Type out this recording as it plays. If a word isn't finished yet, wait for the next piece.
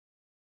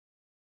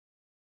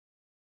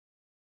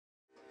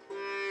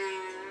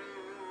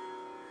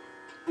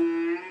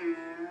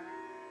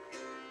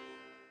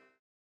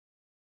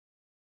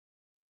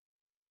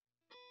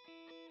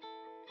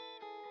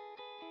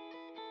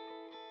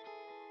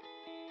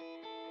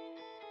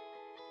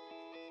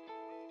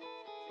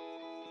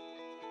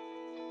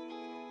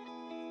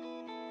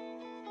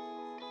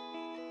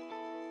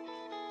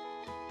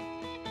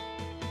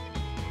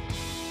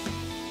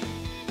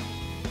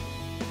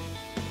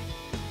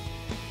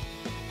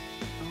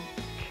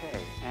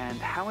And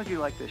how would you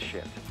like this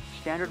shift?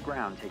 Standard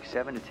ground takes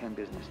 7 to 10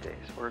 business days.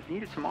 Or if you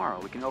need it tomorrow,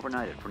 we can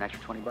overnight it for an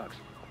extra 20 bucks.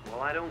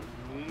 Well, I don't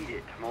need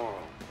it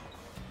tomorrow.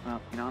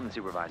 Well, you know, I'm the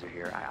supervisor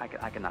here.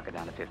 I can knock it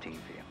down to 15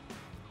 for you.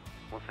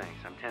 Well, thanks.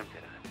 I'm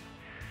tempted.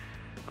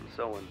 I'm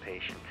so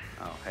impatient.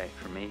 Oh, hey,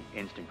 for me,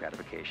 instant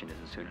gratification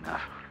isn't soon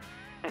enough.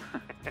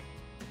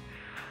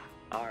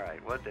 All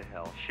right, what the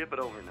hell? Ship it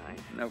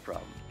overnight. No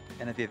problem.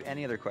 And if you have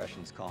any other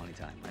questions, call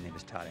anytime. My name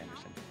is Todd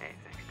Anderson. Hey,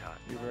 thanks, Todd.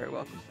 You're very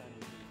welcome.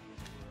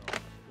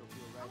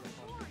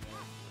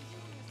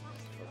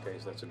 Okay,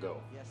 so that's a go.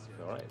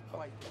 All right,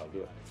 I'll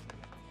do it.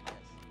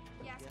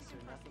 Yes, sir.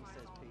 Nothing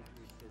says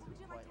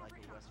patriotism quite like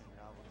a Western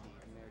novelty,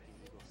 American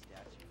Eagle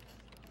statue.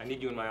 I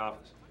need you in my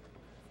office.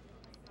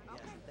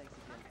 Yes, and thanks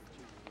again for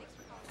choosing.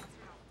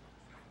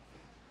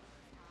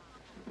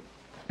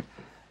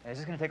 Hey, is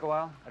this gonna take a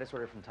while? I just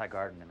ordered from Thai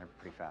Garden and they're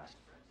pretty fast.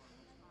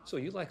 So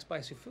you like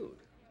spicy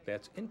food?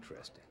 That's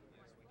interesting.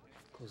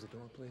 Close the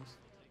door, please.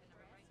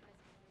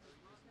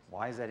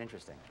 Why is that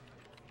interesting?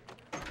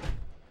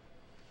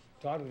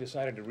 Todd, we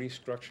decided to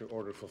restructure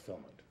order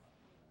fulfillment.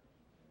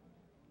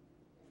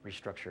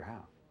 Restructure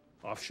how?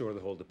 Offshore the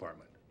whole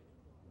department.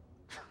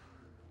 It's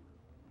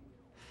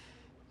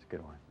a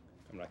good one.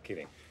 I'm not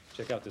kidding.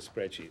 Check out the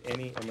spreadsheet.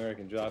 Any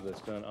American job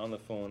that's done on the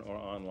phone or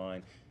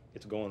online,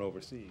 it's going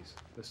overseas.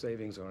 The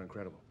savings are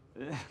incredible.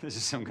 This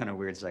is some kind of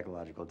weird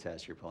psychological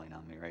test you're pulling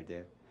on me, right,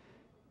 Dave?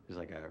 It's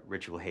like a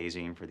ritual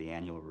hazing for the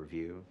annual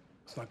review.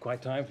 It's not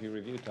quite time for your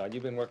review, Todd.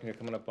 You've been working here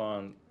coming up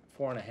on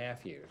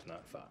 4.5 years,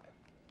 not 5.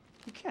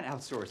 You can't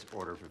outsource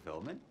order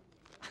fulfillment.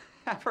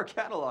 Half our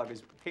catalog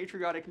is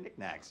patriotic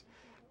knickknacks.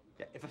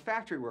 Yeah, if a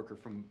factory worker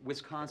from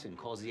Wisconsin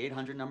calls the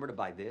 800 number to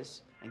buy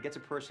this and gets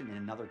a person in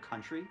another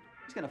country,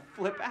 he's gonna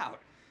flip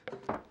out.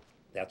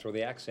 That's where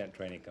the accent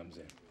training comes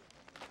in.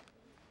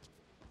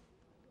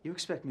 You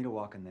expect me to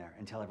walk in there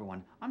and tell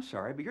everyone, I'm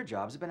sorry, but your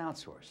jobs have been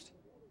outsourced.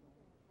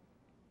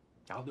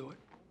 I'll do it.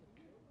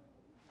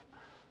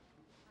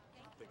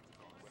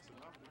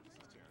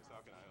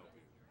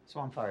 So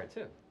I'm fired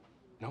too.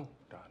 No,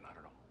 Todd, not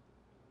at all.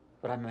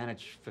 But I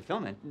manage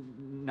fulfillment.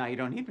 Now you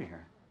don't need me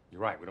here.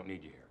 You're right, we don't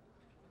need you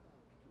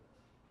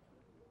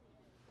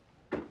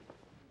here.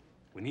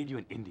 We need you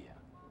in India.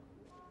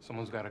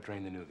 Someone's got to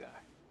train the new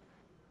guy.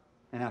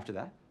 And after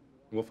that,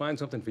 We'll find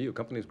something for you.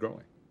 Company's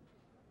growing.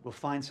 we'll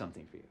find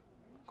something for you.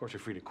 Of course, you're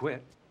free to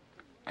quit.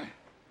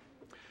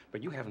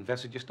 But you haven't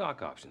vested your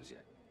stock options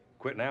yet.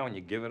 Quit now and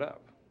you give it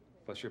up.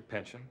 Plus your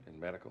pension and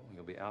medical, and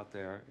you'll be out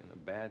there in a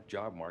bad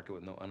job market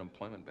with no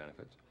unemployment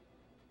benefits.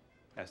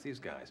 Ask these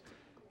guys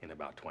in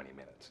about 20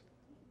 minutes.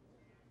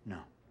 No.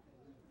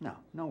 No,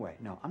 no way.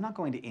 No, I'm not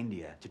going to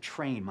India to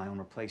train my own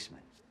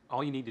replacement.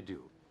 All you need to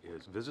do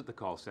is visit the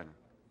call center,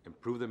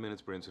 improve the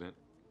minutes per incident,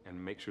 and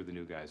make sure the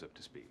new guy's up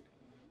to speed.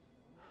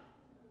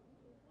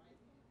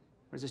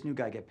 Where does this new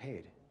guy get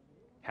paid?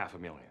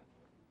 $500,000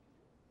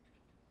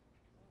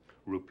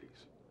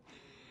 rupees.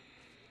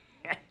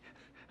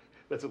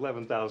 That's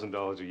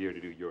 $11,000 a year to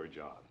do your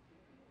job.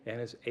 And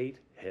it's 8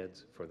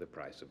 heads for the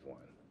price of 1.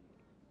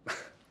 What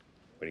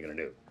are you gonna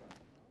do?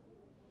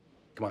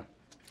 Come on,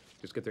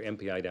 just get their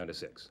MPI down to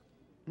 6.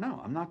 No,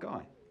 I'm not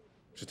going.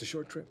 Just a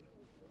short trip.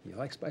 You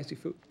like spicy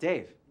food?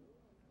 Dave,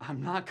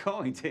 I'm not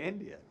going to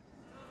India.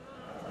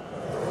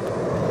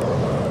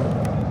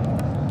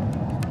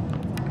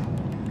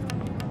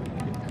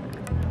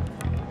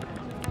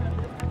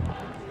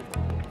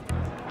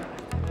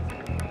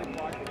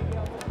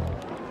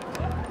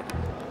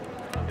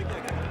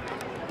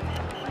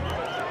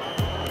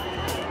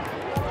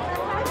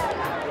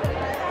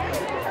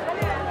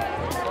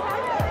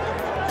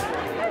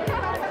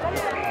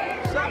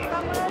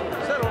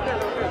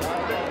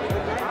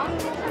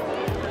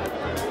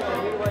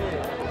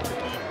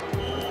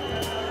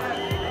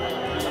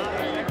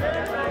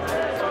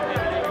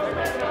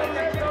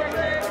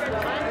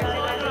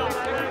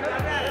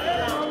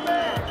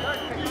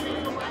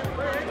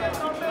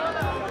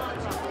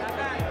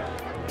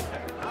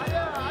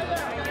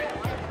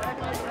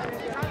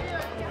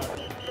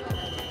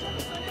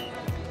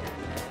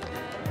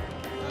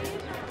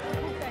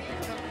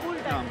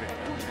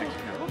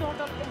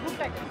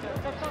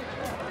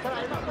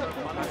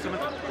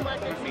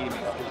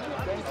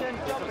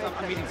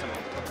 I'm meeting someone.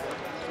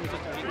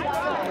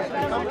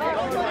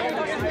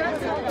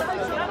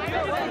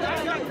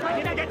 I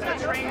need to get to the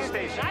train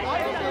station.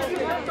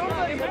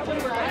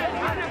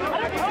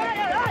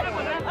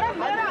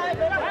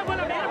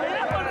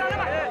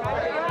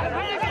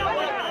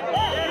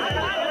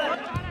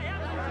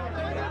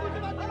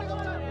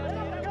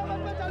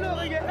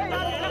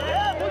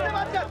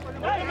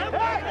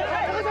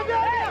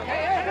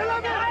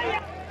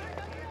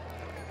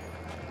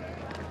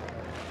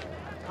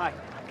 Hi,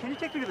 can you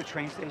take me to the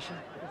train station?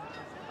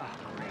 Oh,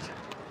 great.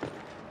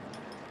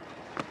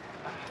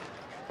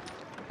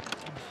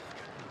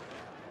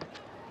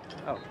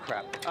 Oh,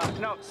 crap.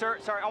 No, sir,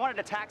 sorry, I wanted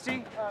a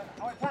taxi.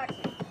 I want a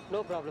taxi.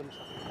 No problem, sir.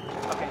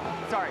 Okay,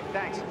 sorry,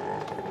 thanks.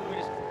 Let me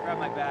just grab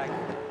my bag.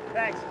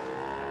 Thanks.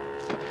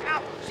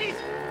 Ow, jeez!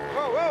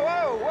 Whoa, whoa,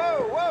 whoa,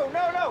 whoa, whoa,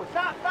 no, no,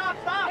 stop, stop,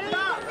 stop,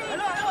 stop!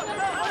 Hello, hello,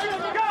 hello!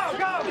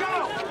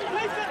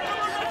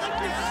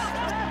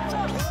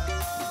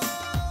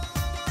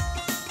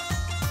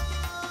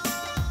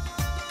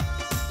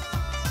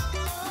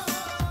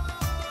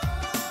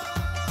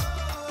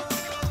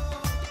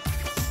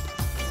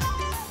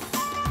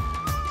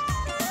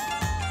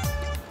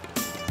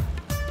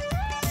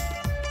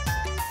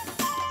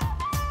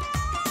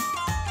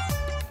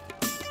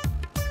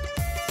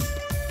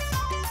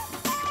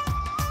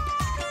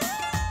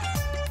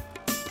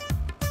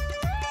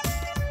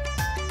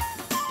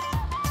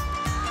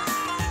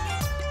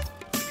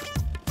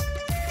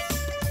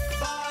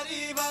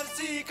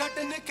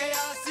 कटन के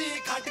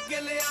आसी खट के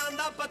ले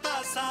आंदा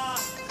पतासा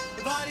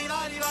वारी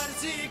वारी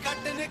वारसी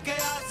कटन के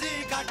आसी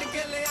खट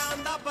के ले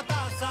आंदा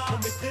पतासा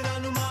मित्रा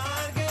नु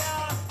मार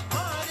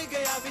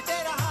गया भी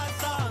तेरा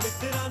हासा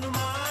मित्रा नु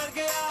मार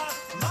गया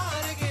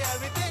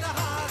भी तेरा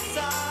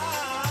हासा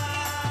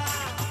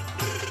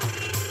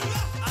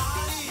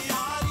आरी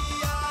आरी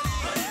आरी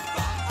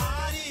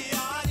आरी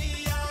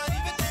आरी आरी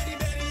वे तेरी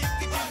मेरी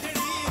एक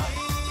जिंदड़ी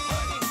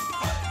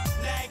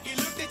लेके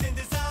लुट जिंद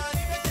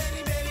सारी वे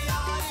तेरी मेरी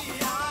आरी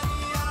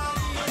आरी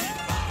आरी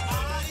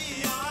आरी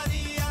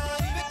आरी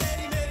आरी वे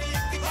तेरी मेरी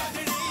एक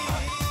जिंदड़ी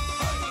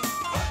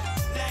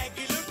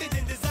लेके लुट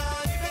जिंद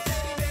सारी वे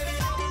तेरी मेरी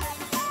बारी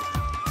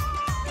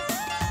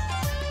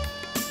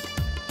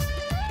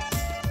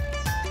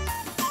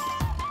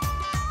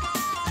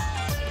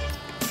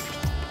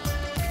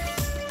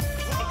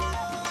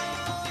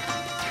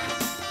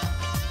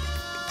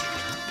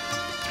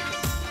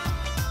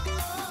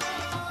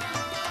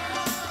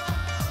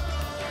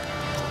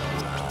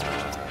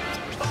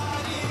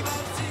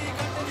वारसी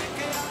कटन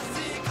के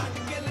आसी खट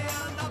के ले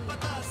आंदा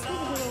पतासा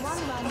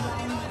 6011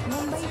 राउंड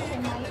मुंबई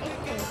चेन्नई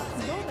एक्सप्रेस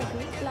 2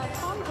 बजे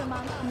प्लेटफॉर्म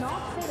क्रमांक 9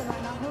 से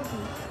रवाना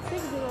होगी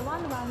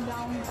 6011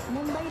 round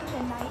Mumbai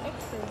Chennai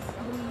express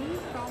will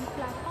leave from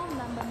platform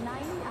number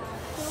 9 at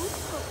 2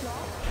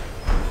 o'clock.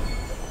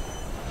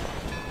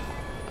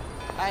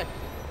 Hi.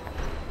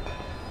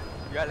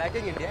 You are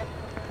liking India?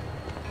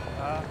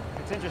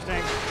 It's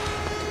interesting.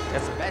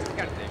 It's the best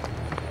country.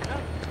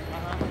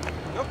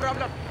 No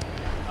problem.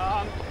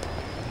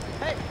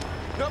 Hey,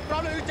 no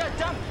problem. You just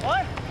jump.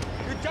 What?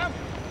 You jump.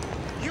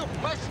 You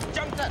must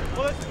jump, sir.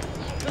 Well,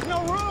 there's no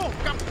room.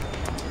 Come.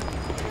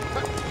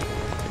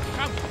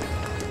 Come.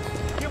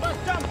 You must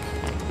jump.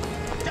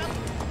 Jump.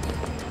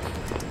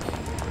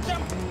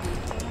 Jump.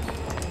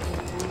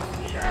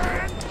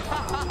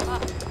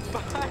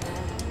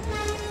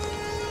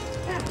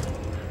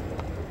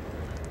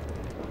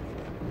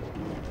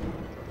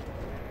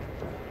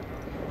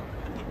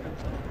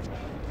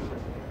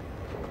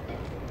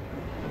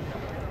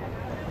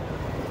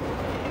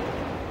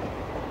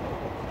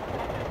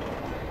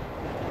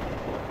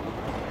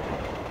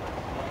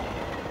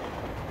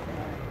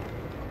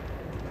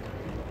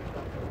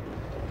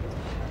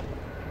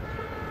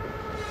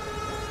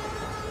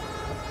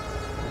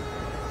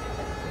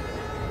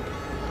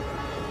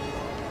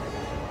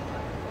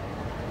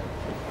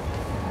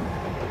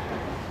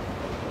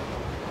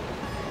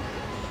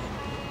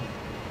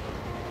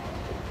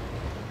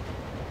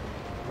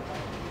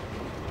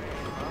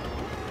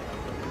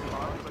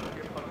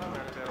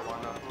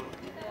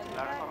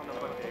 Platform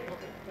number 8.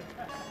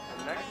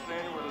 The next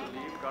train will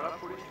leave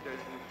Garapuri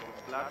station from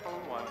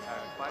platform 1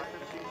 at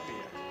 5:15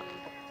 p.m.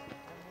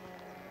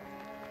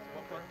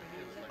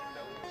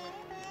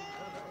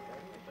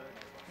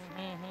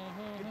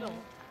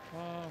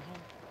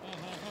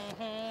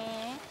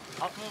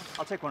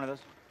 I'll take one of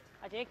those.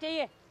 अच्छा एक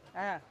चाहिए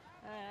हाँ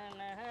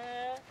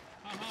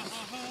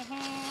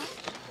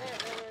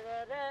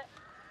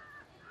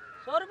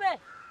 100 रुपए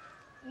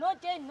no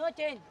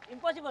change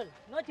impossible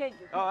no change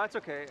Oh, that's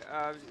okay.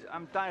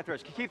 I'm dying to throw.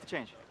 Keep the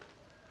change.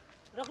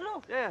 रख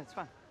लूँ Yeah, it's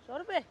fine. 100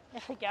 रुपए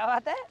क्या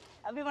बात है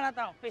अभी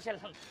बनाता हूँ स्पेशल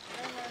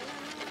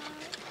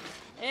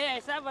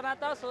ऐसा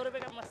बनाता हूँ 100 रुपए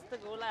का मस्त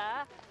गोला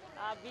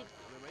अभी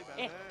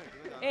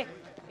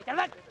चल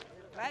भाग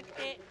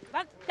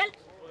चल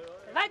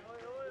भाग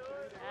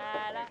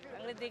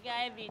अंग्रेज देके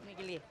आए बीचने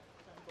के लिए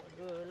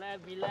गोला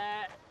बिला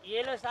ये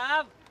लो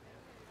साहब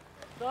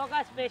 100 का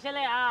स्पेशल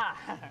है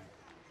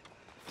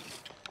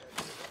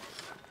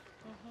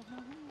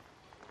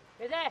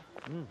कैसे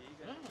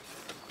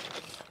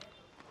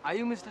Are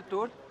you Mr.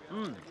 Toad?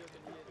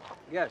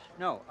 Yes.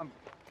 No.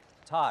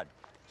 Todd.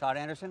 Todd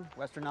Anderson,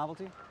 Western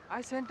Novelty.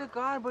 I sent a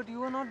car, but you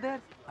were not there.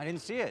 I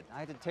didn't see it. I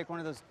had to take one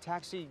of those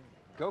taxi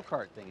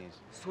go-kart thingies.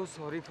 So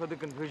sorry for the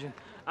confusion.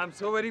 I'm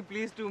so very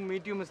pleased to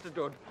meet you, Mr.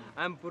 Toad.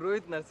 I'm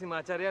Purohit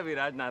Narsimacharya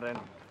Viraj Narayan,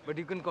 but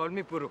you can call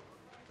me Puru.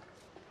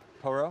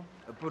 Poro?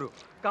 Puru.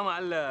 Come,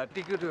 I'll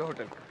take you to your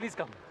hotel. Please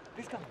come.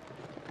 Please come.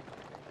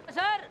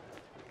 Sir,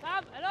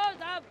 Saab, hello,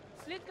 Saab.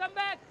 Please come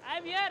back.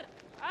 I'm here.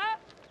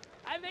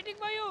 I'm waiting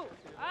for you.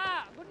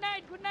 Good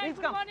night, Please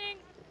good come. morning.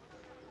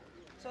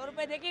 100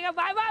 रुपए देखिएगा.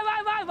 Bye,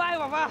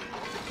 Baba.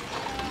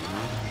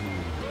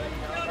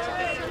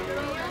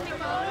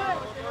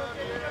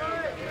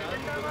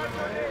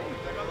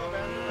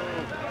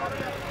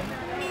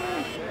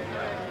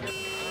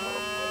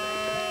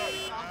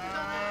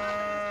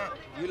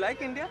 You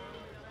like India?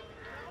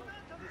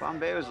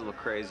 Bombay was a little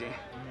crazy,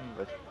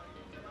 but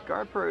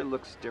Garpur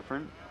looks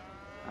different.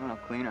 I don't know,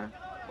 cleaner.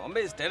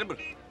 Bombay is terrible.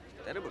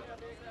 Terrible.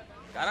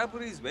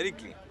 Karapuri is very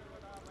clean.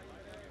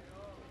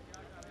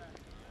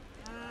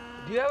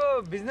 Do you have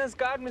a business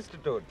card, Mr.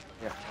 Toad?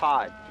 Yeah,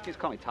 Todd. You just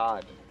call me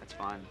Todd. That's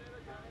fine.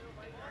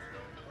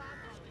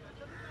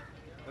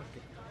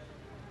 Okay.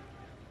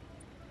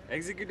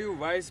 Executive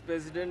Vice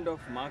President of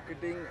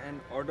Marketing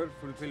and Order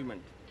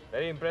Fulfillment.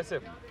 Very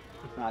impressive.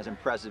 Not as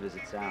impressive as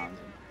it sounds.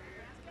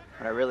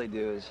 What I really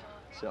do is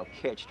sell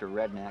kitsch to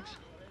rednecks.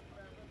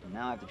 And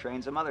now I have to train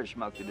some other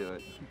schmuck to do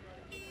it.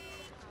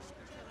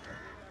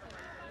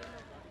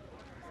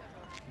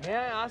 May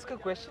I ask a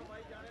question?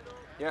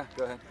 Yeah,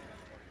 go ahead.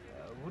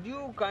 Would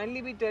you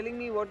kindly be telling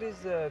me what is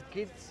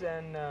kids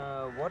and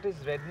what is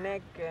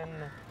redneck and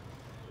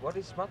what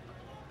is schmuck?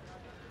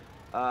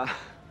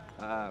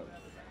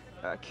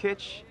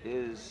 Kitsch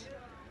is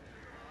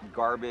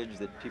garbage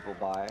that people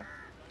buy.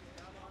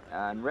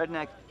 And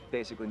redneck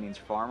basically means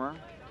farmer.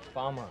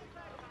 Farmer.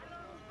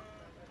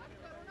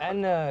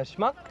 And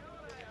schmuck?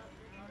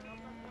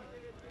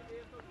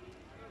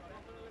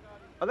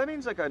 Oh, that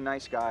means like a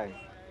nice guy.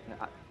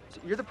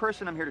 You're the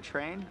person I'm here to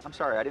train? I'm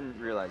sorry, I didn't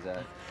realize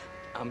that.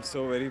 I'm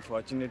so very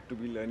fortunate to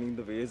be learning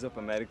the ways of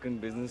American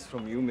business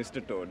from you,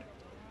 Mr. Toad.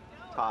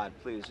 Todd,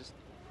 please, just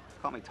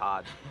call me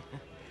Todd.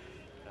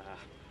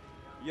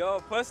 Your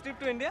first trip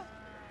to India?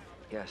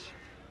 Yes.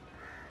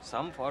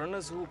 Some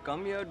foreigners who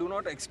come here do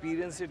not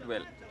experience it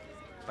well.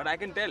 But I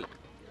can tell,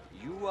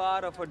 you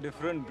are of a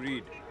different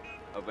breed.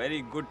 A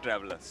very good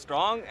traveler,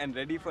 strong and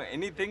ready for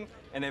anything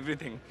and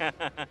everything.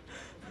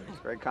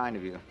 It's very kind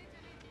of you.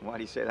 Why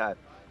do you say that?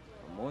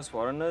 Most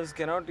foreigners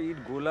cannot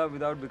eat gola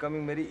without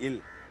becoming very ill.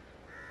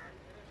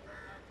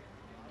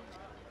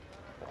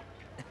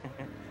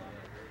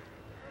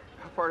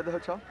 How far to the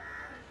hotel?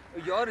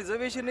 Your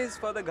reservation is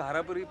for the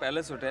Gharapuri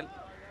Palace Hotel,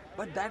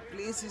 but that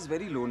place is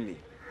very lonely.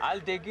 I'll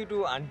take you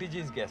to Auntie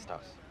Ji's guest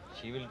house.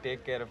 She will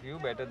take care of you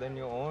better than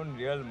your own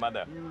real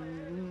mother.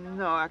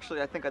 No,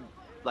 actually, I think I'd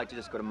like to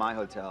just go to my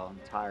hotel. I'm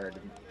tired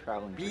of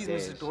traveling Please, for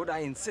days. Mr. Toad, I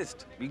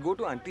insist. We go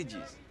to Auntie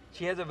Ji's.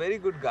 She has a very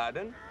good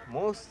garden,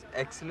 most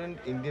excellent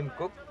Indian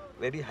cook,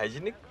 very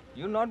hygienic.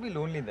 You'll not be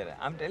lonely there,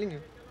 I'm telling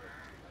you.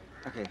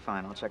 Okay,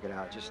 fine, I'll check it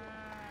out. Just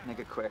make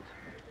it quick.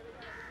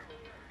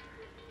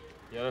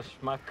 You're a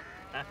schmuck.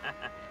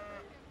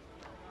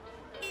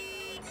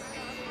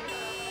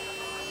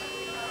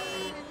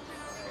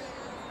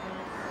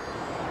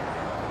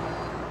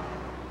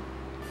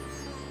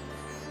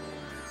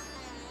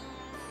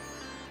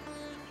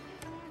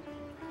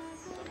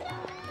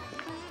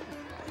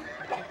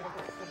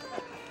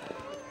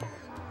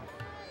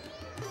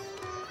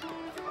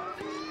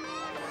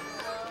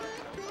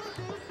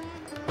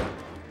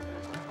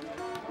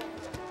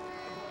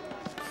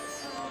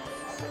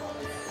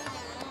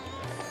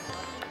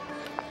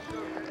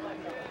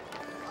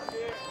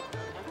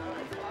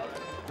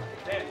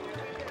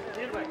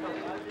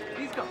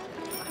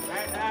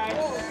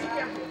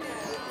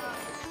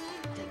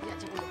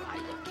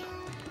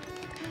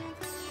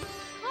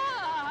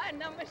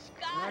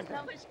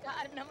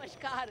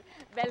 Namaskar.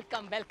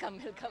 Welcome.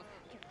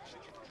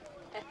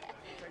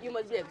 You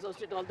must be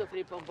exhausted all the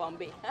way from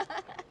Bombay.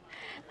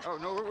 Oh,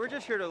 no, we're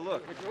just here to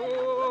look.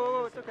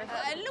 Whoa, it's okay.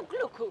 Look.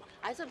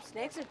 I have some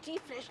snacks and tea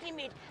freshly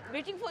made,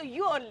 waiting for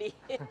you only.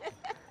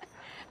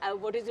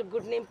 What is your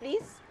good name,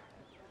 please?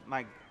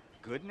 My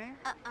good name?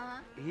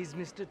 He's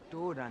Mr.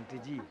 Toad, Auntie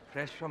Ji,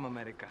 fresh from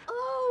America.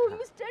 Oh,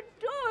 Mr.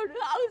 Toad,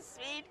 how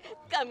sweet.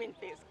 Come in,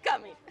 please.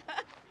 Come in.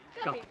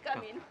 Come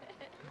in.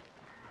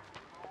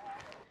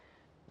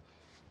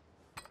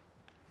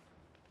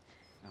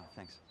 Oh,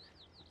 thanks.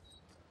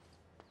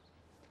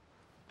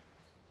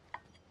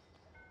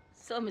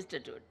 So,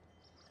 Mr. Toad,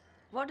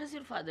 what does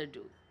your father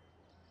do?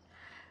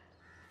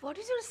 What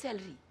is your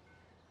salary?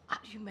 Are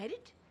you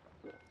married?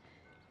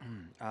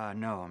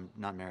 No, I'm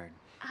not married.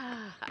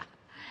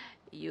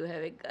 You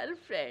have a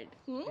girlfriend.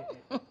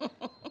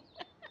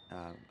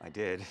 I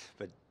did,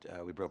 but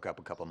we broke up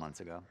a couple months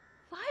ago.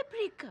 Why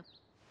break up?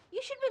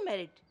 You should be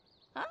married,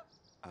 huh?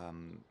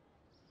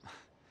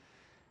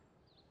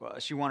 Well,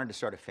 she wanted to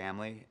start a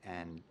family,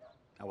 and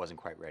I wasn't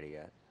quite ready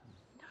yet.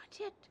 Not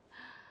yet.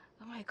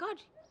 Oh my God,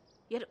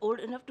 you're old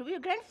enough to be a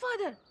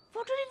grandfather.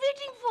 What are you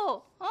waiting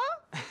for,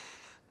 huh?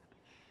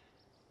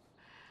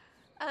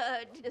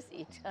 Just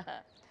eat.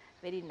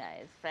 Very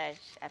nice,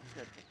 fresh,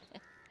 absolutely.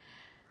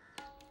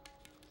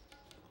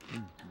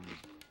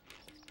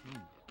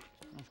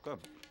 That's good.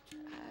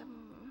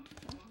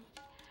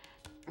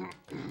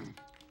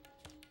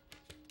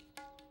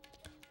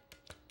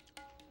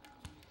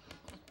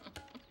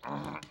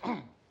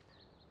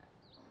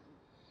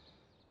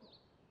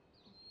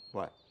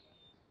 What?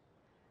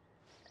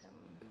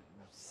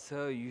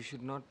 Sir, you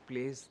should not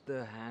place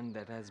the hand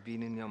that has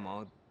been in your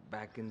mouth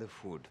back in the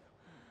food.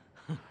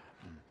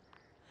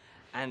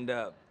 And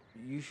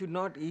you should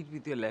not eat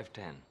with your left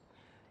hand.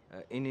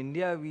 In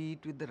India, we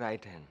eat with the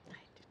right hand.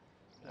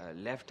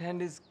 Left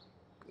hand is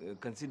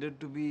considered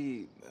to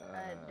be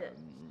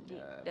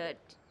Dirt.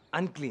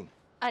 unclean.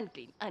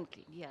 Unclean,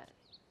 yeah.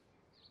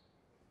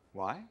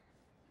 Why?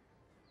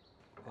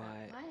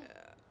 Why?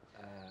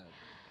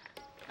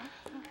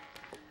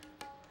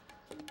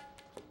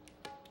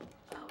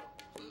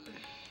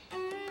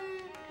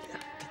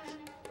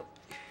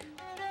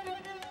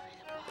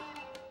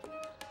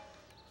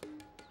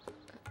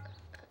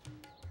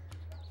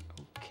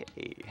 Okay.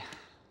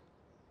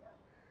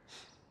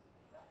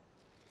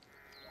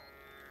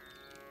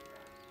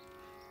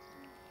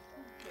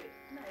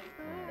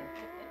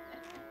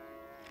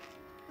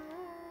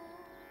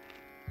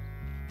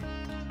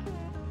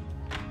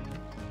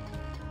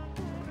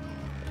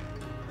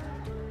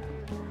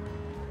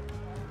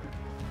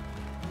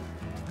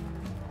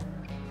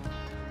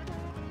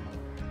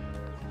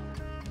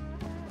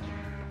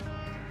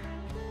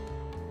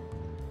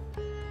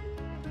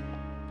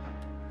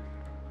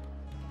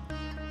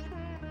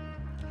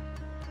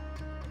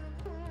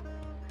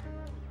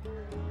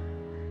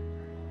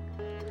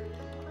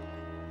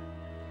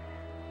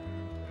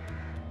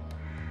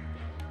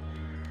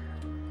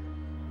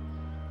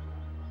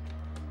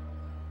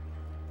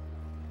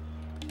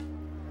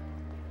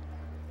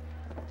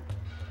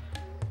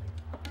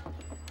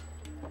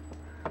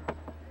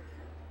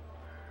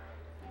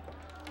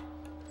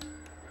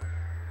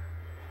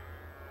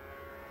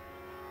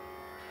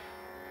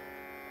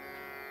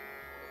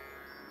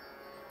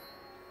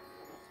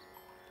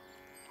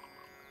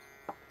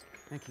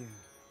 Thank you.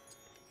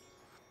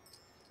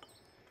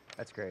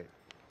 That's great.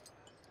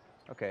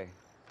 Okay.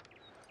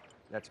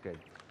 That's good.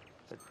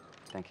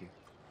 Thank you.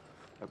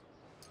 Oh,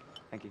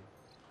 thank you.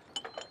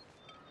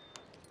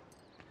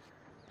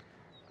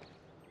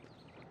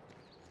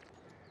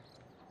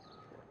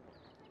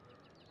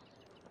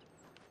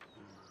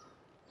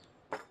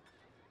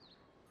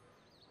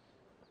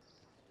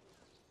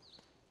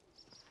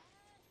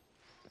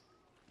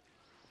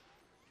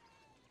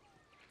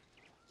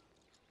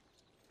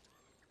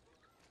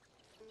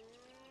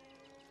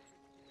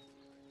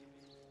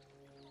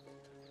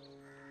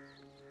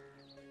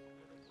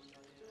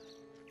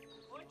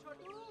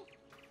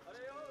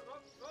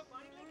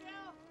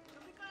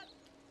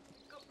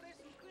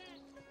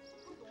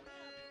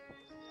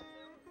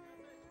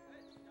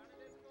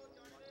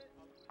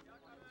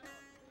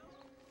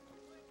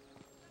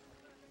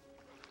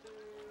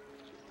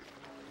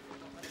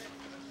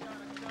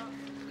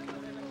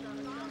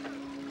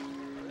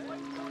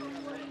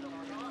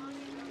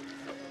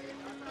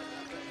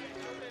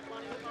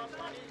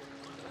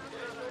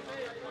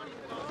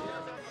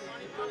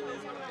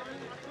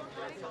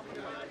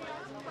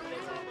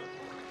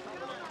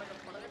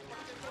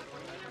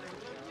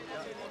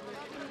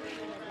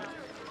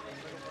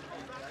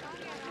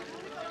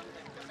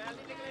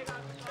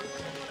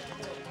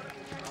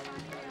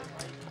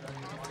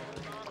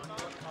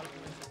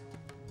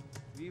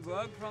 We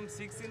work from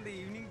 6 in the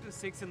evening to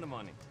 6 in the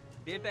morning.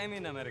 Daytime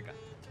in America.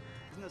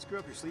 Doesn't that screw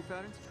up your sleep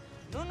patterns?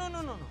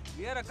 No.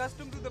 We are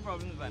accustomed to the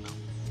problems by now.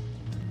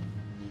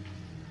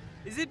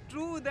 Is it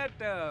true that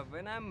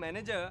when I'm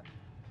manager,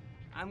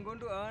 I'm going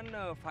to earn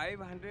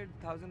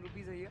 500,000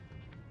 rupees a year?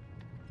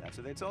 That's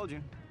what they told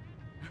you.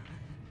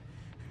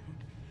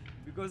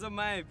 Because of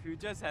my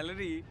future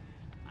salary,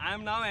 I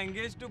am now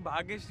engaged to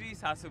Bhagyashri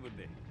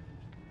Sasubudde.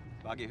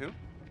 Bhagya who?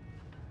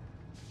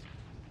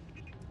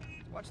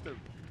 Watch the...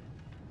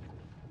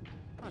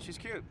 Oh, she's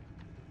cute.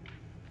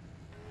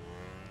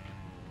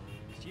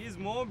 She is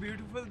more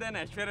beautiful than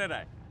Aishwarya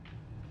Rai.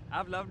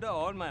 I've loved her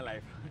all my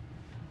life.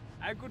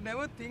 I could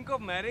never think of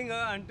marrying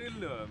her until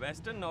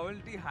Western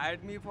Novelty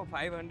hired me for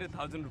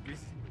 500,000 rupees.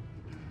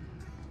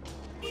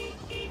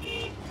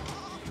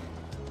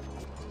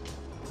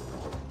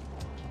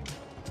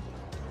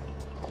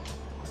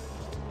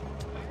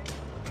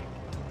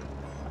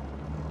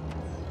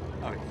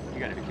 Oh, you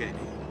gotta be kidding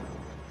me.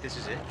 This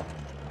is it?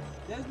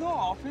 There's no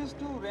office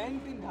to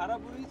rent in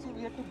Dharapuri, so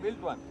we had to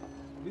build one.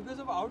 Because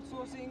of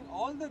outsourcing,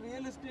 all the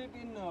real estate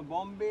in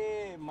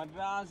Bombay,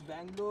 Madras,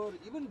 Bangalore,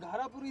 even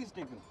Dharapuri is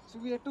taken. So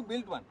we had to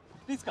build one.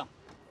 Please come.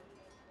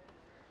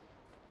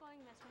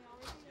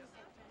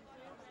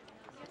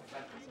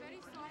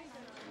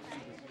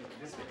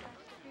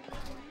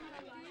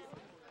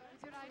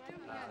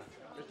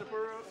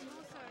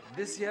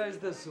 This here is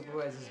the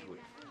supervisor's booth.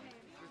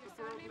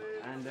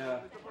 And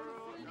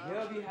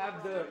here we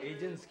have the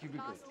agent's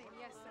cubicle.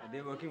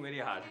 They're working very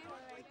hard.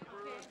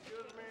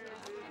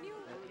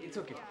 It's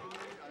okay.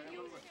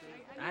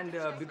 And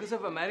because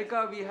of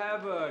America, we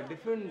have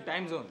different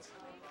time zones.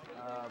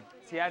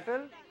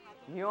 Seattle,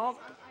 New York,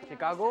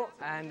 Chicago,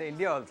 and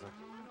India also.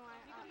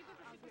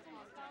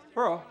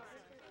 Bro,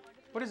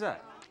 what is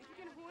that?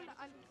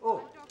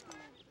 Oh,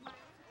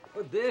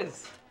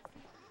 this.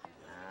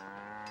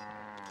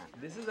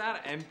 This is our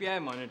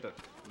MPI monitor,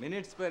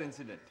 minutes per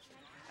incident.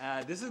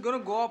 This is going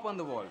to go up on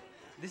the wall.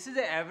 This is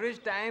the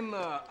average time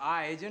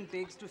our agent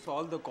takes to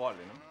solve the call,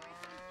 you know.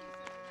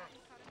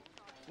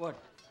 What?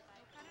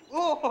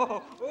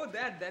 Oh,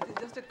 that is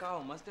just a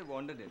cow. Must have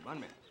wandered it. 1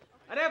 minute.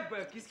 अरे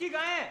किसकी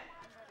गाय है?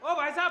 ओ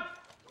भाई साहब,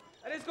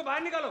 अरे इसको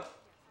बाहर निकालो.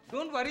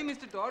 Don't worry,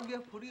 Mr. Todd. We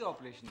are fully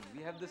operational.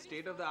 We have the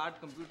state-of-the-art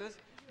computers,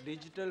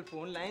 digital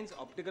phone lines,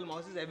 optical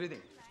mouses,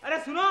 everything. अरे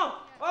सुनो,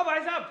 ओ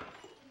भाई साहब,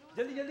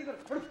 जल्दी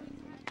करो.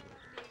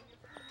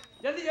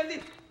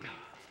 जल्दी.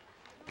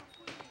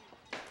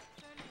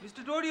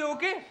 Mr. Todd, you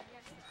okay?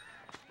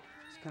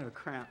 It's kind of a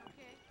cramp.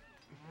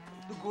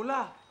 The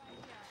gola.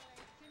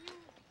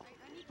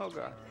 Oh,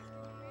 God.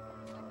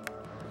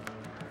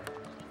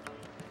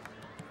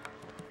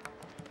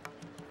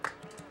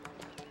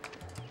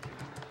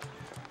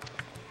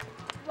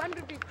 One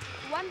rupee.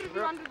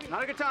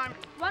 Not a good time.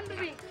 1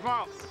 rupee.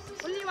 Tomorrow.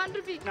 Only 1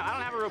 rupee. No, I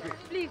don't have a rupee.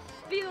 Please,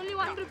 only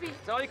 1 rupee. Is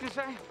that all you can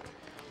say?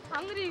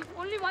 Hungry,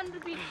 only 1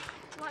 rupee.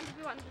 1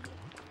 rupee.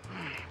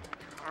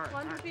 All right.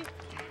 1 rupee.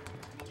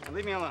 Now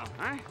leave me alone,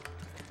 all right?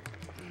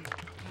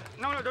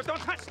 No, don't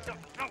touch. No.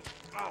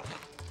 Oh.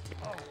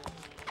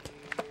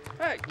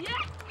 Hey.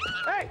 Yeah.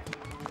 Hey.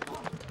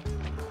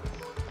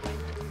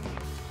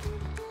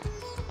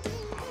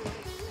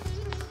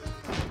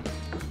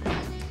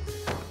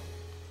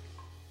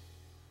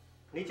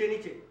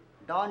 नीचे.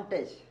 Don't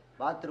touch.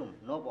 Bathroom,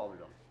 no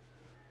problem.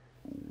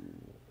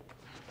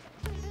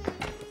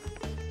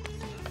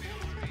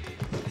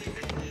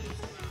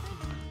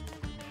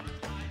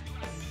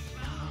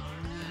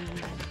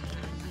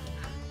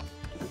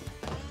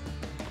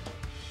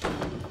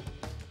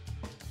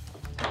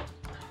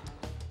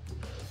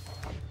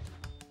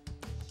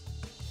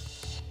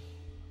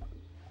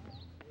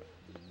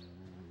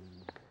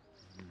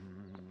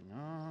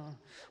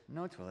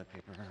 No toilet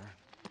paper.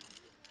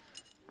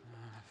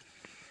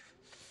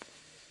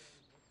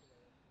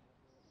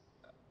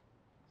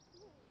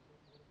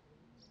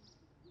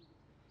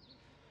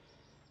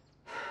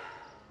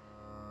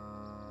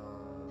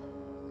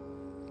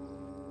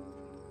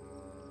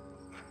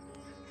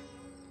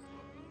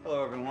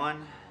 Hello, everyone.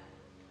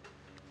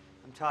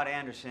 I'm Todd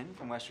Anderson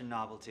from Western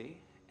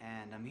Novelty,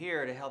 and I'm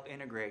here to help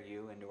integrate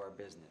you into our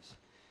business.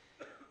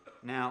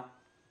 Now,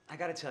 I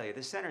gotta tell you,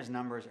 the center's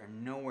numbers are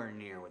nowhere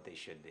near what they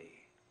should be.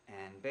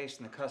 And based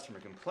on the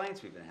customer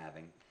complaints we've been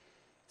having,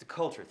 it's a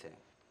culture thing.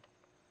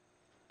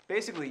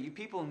 Basically, you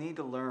people need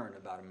to learn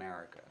about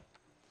America.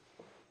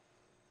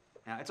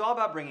 Now, it's all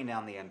about bringing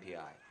down the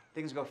MPI.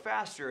 Things go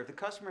faster if the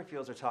customer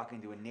feels they're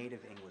talking to a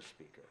native English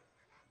speaker.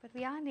 But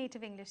we are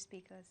native English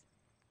speakers.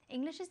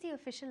 English is the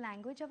official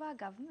language of our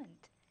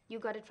government. You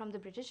got it from the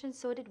British and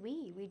so did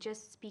we. We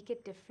just speak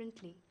it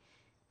differently.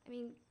 I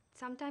mean,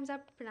 sometimes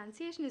our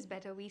pronunciation is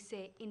better. We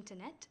say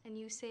internet and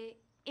you say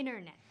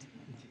internet.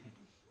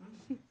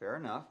 Fair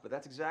enough, but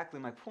that's exactly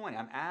my point.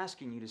 I'm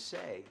asking you to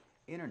say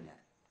internet.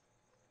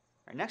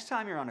 All right, next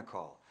time you're on a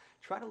call,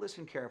 try to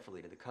listen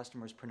carefully to the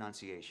customer's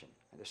pronunciation,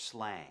 their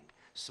slang,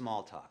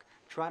 small talk.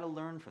 Try to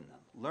learn from them.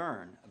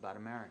 Learn about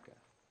America.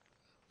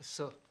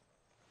 Sir.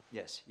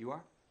 Yes, you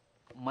are?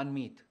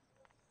 Manmeet.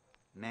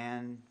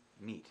 Man,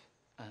 meat.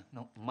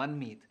 No,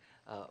 manmeet.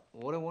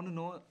 What I want to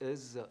know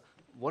is,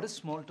 what is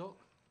small talk?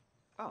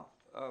 Oh,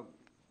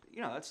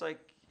 you know, it's like,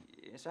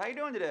 so how you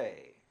doing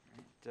today?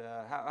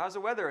 How's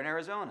the weather in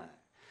Arizona?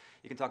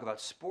 You can talk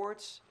about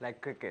sports.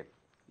 Like cricket.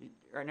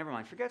 All right, never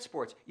mind. Forget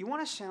sports. You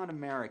want to sound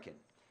American.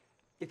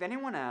 If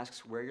anyone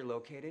asks where you're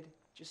located,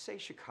 just say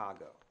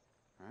Chicago.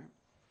 All right?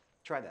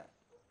 Try that.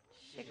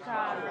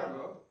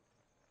 Chicago.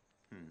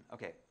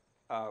 Okay.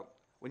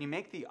 When you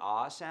make the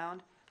ah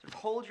sound, sort of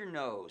hold your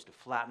nose to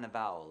flatten the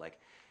vowel, like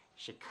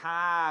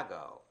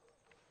Chicago.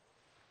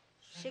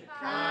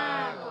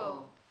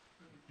 Chicago.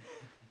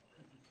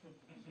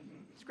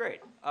 It's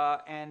great.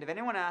 And if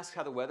anyone asks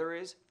how the weather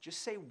is,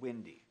 just say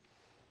windy.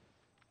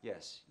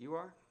 Yes, you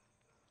are?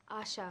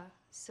 Asha,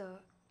 sir,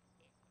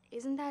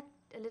 isn't that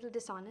a little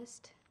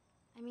dishonest?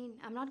 I mean,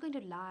 I'm not going to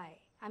lie.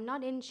 I'm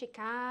not in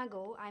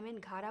Chicago, I'm in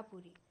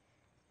Gharapuri.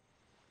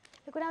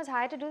 Look, when I was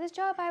hired to do this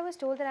job, I was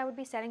told that I would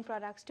be selling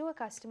products to a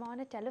customer on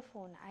a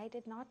telephone. I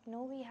did not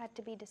know we had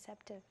to be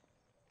deceptive.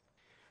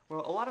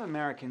 Well, a lot of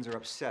Americans are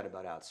upset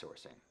about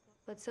outsourcing.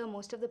 But sir,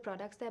 most of the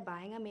products they're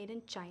buying are made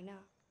in China.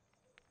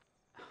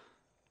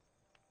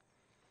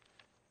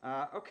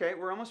 Okay,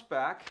 we're almost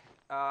back.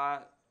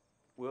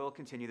 We'll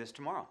continue this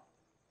tomorrow.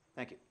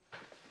 Thank you.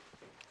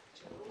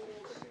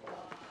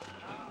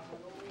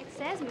 It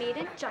says made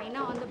in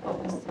China on the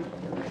box. It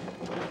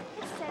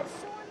says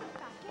so on the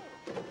packet.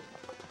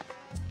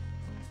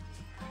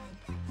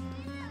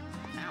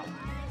 Ow.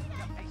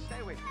 Hey, stay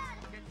away.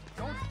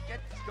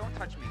 Don't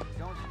touch me.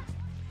 Don't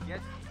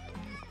get.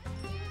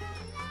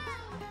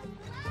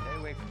 Stay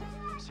away from me.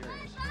 I'm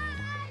serious.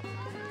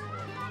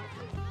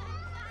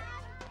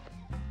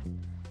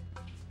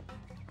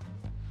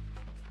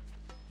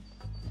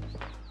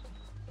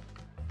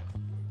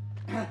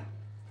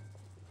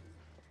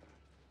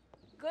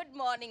 Good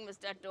morning,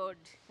 Mr. Toad.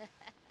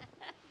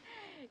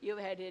 You've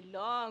had a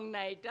long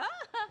night,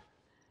 huh?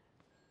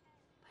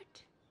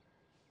 But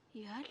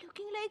you are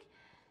looking like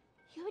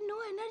you have no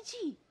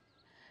energy.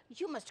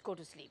 You must go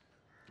to sleep.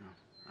 Oh,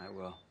 I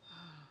will.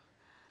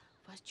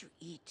 First you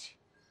eat.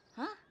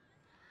 Huh?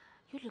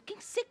 You're looking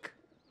sick.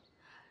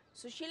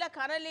 Sushila,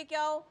 khana leke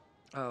aao.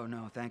 Oh,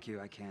 no, thank you.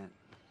 I can't.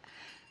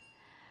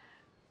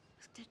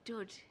 Mr.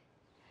 Toad,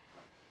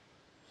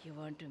 you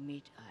want to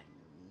meet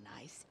a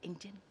nice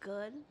Indian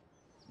girl?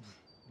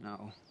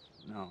 No,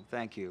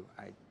 thank you.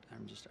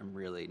 I'm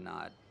really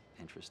not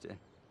interested.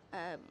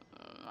 Are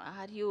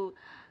you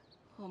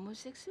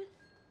homosexual?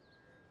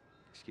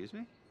 Excuse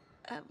me?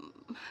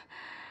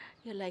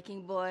 You're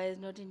liking boys,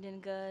 not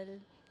Indian girl?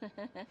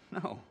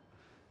 No.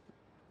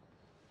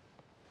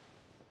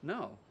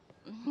 No.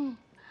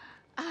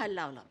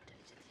 Allow.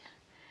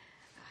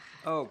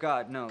 Oh,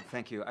 God, no,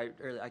 thank you.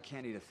 I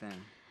can't eat a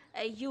thing.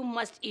 You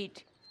must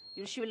eat.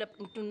 You'll shrivel up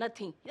into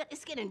nothing. You're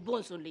skin and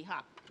bones only,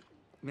 huh?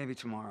 Maybe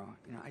tomorrow.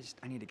 You know,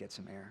 I need to get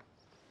some air.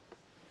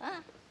 Huh?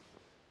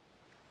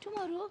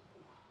 Tomorrow?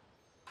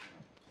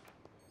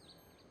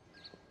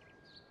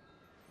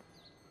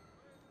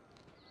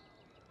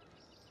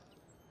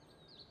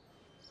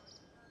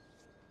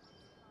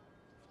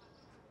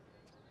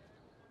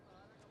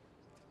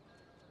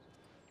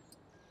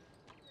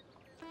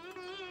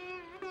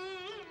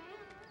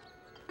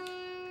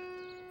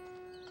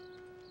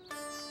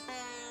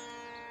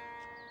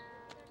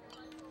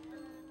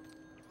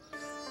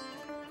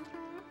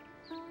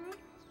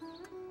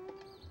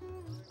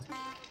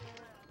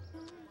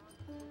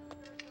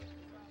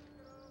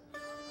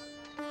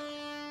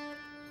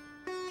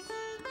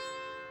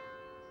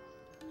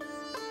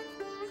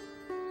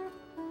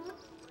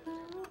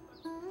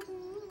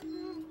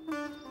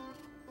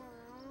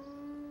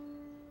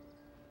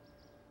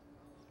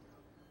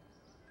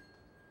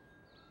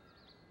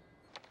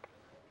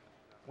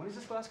 When is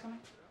this class coming?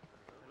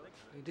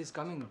 It is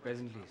coming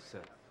presently,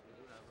 sir.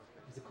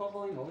 Is the call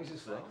volume always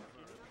this low?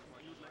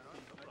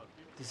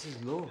 This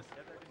is low.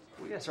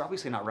 Well, yes, they're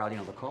obviously not routing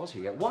all the calls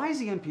here yet. Why is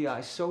the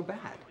MPI so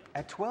bad?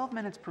 At 12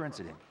 minutes per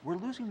incident, we're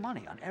losing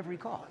money on every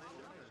call.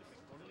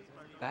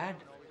 Bad?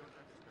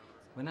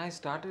 When I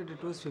started,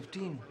 it was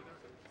 15.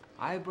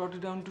 I brought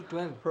it down to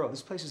 12. Bro,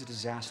 this place is a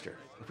disaster.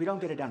 If we don't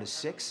get it down to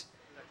 6,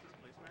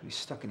 I'll be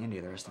stuck in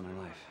India the rest of my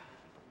life.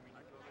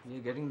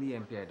 You're getting the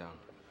MPI down.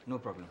 No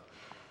problem.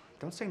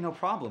 Don't say no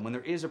problem when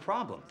there is a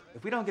problem.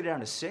 If we don't get it down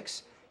to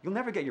 6, you'll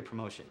never get your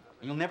promotion.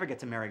 And you'll never get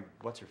to marry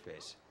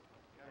what's-her-face.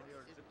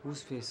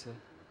 Whose face, sir?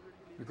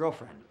 Your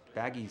girlfriend,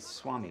 Baggy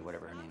Swami,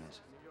 whatever her name is.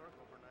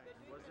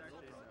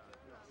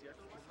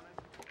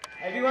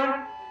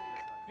 Everyone,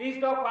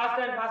 please talk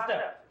faster and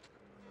faster.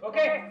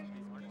 Okay?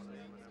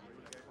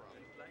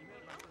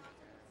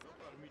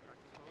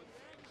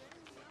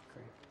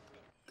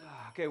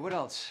 Okay, what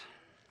else?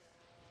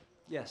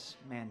 Yes,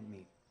 man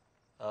meat.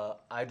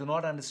 I do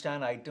not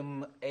understand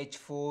item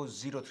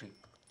H403.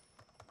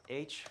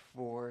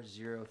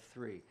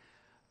 H403.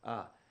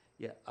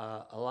 Yeah,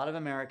 a lot of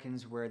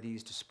Americans wear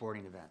these to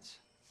sporting events.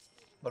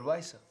 But why,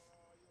 sir?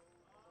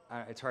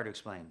 It's hard to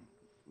explain.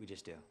 We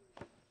just do.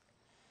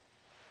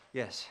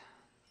 Yes.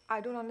 I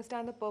don't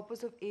understand the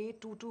purpose of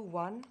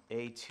A221.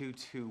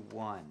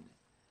 A221.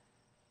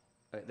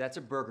 That's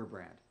a burger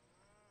brand.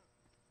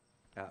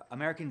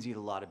 Americans eat a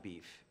lot of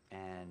beef,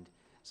 and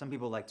some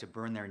people like to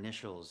burn their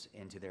initials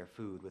into their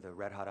food with a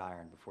red-hot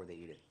iron before they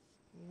eat it.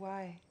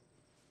 Why?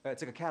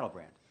 It's like a cattle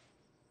brand.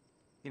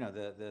 You know,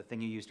 the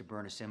thing you use to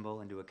burn a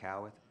symbol into a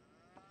cow with?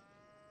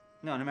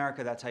 No, in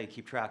America, that's how you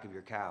keep track of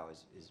your cow,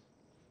 is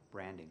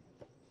branding.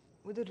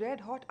 With a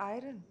red-hot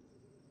iron?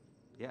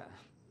 Yeah.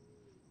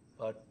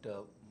 But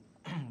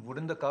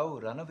wouldn't the cow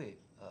run away?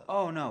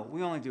 Oh, no,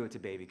 we only do it to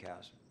baby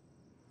cows.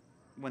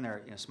 When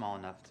they're small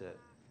enough to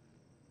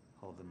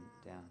hold them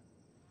down.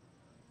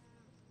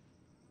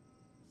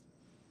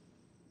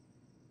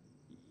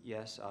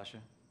 Yes, Asha?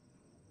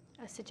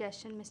 A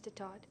suggestion, Mr.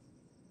 Todd.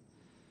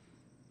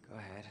 Go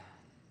ahead.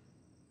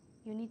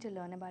 You need to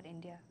learn about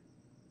India.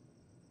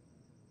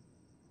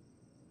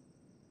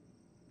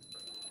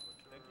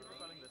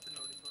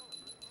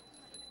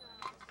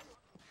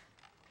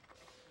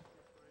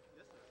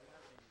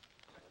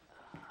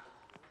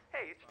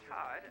 Hey, it's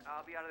Todd.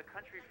 I'll be out of the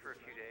country for a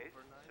few days,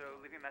 so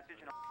leave me a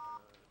message and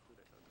I'll...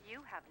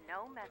 You have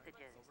no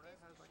messages.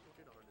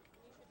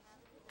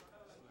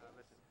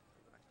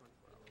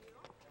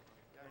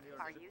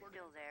 Are you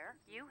still there?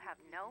 You have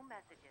no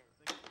messages.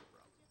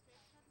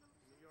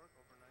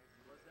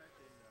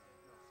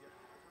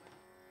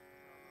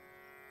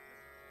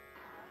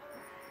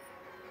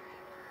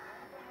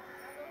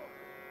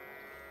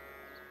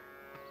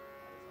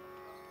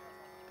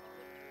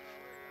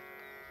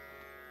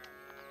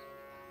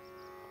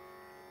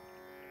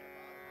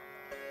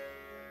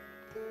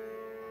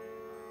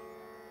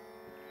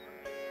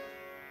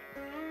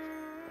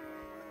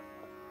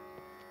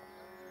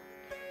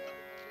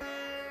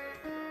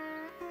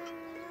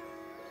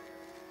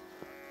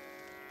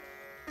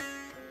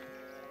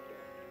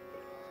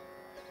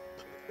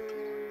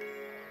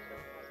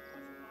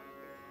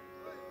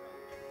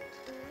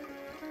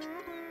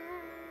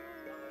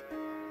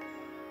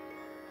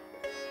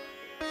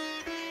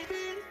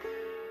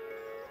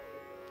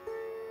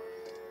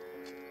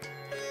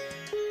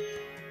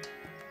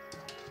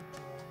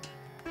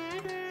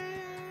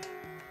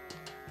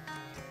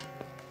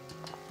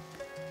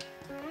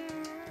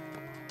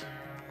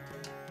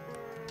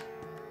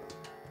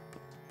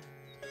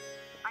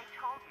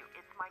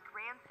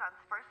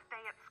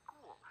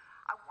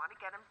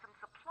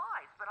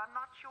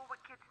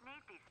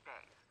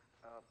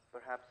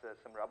 Perhaps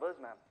some rubbers,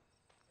 ma'am.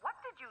 What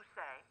did you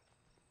say?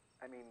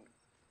 I mean,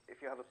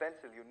 if you have a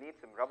pencil, you need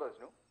some rubbers,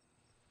 no?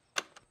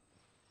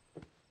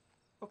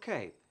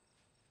 Okay,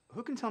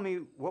 who can tell me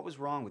what was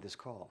wrong with this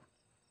call?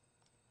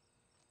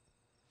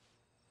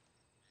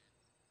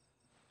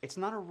 It's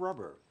not a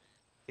rubber,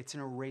 it's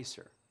an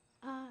eraser.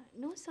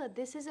 No, sir,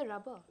 this is a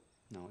rubber.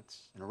 No,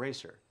 it's an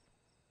eraser.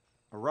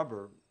 A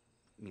rubber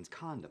means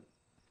condom.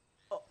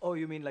 Oh,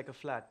 you mean like a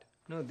flat?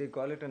 No, they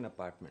call it an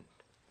apartment.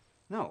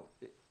 No,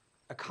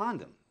 a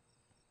condom.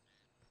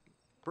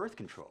 Birth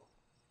control.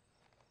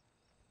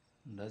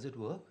 Does it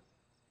work?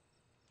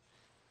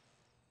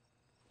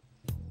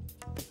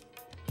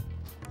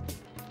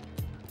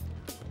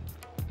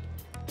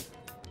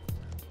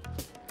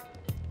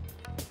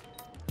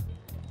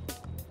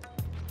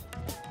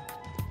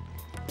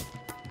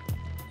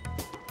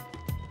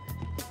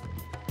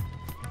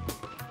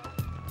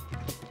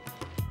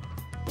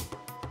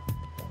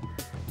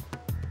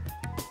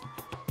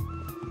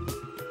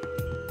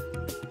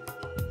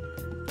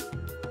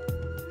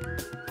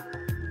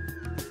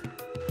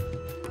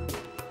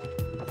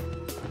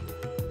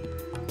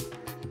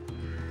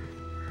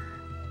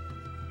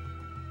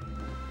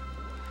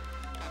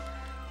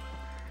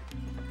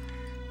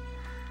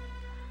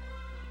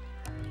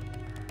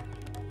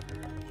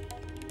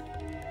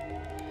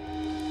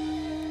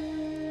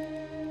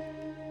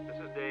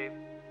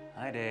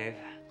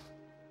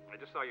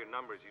 saw your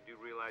numbers, you do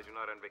realize you're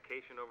not on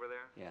vacation over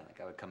there? Yeah,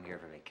 like I would come here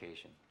for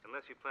vacation.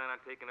 Unless you plan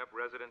on taking up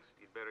residence,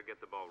 you'd better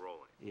get the ball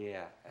rolling.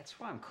 Yeah, that's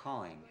why I'm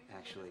calling,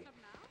 actually.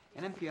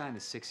 An MPI in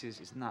the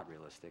 6s is not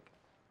realistic.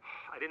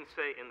 I didn't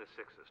say in the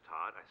 6s,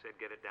 Todd. I said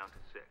get it down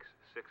to 6.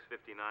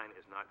 659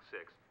 is not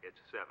 6, it's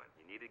 7.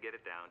 You need to get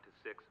it down to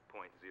 6.0.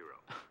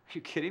 Are you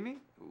kidding me?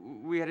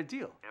 We had a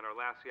deal. And our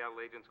last Seattle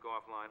agents go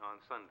offline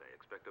on Sunday.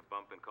 Expect a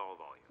bump in call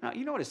volume. Now,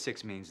 you know what a 6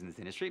 means in this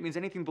industry. It means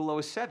anything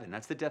below a 7.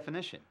 That's the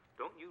definition.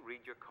 Don't you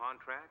read your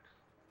contracts?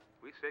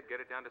 We said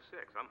get it down to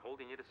 6. I'm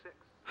holding you to 6.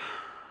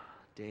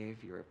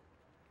 Dave, you're a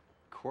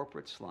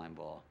corporate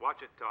slimeball.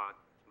 Watch it, Todd.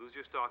 Lose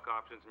your stock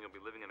options and you'll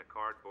be living in a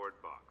cardboard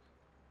box.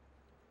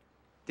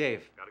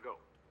 Dave. Gotta go.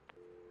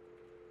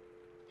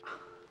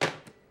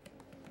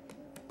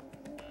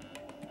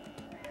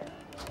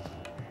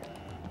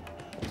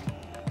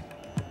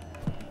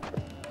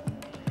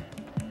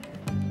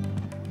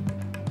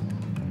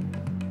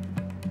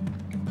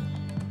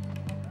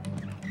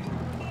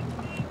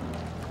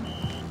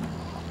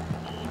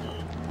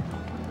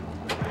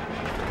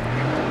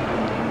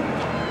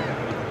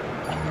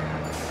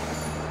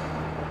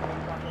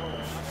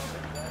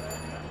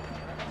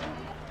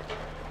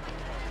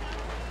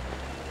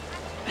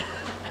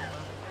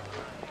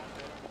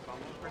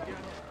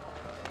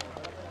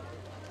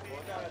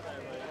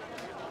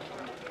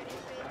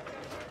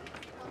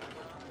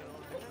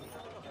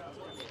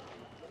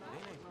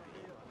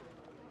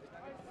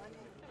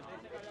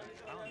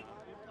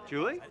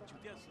 Julie?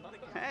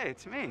 Hey,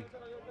 it's me.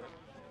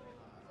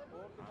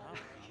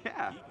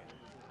 Yeah.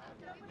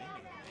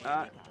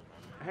 How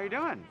you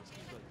doing?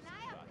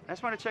 I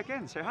just want to check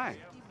in, say hi.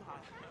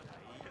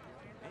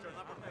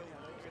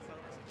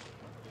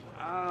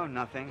 Oh,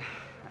 nothing.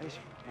 I just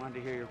wanted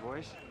to hear your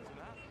voice.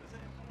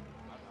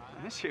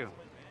 I miss you.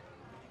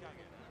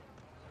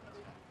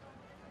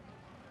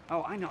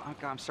 Oh, I know. Oh,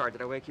 God, I'm sorry.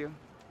 Did I wake you?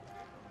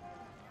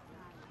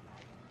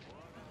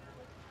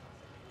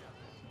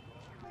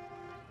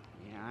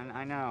 Yeah,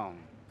 I know.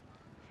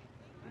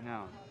 I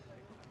know.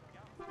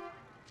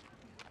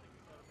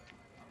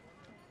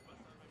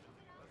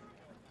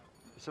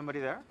 Is somebody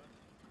there?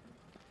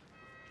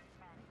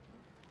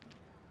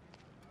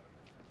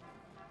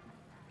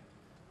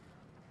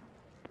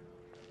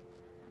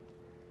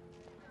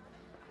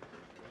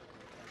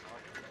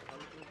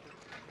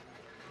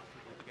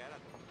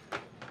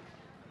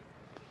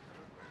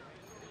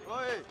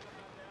 Oi!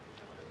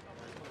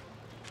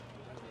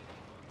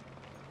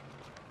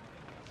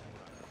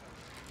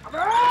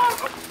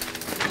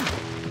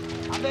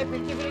 अबे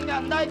पिंकी फिरेंगे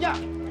अंधा है क्या?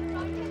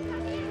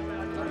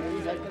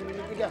 मेरी cycle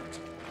मिली थी क्या?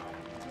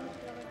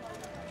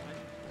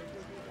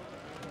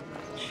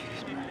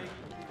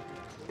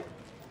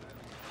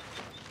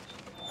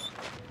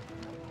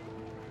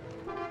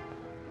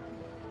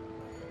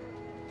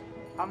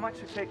 How much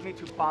to take me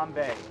to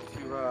Bombay, to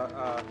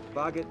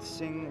Bhagat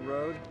Singh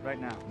Road right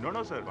now?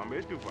 No, sir. Bombay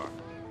is too far.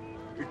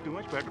 It's too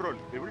much petrol.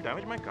 It will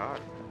damage my car.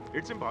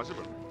 It's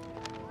impossible.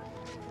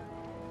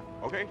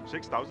 Okay,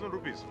 6,000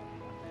 rupees.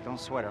 Don't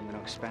sweat, I'm going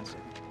to expense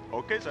it.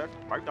 Okay, sir.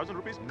 5,000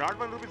 rupees, not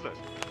 1 rupee less.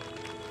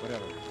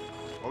 Whatever.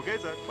 Okay,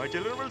 sir. My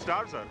children will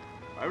starve, sir.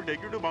 I will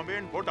take you to Bombay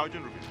and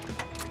 4,000 rupees.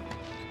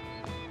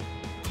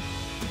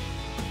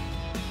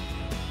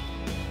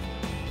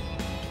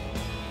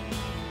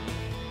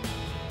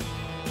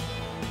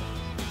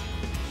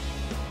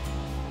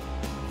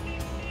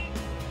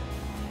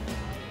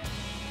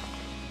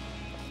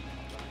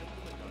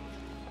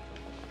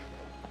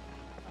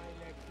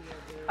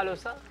 Hello,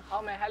 sir.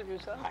 How may I help you,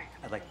 sir? Hi,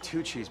 I'd like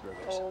 2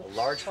 cheeseburgers, Oh, a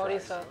large sorry,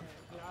 fries. sir.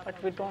 But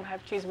we don't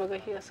have cheeseburger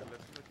here, sir.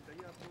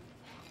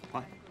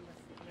 What?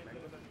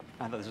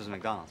 I thought this was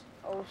McDonald's.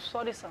 Oh,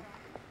 sorry, sir.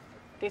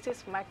 This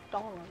is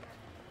McDonald's.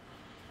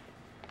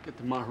 Get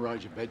the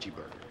Maharaja Veggie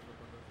Burger.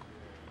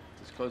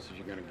 It's as close as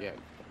you're gonna get.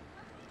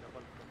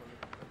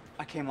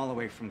 I came all the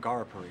way from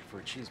Garapuri for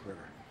a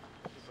cheeseburger.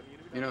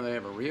 You know, they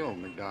have a real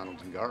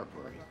McDonald's in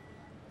Garapuri.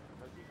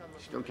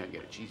 You still can't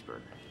get a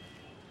cheeseburger.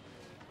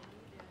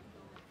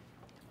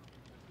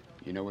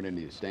 You know what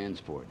India stands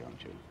for,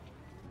 don't you?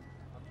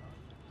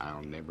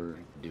 I'll never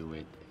do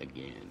it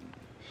again.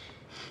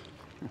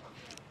 You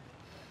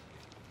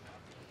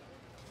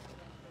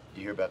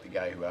hear about the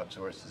guy who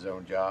outsourced his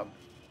own job?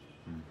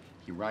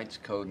 He writes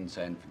code in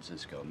San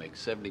Francisco, makes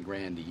 70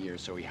 grand a year,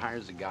 so he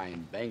hires a guy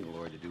in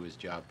Bangalore to do his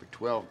job for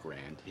 12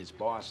 grand. His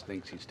boss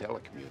thinks he's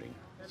telecommuting.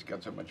 He's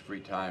got so much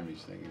free time,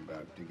 he's thinking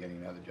about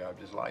getting another job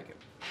just like it.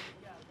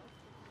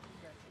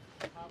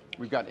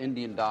 We've got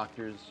Indian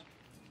doctors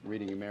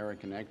reading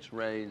American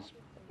X-rays,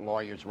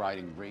 lawyers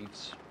writing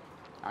briefs.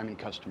 I'm in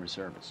customer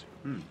service.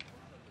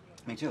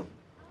 Me too.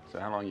 So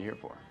how long are you here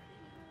for?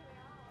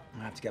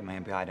 I have to get my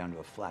MPI down to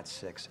a flat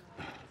 6.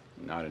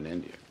 Not in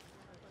India.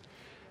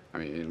 I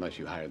mean, unless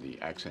you hire the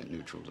accent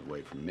neutrals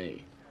away from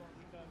me.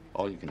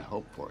 All you can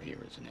hope for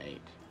here is an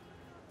 8.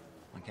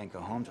 I can't go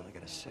home till I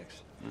get a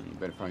 6. You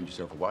better find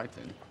yourself a wife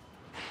then.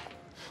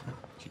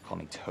 She'd call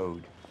me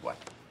Toad. What?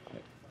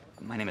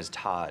 My name is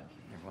Todd.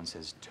 Everyone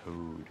says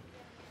Toad.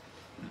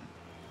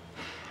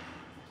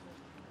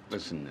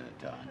 Listen,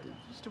 Todd,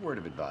 just a word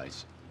of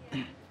advice.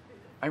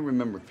 I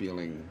remember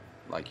feeling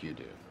like you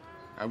do.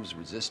 I was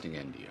resisting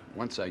India.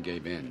 Once I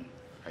gave in,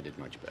 I did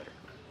much better.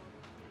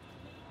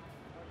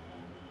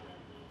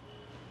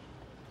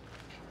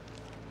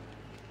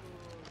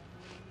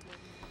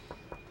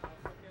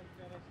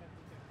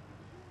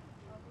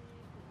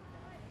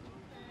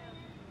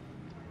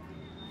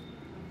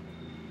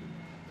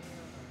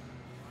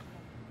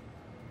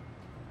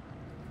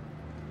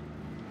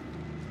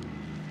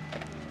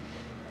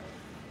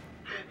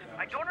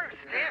 I don't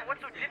understand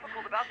what's so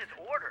difficult about this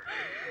order.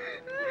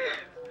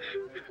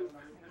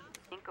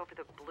 Ink over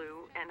the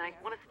blue, and I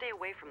want to stay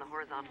away from the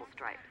horizontal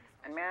stripes.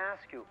 And may I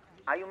ask you,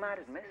 are you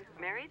married, miss?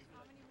 Married?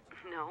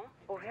 No.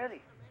 Oh,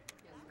 really?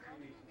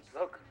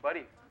 Look,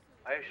 buddy,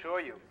 I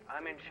assure you,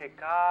 I'm in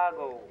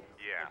Chicago.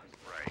 Yeah,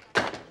 right.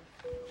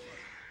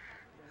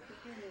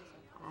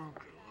 Oh,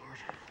 good Lord.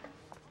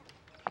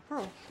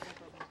 Pearl,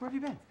 where have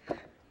you been?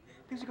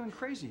 Things are going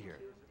crazy here.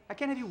 I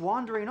can't have you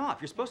wandering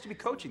off. You're supposed to be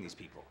coaching these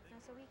people.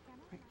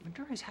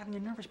 Madura's having a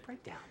nervous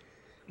breakdown.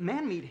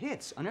 Man-meat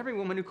hits on every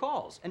woman who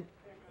calls. And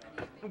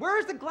where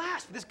is the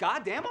glass for this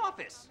goddamn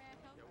office?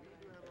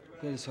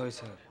 Very sorry,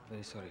 sir.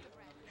 Very sorry.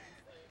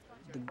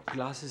 The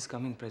glass is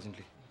coming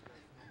presently.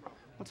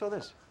 What's all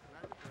this?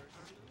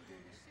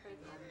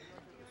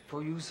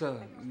 For you, sir.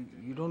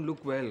 You don't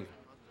look well.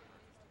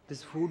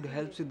 This food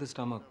helps with the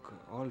stomach.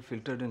 All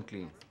filtered and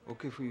clean.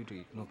 Okay for you to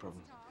eat. No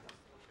problem.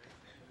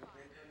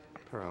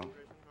 Pearl.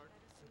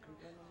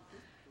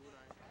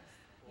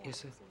 Yes,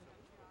 sir.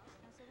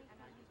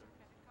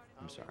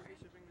 I'm sorry.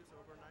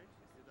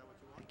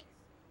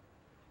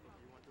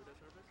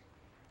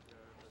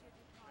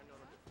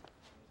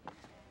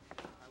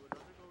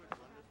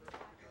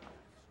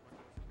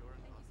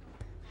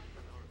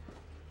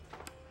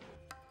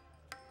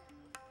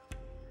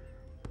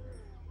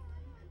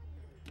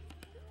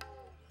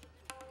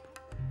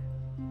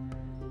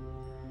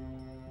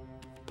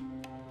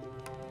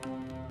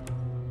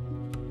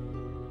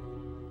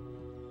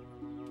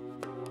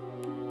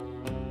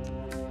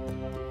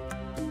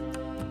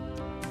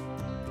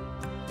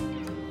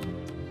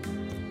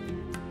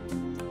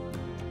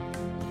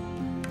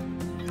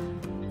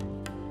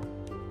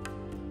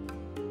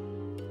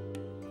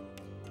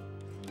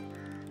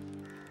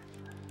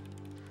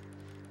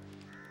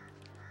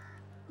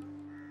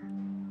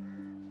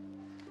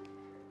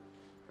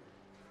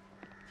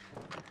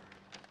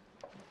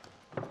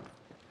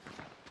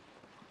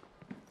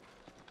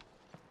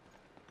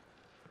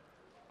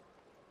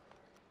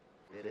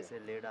 तेरे से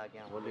late आके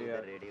हम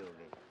इधर ready हो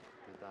गए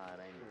तू तो आ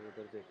रहा ही नहीं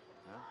उधर देख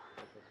हाँ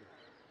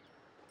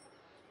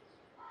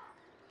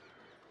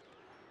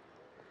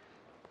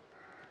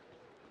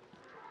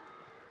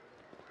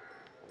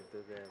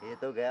ये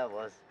तो गया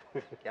बॉस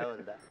क्या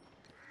बोलता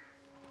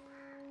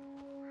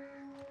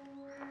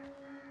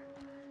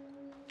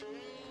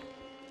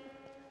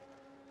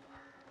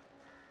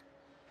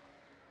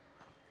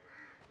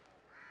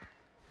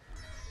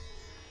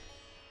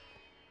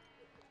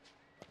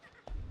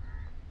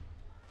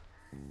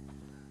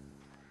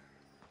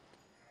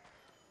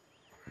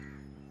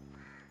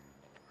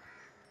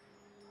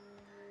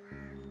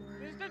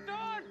Mr.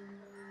 Toad!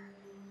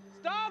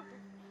 Stop!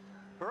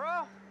 Bro!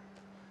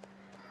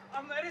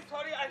 I'm very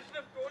sorry. I should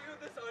have told you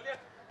this earlier.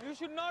 You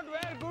should not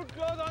wear good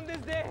clothes on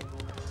this day.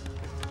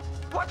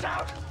 Watch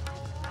out!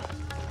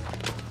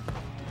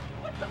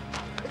 What the?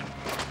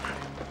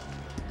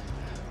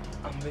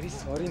 I'm very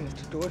sorry,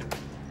 Mr. Toad.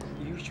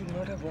 You should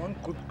not have worn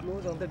good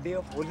clothes on the day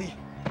of Holi.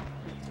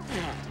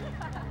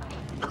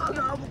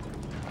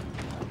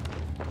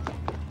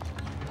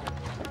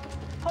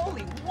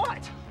 Holy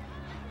what?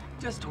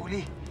 Just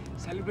Holi.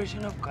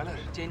 Celebration of color,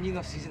 changing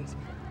of seasons.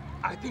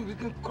 I think we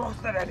can cross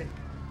the railing.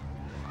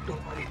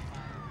 Don't worry.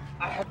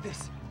 I have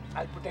this.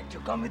 I'll protect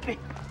you. Come with me.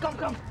 Come,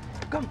 come,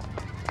 come.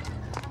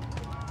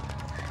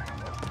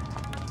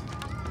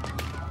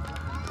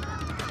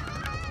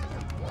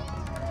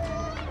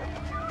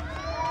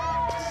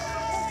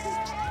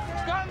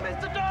 Come,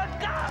 Mr. Toad,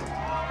 come!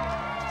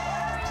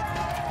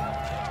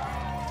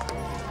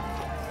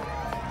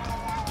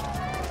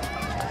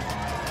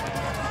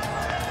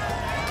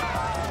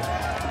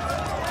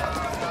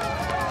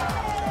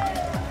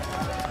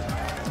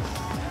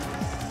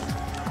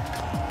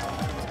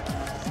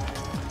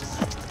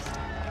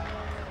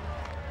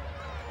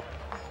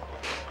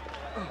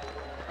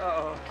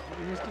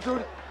 Mr.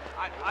 Toad,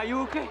 are you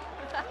okay?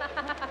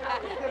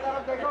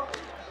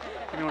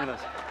 Give me one of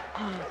those.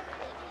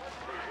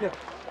 Yeah.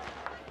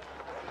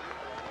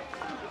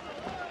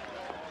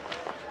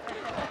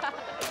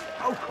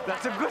 Oh,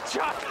 that's a good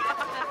shot!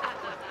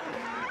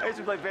 I used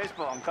to play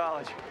baseball in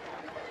college.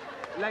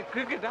 Like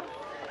cricket, huh?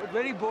 But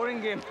very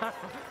boring game.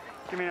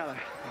 Give me another.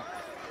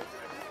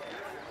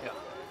 Yeah.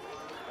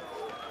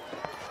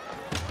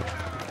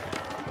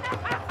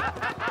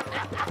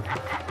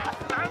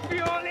 Happy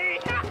Holi!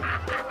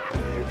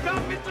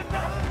 Come, Mr.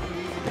 Toad!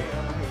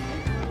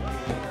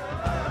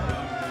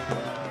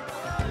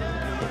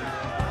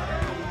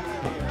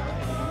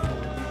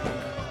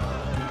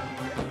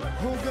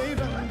 हो गई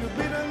रंग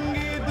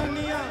बिरंगी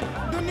दुनिया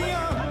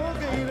दुनिया हो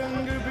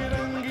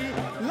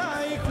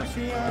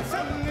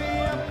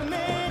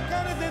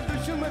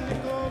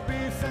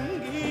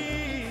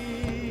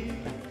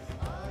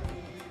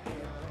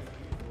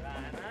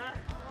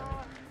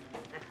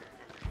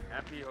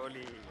Happy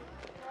Holi.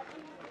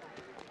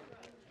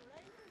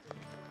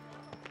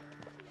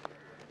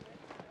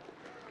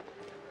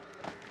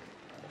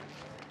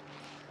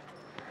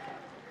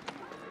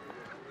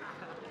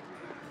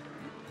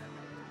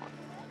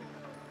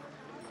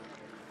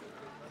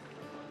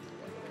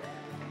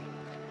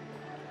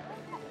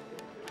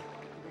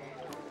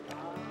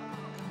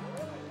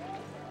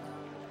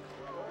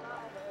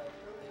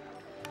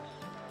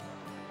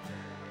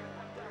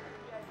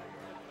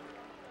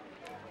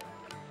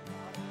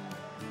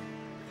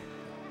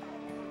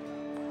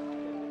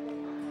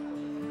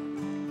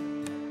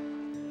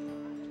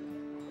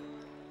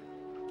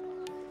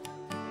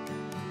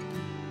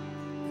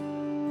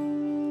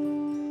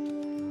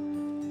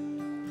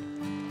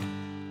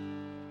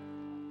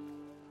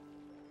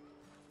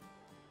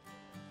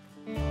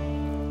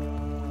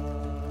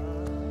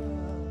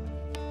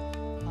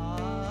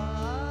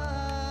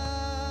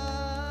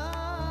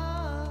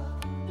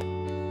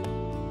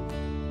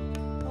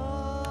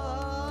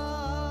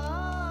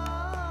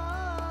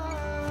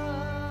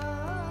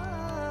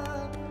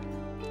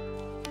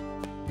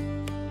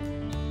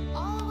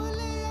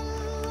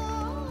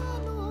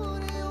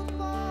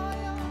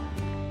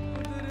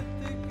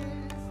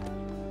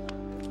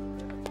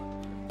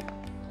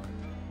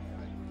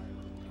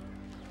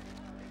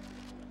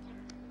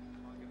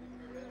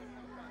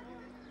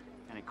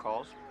 Any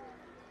calls?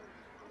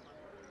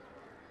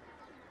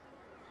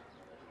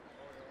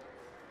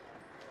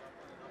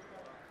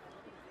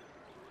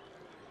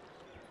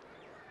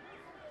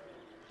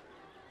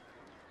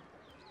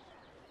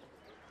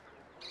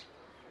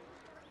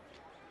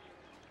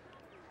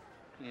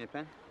 Need a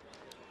pen?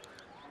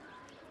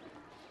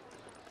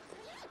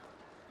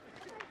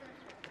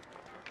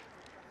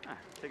 Ah,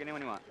 take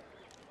anyone you want.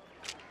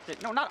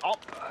 No, not all.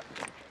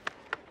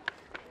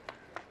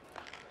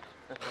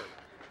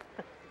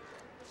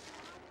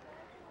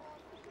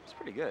 It's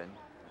pretty good.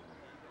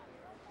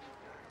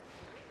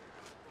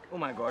 Oh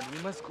my God,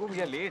 we must go.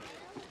 We are late.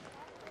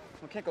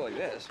 We can't go like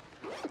this.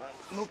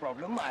 No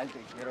problem. I'll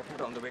take care of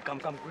it on the way. Come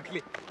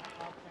quickly.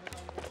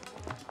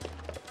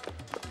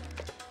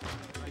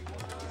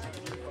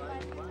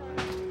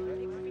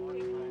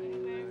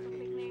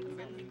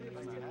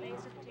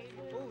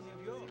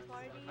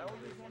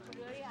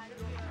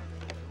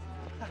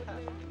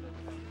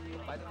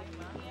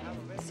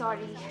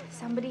 Sorry,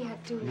 somebody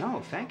had to...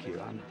 No, thank you.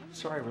 I'm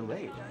sorry we're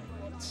late.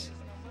 It's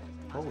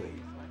holy.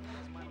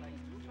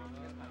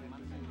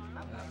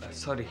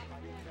 Sorry.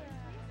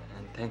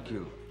 And thank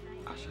you,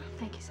 Asha.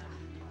 Thank you, sir.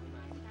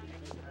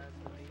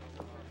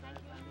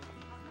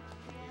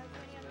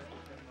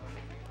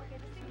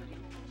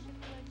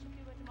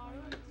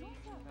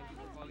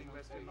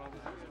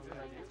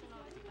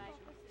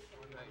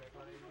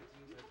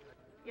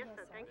 Yes,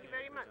 sir. Thank you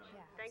very much.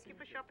 Thank you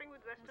for shopping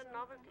with Western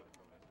Novelty.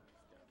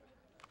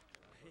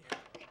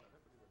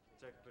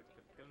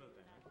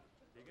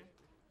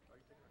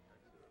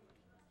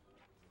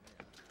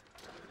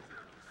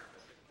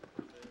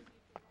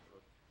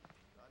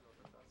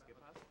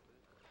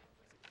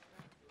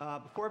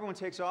 Before everyone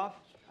takes off,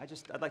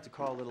 I'd like to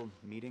call a little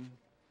meeting.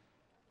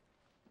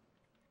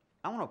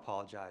 I want to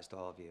apologize to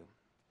all of you,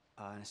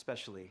 and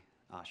especially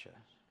Asha.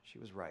 She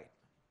was right.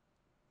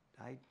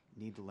 I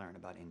need to learn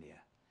about India.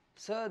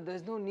 Sir,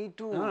 there's no need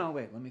to... No,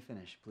 wait, let me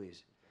finish,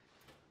 please.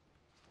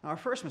 Our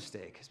first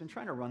mistake has been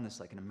trying to run this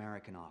like an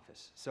American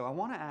office. So I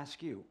want to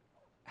ask you,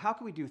 how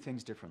can we do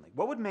things differently?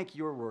 What would make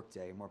your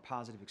workday a more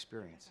positive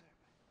experience?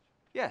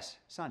 Yes,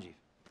 Sanjeev.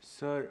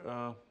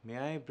 Sir, may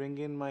I bring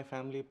in my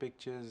family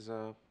pictures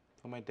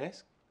for my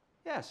desk?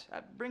 Yes,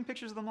 bring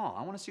pictures of them all.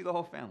 I want to see the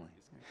whole family.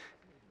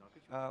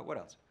 What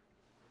else?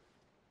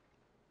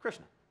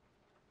 Krishna.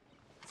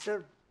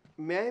 Sir,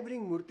 may I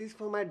bring murtis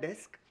for my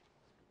desk?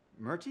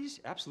 Murtis?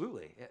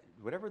 Absolutely.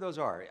 Whatever those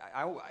are.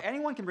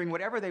 Anyone can bring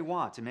whatever they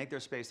want to make their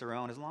space their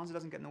own, as long as it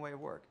doesn't get in the way of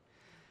work.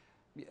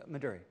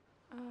 Madhuri.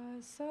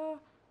 Sir,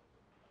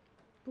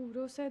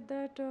 Puro said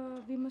that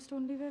we must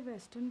only wear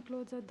Western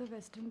clothes at the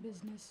Western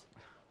business.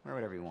 Wear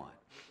whatever you want.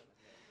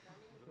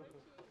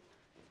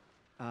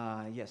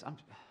 Yes,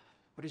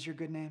 what is your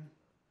good name?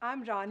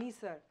 I'm Rani,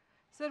 sir.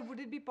 Sir, would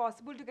it be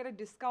possible to get a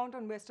discount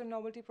on Western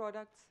novelty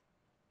products?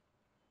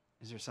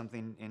 Is there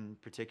something in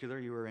particular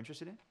you were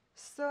interested in?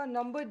 Sir,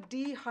 number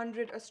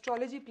D100,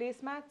 astrology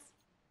placemats.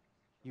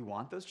 You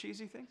want those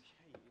cheesy things?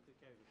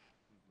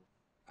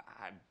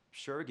 I'm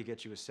sure we could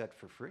get you a set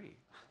for free.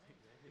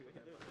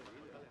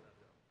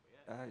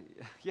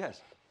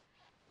 Yes.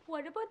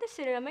 What about the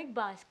ceramic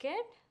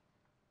basket?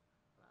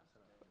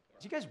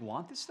 Do you guys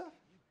want this stuff?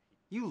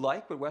 You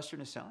like what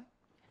Western is selling?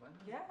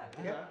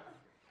 Yeah.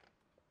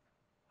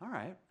 All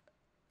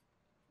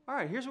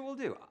right, here's what we'll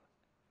do.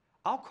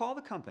 I'll call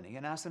the company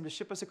and ask them to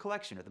ship us a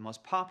collection of the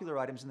most popular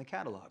items in the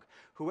catalog.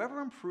 Whoever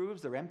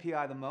improves their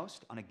MPI the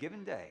most on a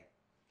given day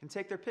can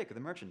take their pick of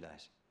the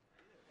merchandise.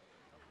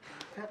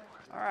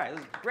 All right,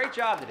 great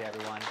job today,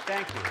 everyone.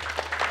 Thank you.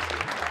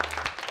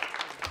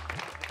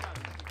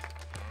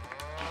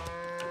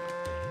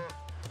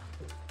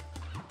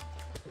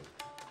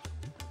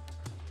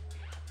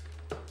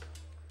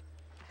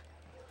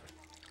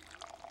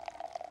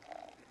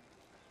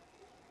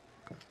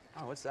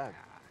 Oh, what's that?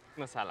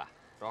 Masala.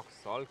 Rock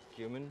salt,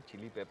 cumin,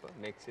 chili pepper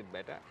makes it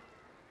better.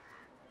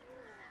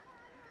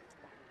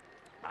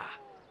 Ah.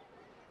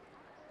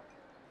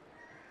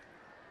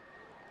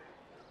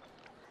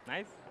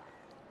 Nice?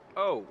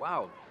 Oh,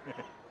 wow.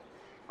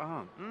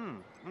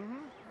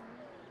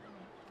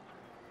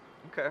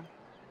 Okay.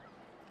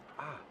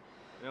 Ah.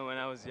 You know, when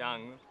I was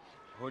young,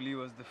 Holi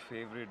was the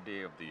favorite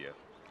day of the year.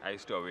 I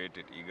used to await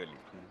it eagerly.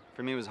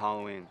 For me, it was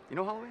Halloween. You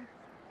know Halloween?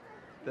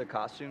 The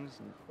costumes.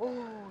 Oh.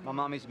 My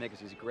mom used to make us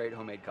these great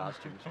homemade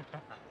costumes.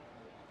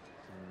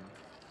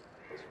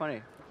 It's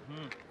funny.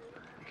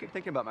 I keep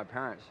thinking about my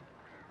parents.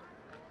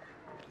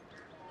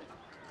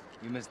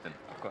 You miss them,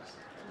 of course.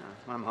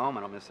 When I'm home,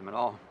 I don't miss them at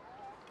all.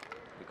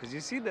 Because you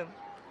see them.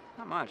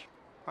 Not much.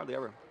 Hardly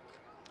ever.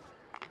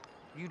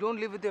 You don't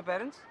live with your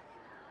parents?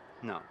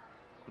 No.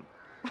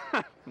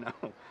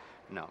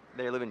 No.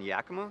 They live in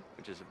Yakima,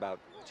 which is about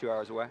 2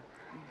 hours away.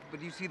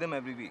 But you see them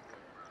every week?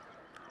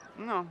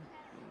 No,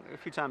 a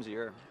few times a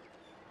year.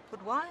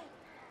 But why?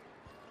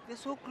 They're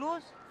so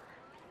close.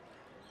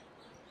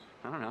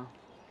 I don't know.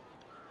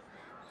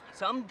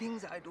 Some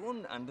things I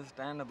don't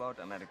understand about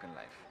American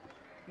life.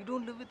 You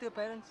don't live with your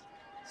parents.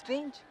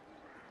 Strange.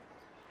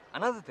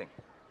 Another thing.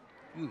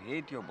 You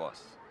hate your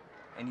boss.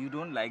 And you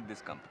don't like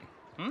this company.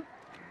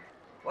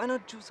 Why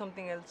not choose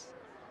something else?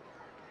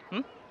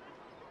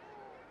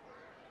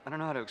 I don't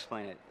know how to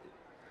explain it.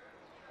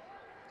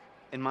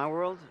 In my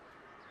world,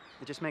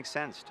 it just makes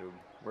sense to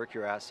work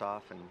your ass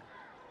off and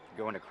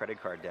go into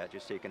credit card debt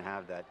just so you can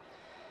have that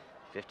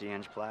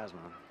 50-inch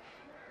plasma.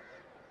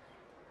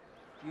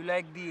 You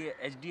like the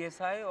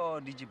HDSI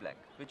or DigiBlack?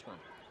 Which one?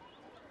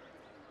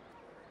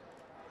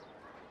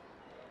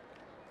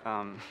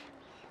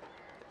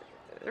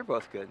 They're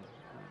both good.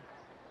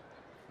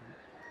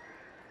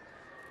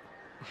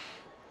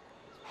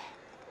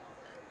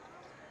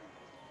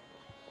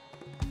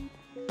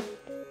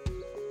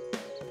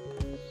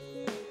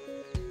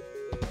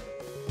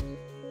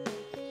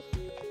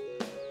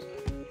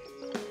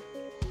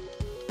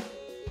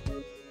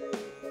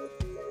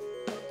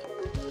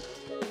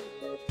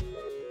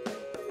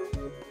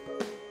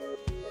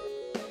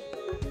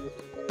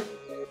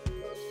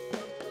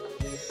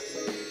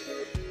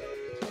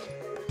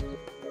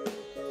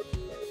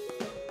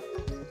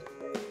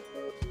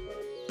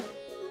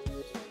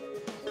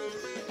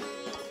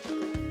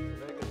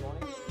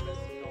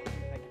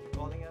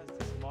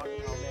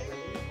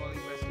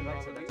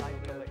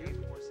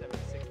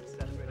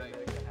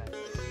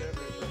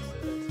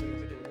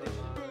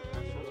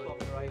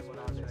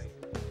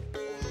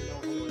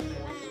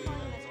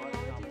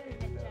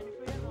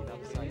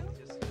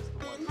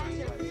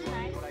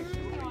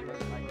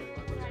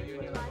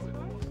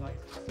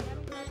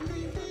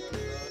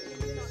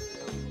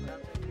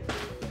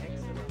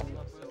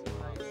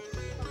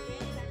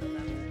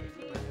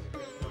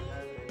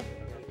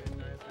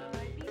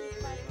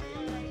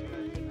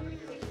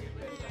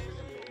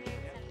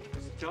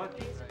 John,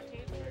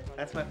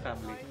 that's my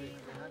family.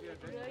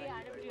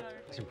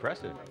 It's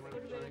impressive.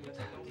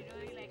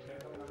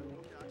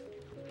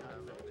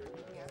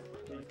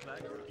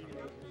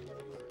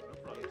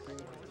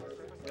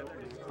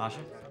 Asha,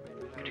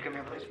 could you come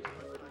here, please?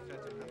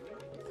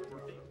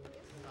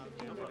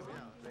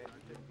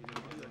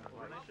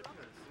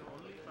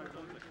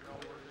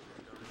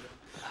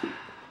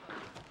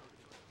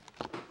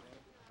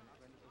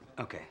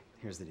 Okay,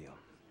 here's the deal.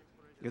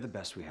 You're the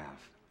best we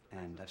have,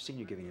 and I've seen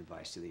you giving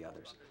advice to the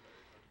others.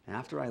 And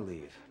after I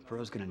leave,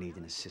 Burrow's gonna need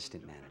an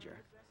assistant manager.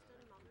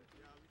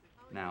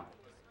 Now,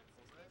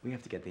 we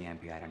have to get the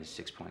MPI down to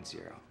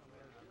 6.0.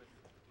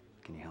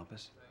 Can you help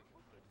us?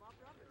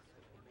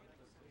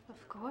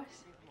 Of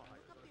course.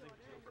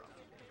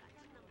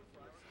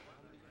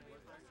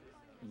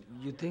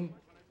 You think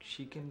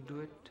she can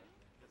do it?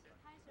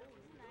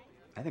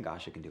 I think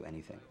Asha can do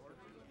anything.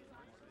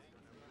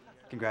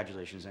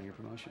 Congratulations on your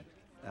promotion.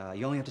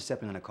 You only have to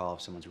step in on a call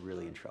if someone's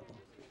really in trouble.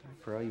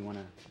 Burrow, you want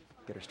to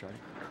get her started?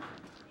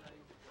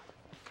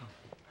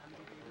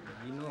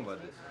 You know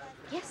about this?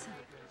 Yes, sir.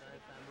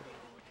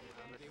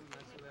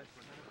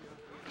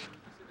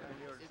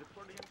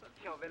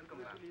 Sure, welcome,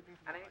 ma'am.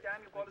 And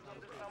anytime you call us on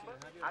this number,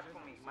 ask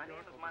for me. My name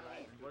is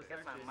Manmeet. Yes,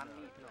 ma'am,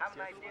 Manmeet. Have a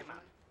nice day,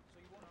 ma'am.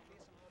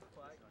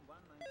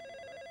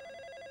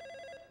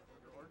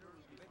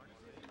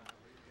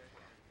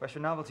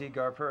 Western Novelty,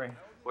 Garpuri.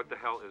 What the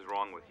hell is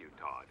wrong with you,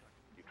 Todd?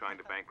 You trying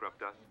to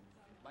bankrupt us?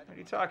 What are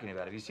you talking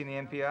about? Have you seen the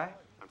MPI?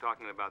 I'm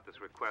talking about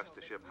this request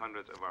to ship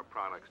hundreds of our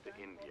products to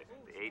India.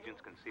 The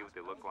agents can see what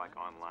they look like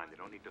online. They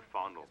don't need to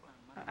fondle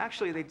them.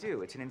 Actually, they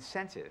do. It's an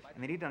incentive,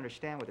 and they need to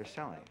understand what they're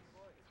selling.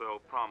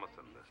 So promise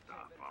them this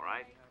stuff, all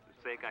right?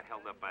 Say it got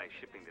held up by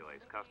shipping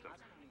delays, customs.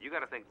 You got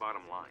to think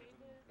bottom line.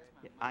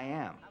 Yeah, I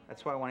am.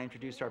 That's why I want to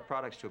introduce our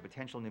products to a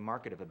potential new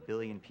market of 1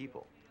 billion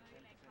people.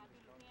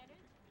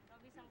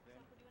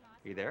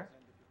 Are you there?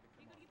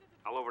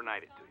 I'll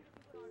overnight it to you.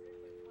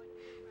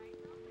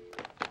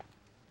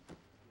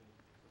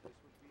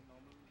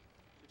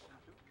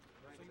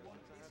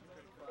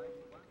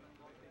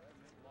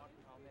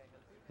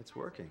 It's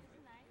working.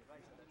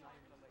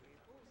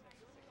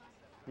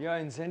 Your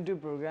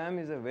incentive program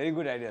is a very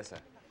good idea, sir.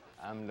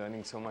 I'm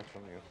learning so much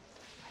from you.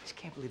 I just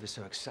can't believe you're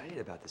so excited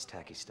about this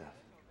tacky stuff.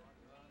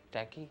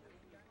 Tacky?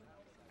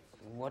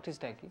 What is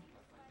tacky?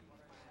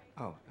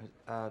 Oh,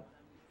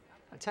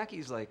 tacky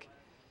is like...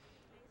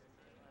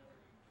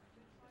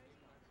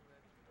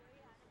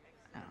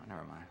 Oh,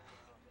 never mind.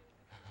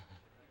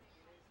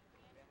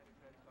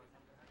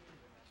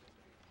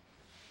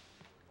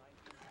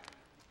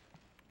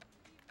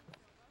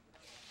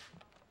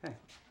 Hey.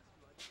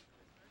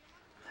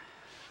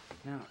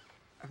 Now,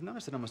 I've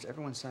noticed that almost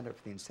everyone signed up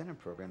for the incentive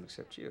program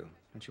except you.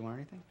 Don't you want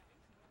anything?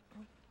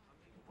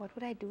 What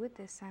would I do with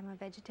this? I'm a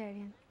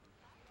vegetarian.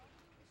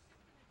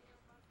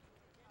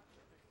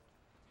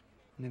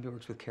 Maybe it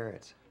works with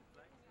carrots.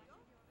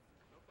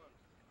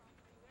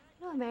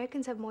 You know,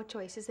 Americans have more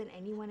choices than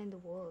anyone in the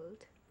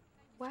world.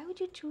 Why would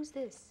you choose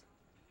this?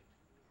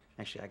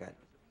 Actually, I got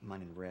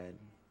mine in red.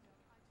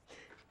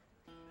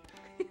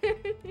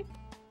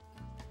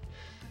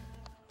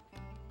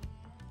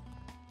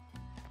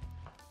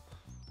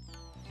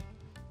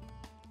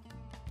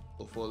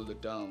 Of all the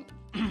town.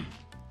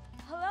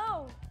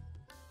 Hello.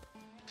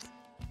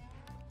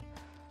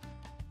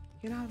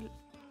 You know,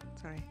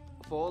 sorry.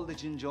 Of all the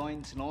gin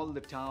joints in all the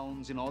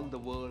towns in all the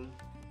world,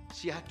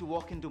 she had to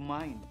walk into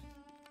mine.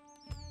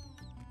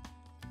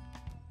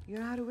 You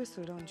know how to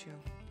whistle, don't you?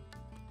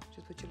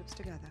 Just put your lips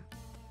together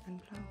and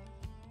blow.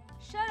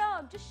 Shut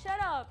up. Just shut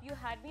up. You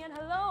had me on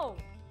hello.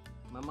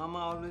 My mama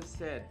always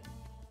said,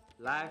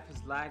 life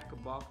is like a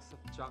box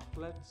of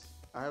chocolates.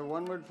 I have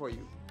one word for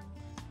you.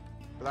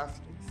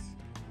 Plastics.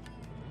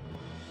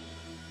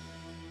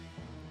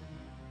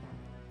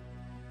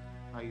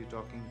 Are you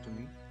talking to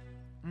me?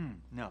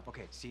 No.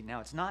 Okay, see, now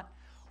it's not,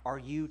 are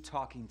you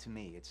talking to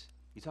me? It's,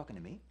 you talking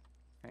to me?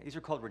 Right? These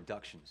are called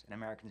reductions, and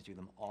Americans do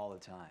them all the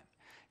time.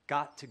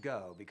 Got to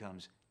go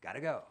becomes gotta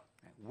go.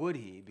 Right? Would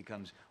he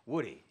becomes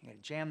woody. You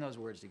gotta jam those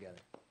words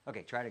together.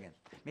 Okay, try it again.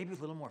 Maybe with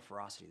a little more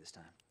ferocity this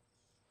time.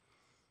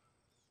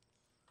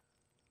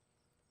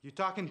 You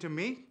talking to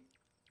me?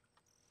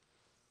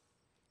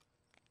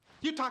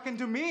 You talking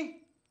to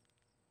me?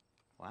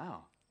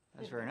 Wow,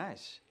 that's very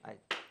nice. I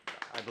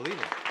believe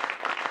it.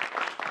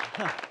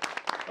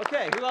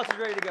 Okay, who else is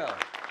ready to go?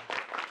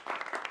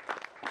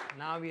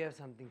 Now we have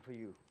something for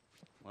you.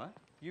 What?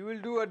 You will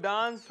do a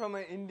dance from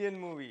an Indian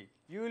movie.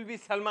 You will be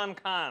Salman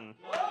Khan.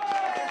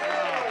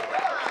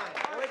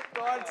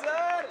 God,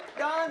 sir!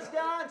 Dance,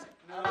 dance!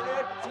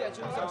 This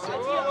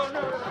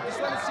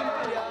one is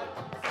simple, yeah.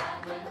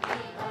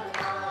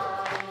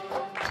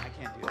 I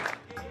can't do that.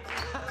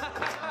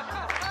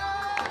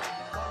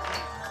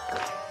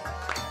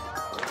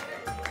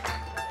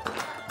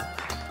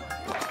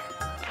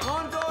 Come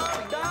on, boy!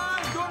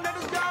 Dance! Don't let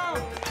us down!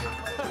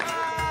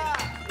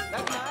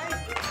 That's nice.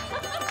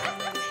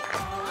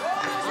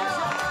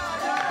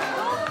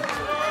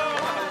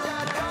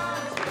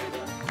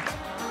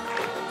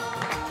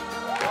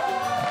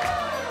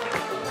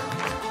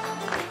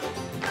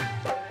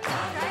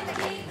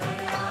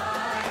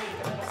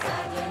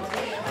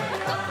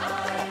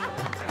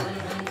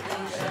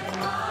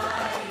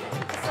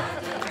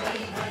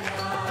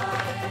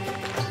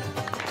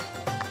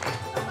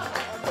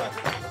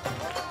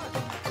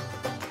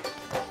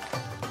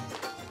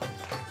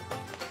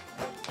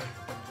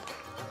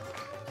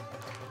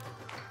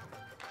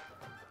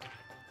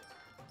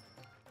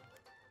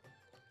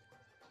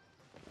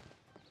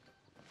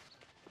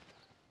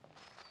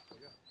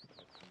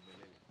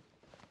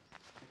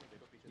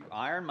 You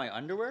iron my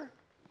underwear?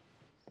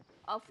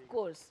 Of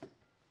course.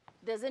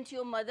 Doesn't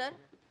your mother?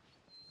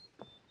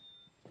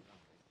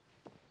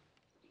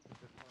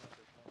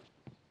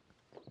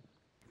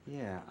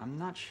 Yeah, I'm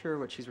not sure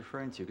what she's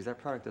referring to because that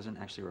product doesn't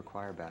actually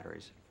require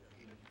batteries.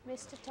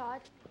 Mr.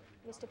 Todd,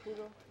 Mr.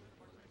 Puro,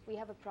 we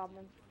have a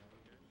problem.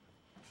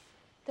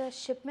 The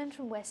shipment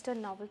from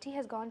Western Novelty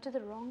has gone to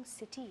the wrong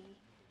city.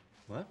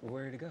 What?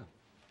 Where did it go?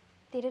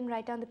 They didn't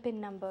write down the PIN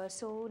number,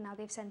 so now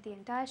they've sent the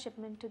entire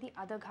shipment to the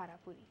other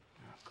Gharapuri.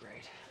 Oh,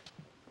 great.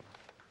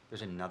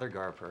 There's another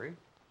Gharapuri?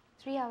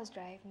 3 hours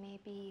drive,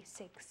 maybe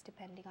 6,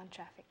 depending on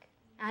traffic.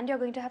 And you're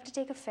going to have to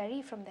take a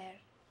ferry from there.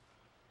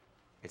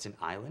 It's an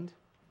island?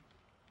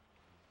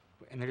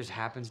 And there just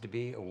happens to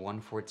be a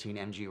 114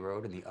 MG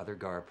road in the other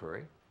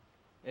Gharapuri?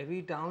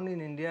 Every town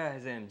in India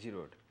has an MG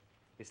road.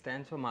 It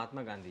stands for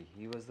Mahatma Gandhi.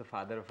 He was the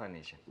father of our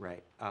nation.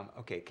 Right.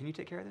 Okay, can you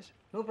take care of this?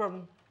 No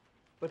problem.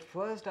 But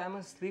first, I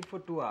must sleep for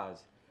 2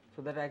 hours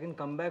so that I can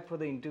come back for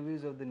the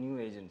interviews of the new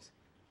agents.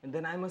 And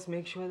then I must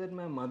make sure that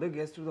my mother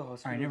gets to the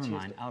hospital. All right, never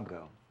mind. I'll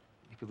go.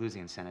 If you lose the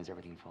incentives,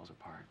 everything falls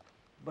apart.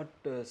 But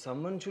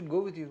someone should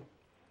go with you.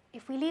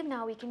 If we leave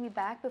now, we can be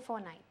back before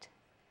night.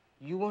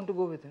 You want to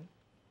go with him?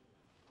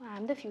 Well,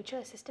 I'm the future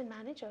assistant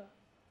manager,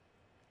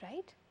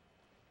 right?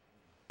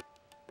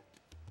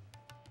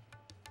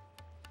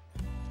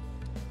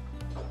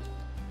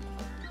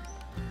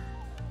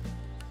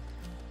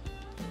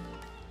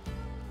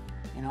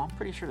 You know, I'm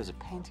pretty sure there's a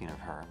painting of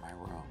her in my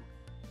room.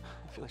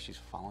 I feel like she's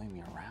following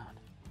me around.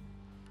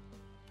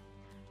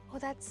 Oh,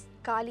 that's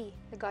Kali,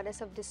 the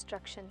goddess of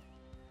destruction.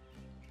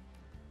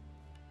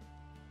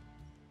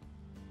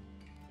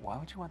 Why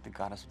would you want the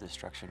goddess of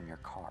destruction in your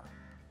car?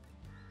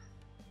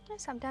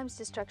 Sometimes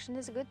destruction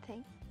is a good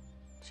thing.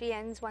 She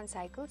ends one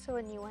cycle so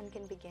a new one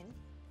can begin.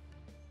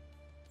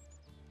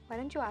 Why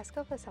don't you ask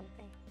her for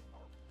something?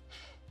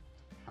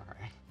 All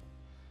right.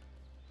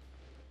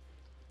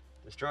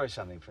 Destroy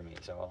something for me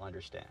so I'll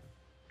understand.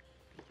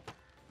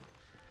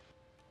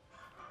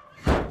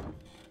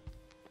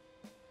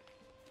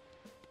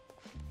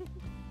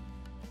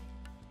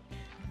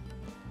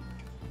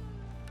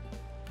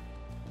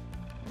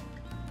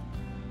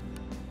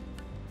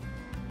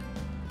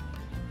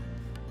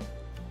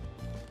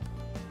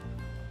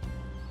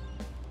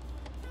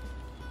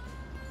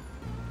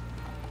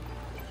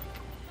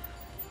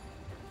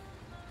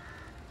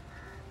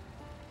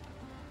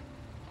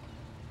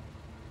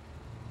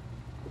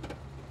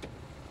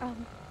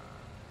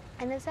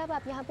 Anil साहब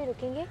आप यहाँ पे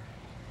रुकेंगे?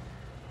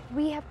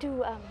 We have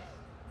to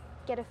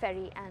get a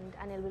ferry and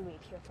Anil will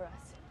wait here for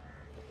us.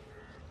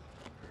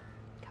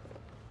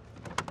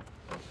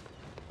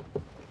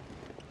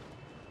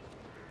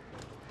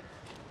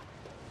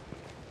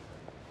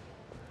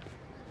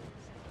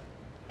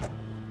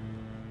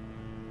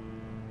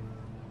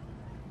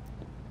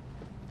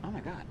 Oh my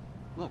God,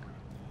 look.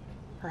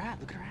 Her hat,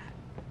 look at her hat.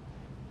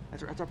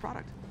 That's our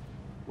product.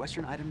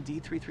 Western item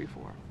D334.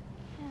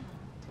 Yeah.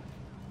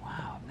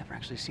 Wow, I've never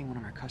actually seen one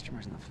of our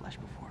customers in the flesh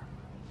before.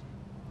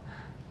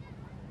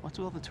 What's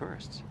with all the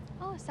tourists?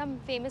 Oh, some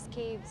famous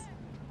caves.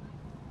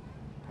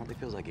 Hardly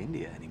feels like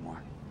India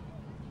anymore.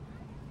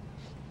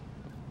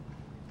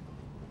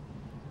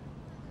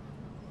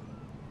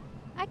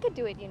 I could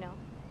do it, you know.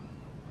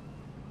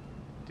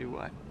 Do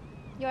what?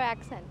 Your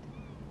accent.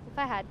 If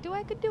I had to,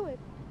 I could do it.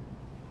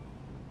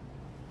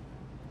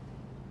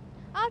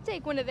 I'll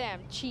take one of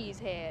them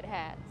cheesehead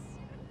hats.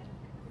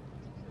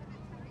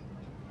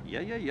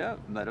 Yeah,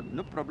 madam,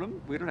 no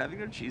problem. We're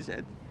having a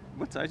cheesehead.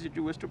 What size did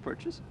you wish to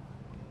purchase?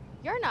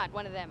 You're not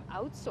one of them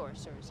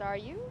outsourcers, are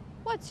you?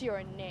 What's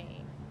your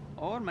name?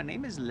 Oh, my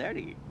name is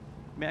Larry.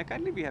 May I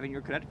kindly be having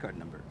your credit card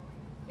number?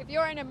 If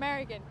you're an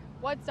American,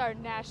 what's our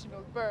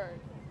national bird?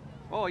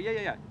 Oh,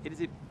 yeah. It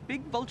is a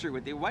big vulture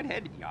with a white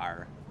head,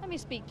 yar. Let me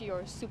speak to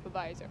your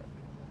supervisor.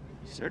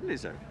 Certainly,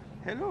 sir.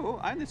 Hello,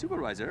 I'm the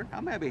supervisor.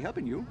 How may I be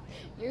helping you?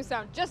 You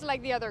sound just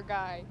like the other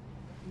guy.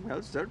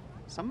 Well, sir,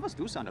 some of us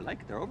do sound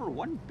alike. There are over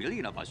 1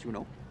 billion of us, you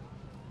know.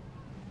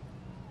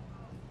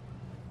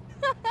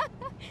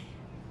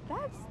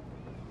 That's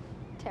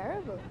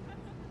terrible.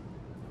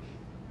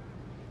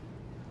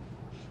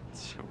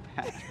 It's so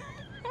bad.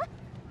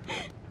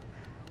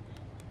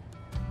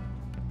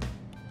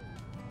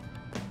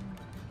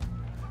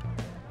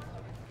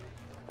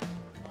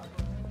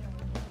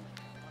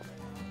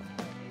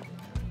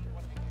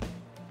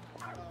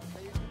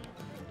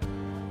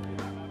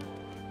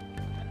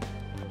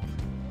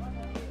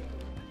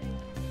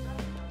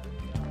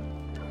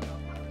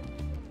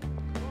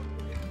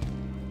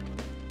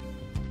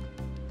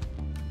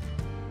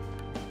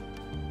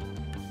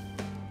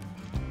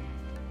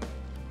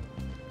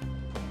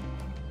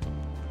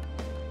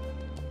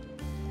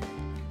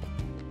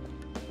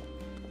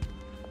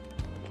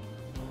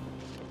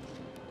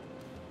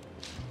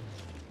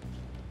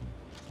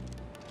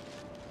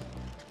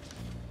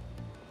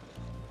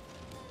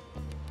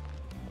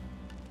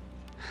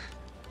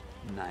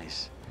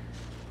 Nice.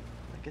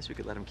 I guess we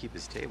could let him keep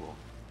his table.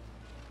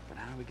 But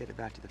how do we get it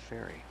back to the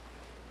ferry?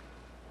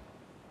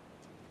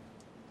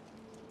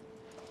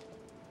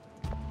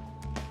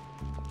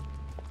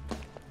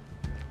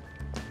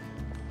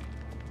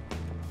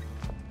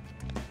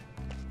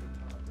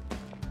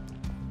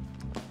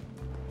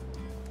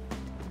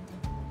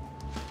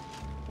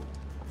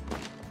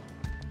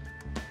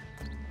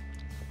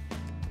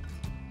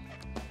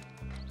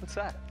 What's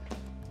that?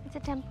 It's a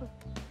temple.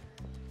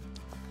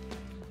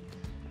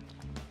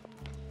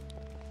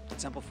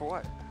 Temple for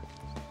what?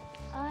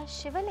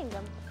 Shiva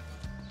Lingam.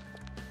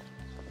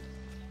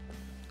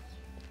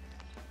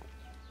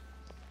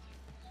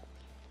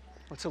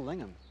 What's a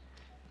lingam?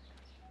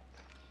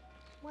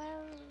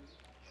 Well,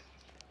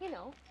 you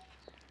know,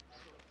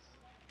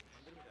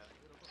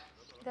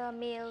 the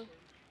male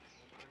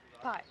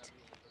part.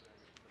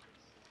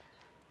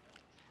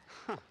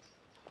 Huh.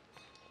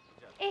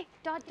 Hey,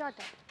 Dot.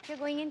 If you're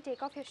going in,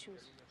 take off your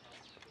shoes.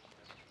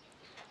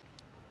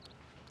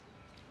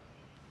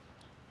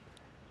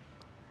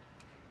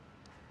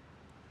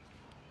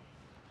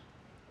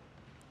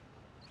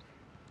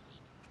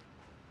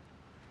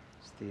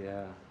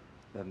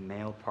 The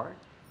male part?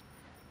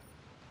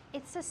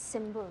 It's a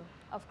symbol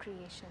of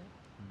creation.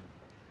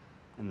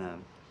 And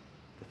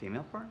the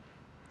female part?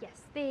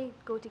 Yes, they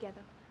go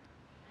together.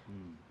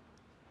 Hmm.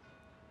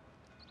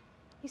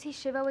 You see,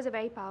 Shiva was a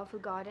very powerful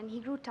god and he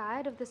grew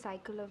tired of the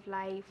cycle of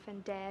life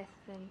and death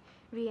and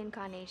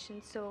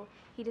reincarnation. So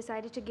he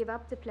decided to give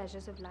up the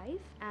pleasures of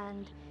life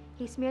and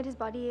he smeared his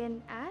body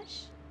in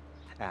ash.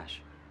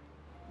 Ash.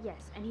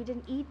 Yes, and he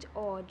didn't eat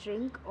or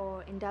drink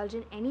or indulge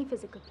in any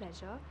physical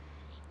pleasure.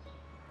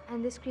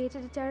 And this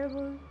created a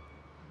terrible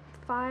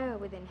fire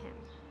within him.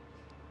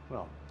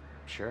 Well,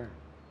 sure.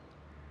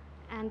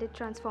 And it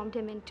transformed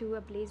him into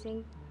a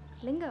blazing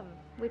lingam,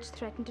 which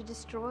threatened to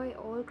destroy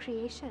all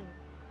creation.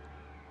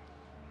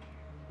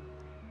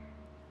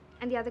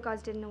 And the other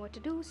gods didn't know what to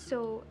do,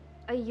 so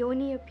a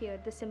yoni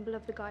appeared, the symbol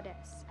of the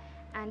goddess,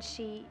 and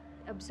she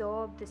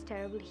absorbed this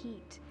terrible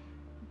heat,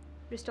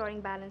 restoring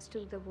balance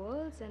to the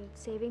worlds and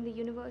saving the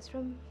universe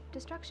from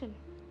destruction.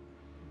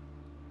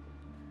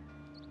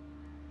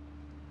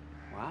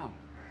 Wow.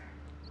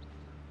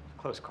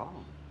 Close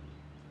call.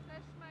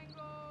 Fresh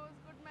mangoes,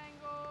 good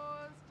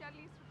mangoes, 40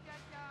 rupiya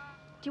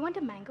kya? Do you want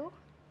a mango?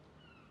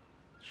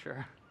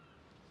 Sure.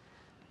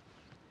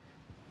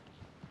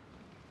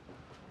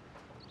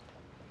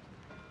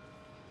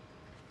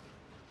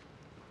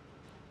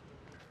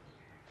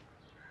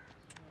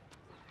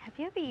 Have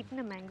you ever eaten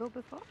a mango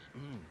before?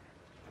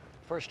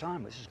 First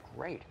time. This is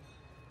great.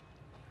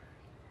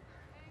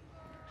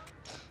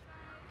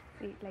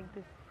 See, like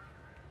this.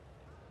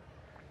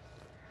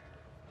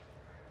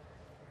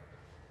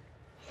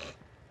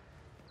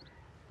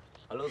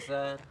 Hello,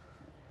 sir.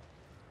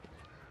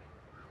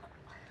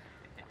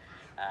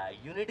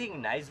 You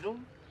needing nice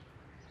room?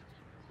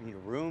 You need a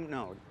room?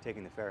 No, we're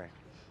taking the ferry.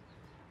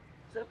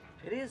 Sir,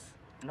 it is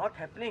not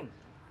happening.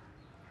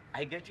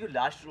 I get you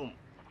last room.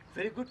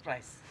 Very good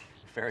price.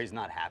 Ferry's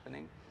not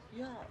happening?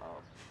 Yeah,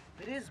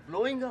 it is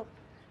blowing up.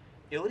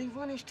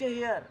 Everyone stay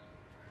here.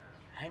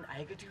 And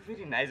I get you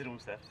very nice room,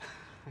 sir.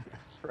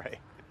 Right.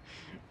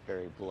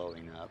 Ferry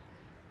blowing up.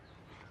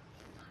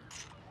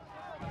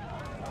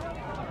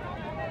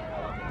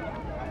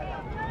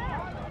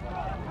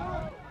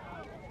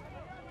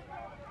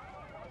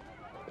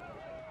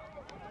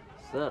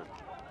 Sir,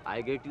 I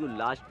get you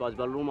last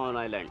possible room on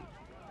island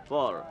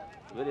for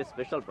very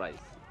special price.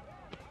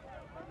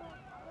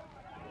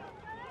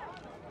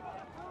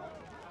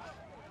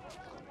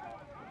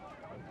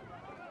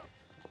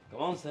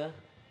 Come on, sir.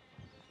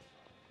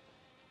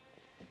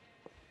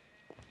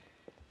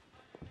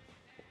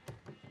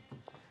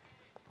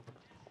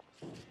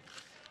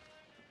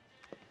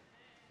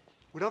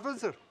 Good afternoon,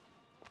 sir.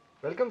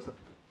 Welcome, sir.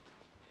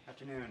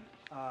 Afternoon.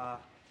 I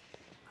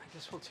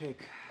guess we'll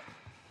take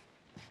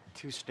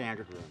 2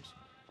 standard rooms.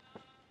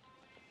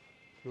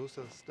 No,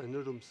 sir.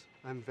 Standard rooms.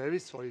 I'm very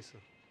sorry, sir.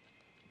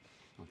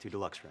 Well, 2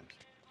 deluxe rooms.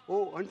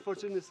 Oh,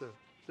 unfortunately, sir.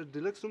 The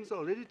deluxe rooms are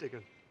already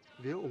taken.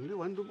 We have only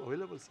 1 room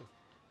available, sir.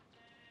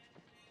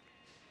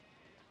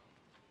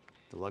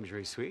 The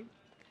luxury suite?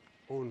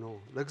 Oh, no.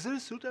 Luxury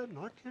suite are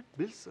not yet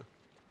built, sir.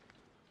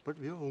 But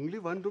we have only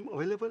 1 room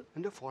available,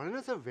 and the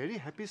foreigners are very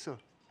happy, sir.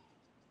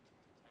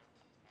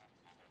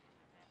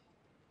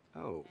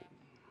 Oh.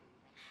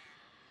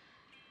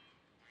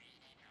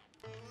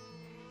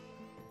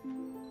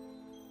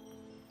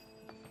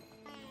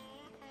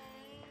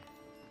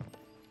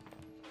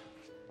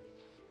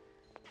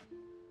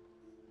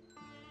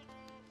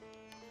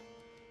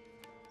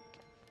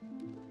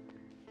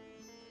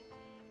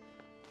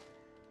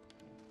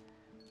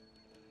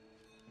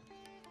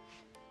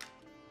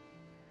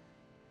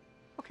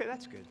 Okay,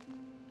 that's good.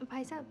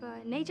 भाई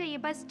साहब नहीं चाहिए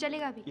बस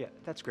चलेगा अभी. Yeah,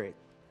 that's great.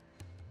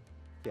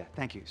 Yeah,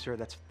 thank you, sir.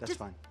 That's Just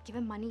fine. give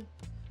him money.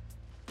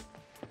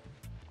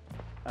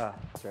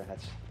 Sir,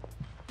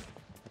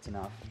 that's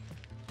enough.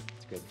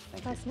 That's good.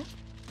 Thank Bas you. na?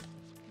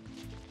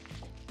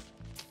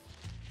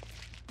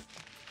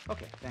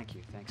 Okay, thank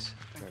you. Thanks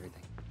for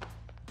everything.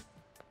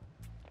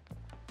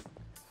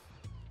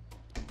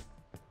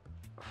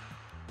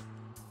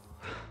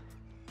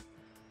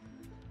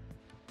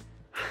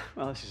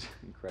 Well, this is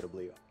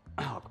incredibly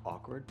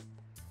awkward.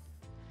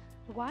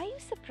 Why are you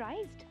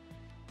surprised?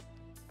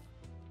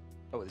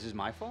 Oh, this is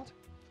my fault?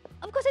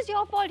 Of course it's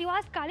your fault. You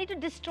asked Kali to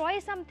destroy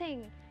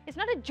something. It's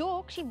not a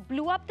joke. She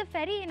blew up the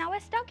ferry and now we're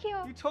stuck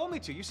here. You told me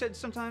to. You said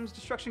sometimes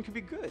destruction can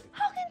be good.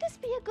 How can this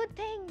be a good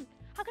thing?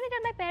 How can I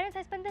tell my parents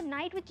I spent the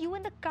night with you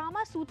in the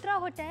Kama Sutra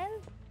hotel?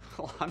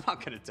 Well, I'm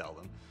not going to tell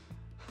them.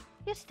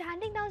 You're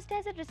standing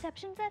downstairs at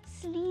reception with that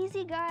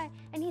sleazy guy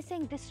and he's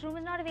saying this room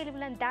is not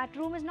available and that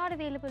room is not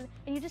available.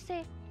 And you just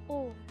say,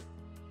 oh.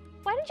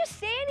 Why didn't you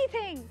say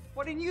anything?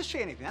 Why didn't you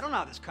say anything? I don't know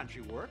how this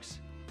country works.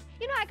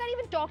 You know, I can't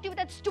even talk to you with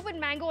that stupid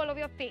mango all over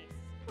your face.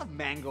 A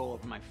mango all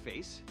over my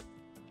face.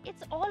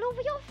 It's all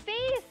over your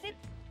face.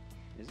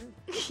 Is it?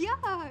 Yeah.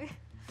 Okay.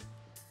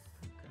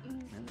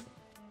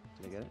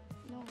 Did I get it?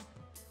 No.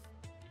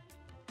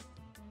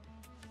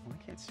 Oh, I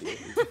can't see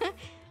it. Is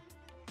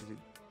it?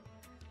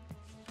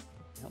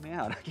 Help me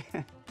out. I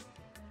can't.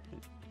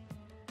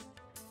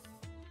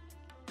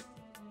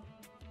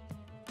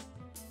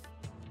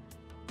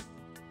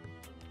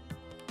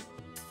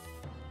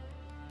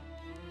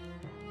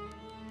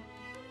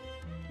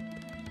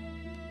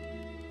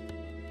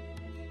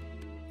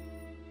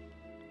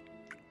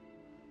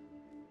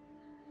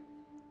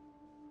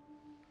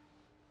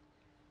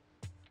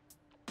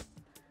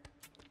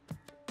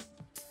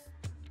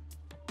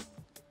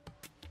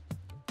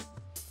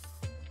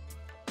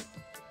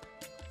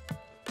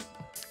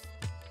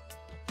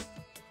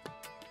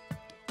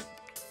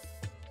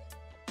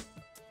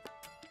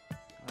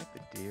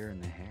 Deer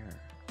in the hair.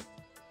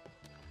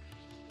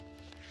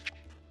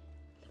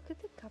 Look at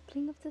the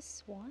coupling of the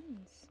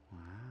swans. Wow.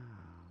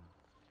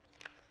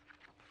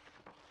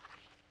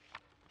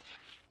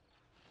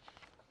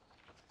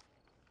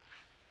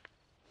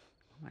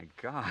 my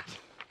God.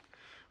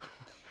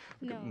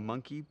 Look at No.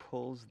 monkey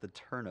pulls the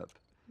turnip.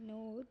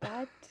 No,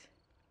 that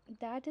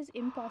is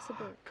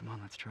impossible. Come on,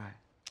 let's try.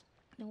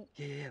 No.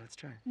 Yeah, let's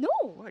try. No.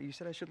 What? You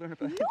said I should learn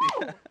about No.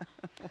 India.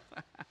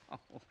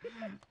 Wow.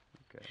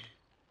 Okay.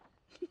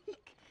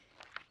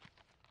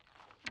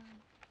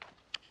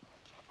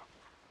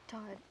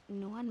 Todd,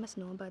 no one must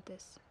know about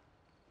this.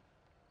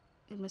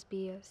 It must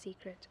be a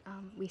secret.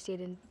 We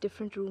stayed in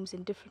different rooms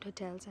in different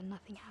hotels and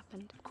nothing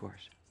happened. Of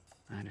course.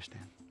 I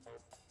understand.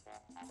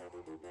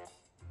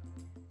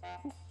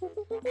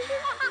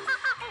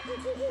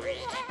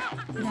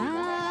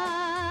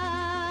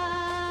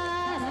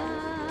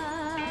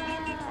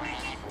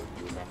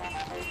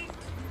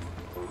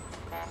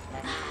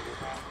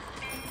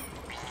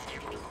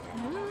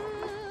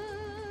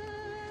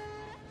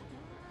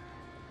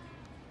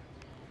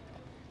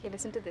 Okay,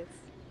 listen to this.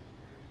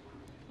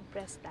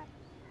 Press that.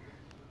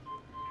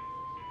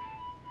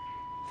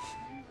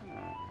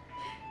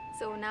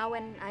 So now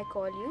when I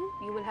call you,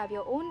 you will have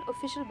your own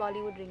official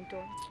Bollywood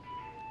ringtone.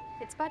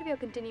 It's part of your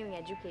continuing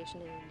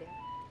education in India.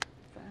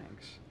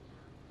 Thanks.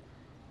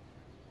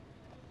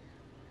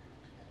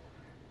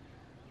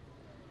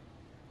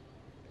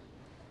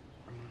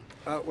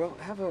 Well,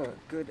 have a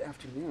good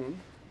afternoon,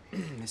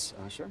 Miss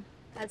Usher.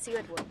 I'll see you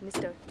at work,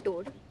 Mr.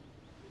 Toad.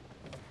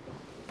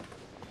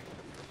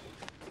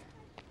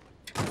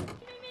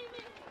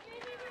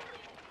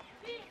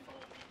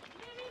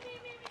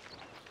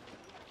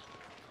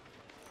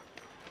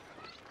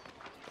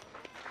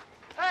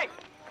 Hey!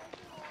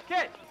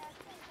 Kid!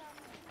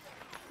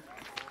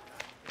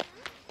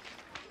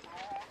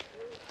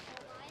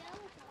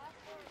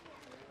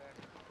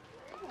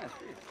 Yeah,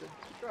 see, it's a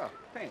straw.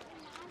 Paint.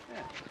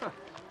 Yeah. Huh.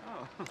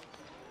 Oh.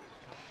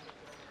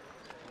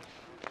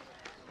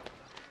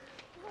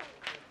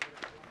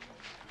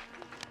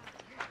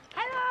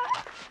 Hey!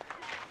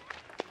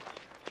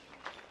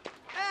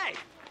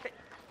 Hey!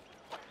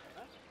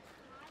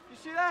 You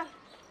see that?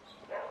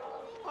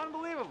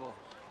 Unbelievable.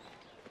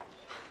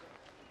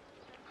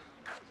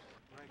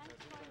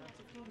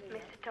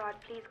 Mr. Todd,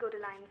 please go to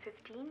line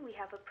 15. We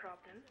have a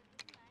problem.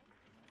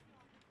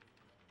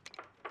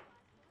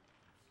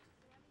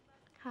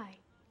 Hi.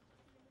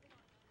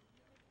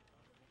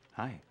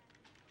 Hi.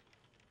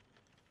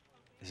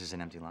 This is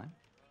an empty line?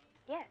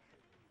 Yes.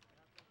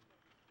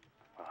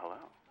 Well,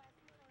 hello.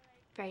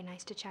 Very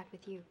nice to chat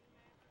with you.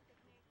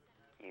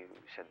 You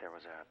said there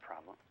was a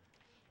problem?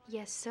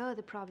 Yes, sir.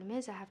 The problem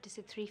is I have to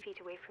sit 3 feet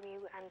away from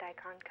you and I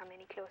can't come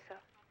any closer.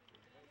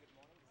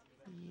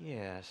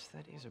 Yes,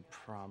 that is a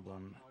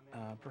problem.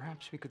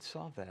 Perhaps we could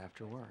solve that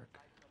after work.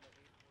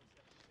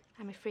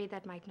 I'm afraid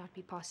that might not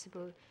be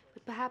possible,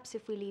 but perhaps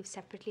if we leave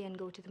separately and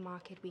go to the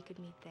market, we could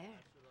meet there.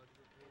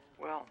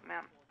 Well,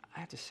 ma'am, I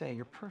have to say,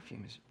 your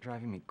perfume is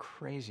driving me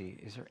crazy.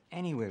 Is there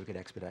any way we could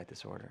expedite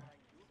this order?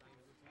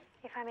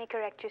 If I may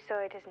correct you,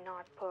 sir, it is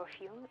not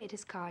perfume. It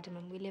is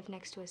cardamom. We live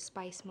next to a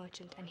spice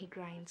merchant and he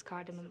grinds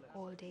cardamom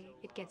all day.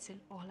 It gets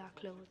in all our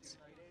clothes.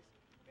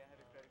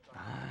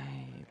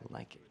 I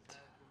like it.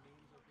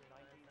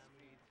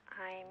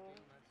 I'm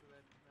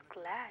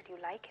glad you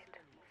like it,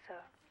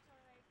 sir.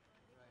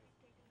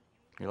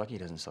 You're lucky he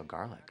doesn't sell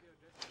garlic.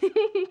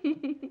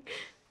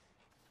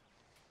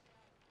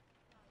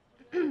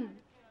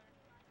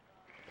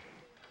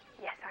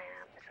 Yes, I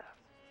am, sir.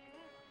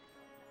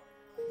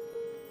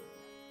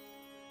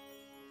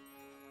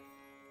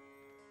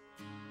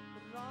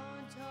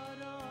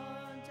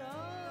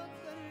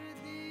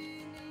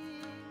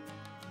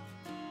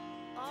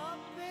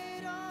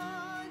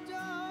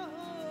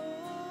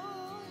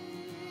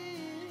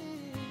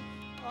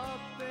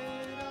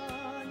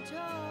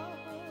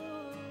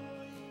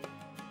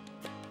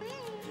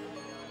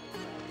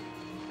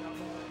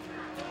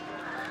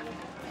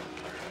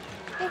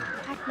 Hey,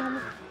 hi,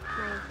 Mama.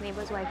 My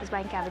neighbor's wife is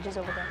buying cabbages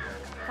over there.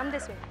 Come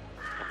this way.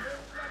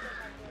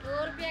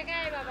 ₹2 का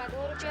है बाबा,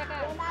 ₹2 का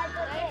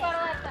नहीं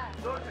परवड़ता,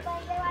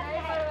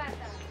 नहीं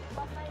परवड़ता।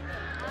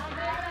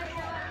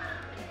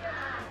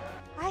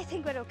 I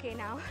think we're okay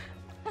now.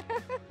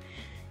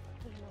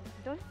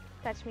 Don't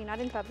touch me, not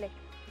in public.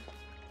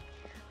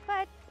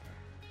 But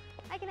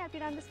I can help you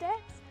down the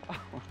stairs.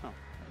 Oh, wow. Thank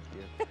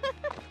you.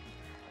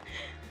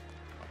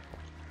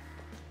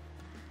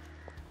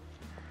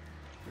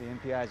 The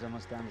MPI is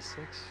almost down to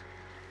 6.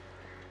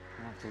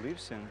 I'll have to leave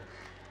soon.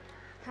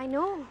 I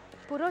know.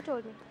 Puro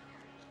told me.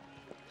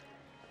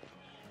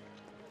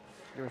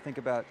 You ever think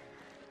about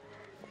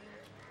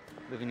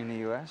living in the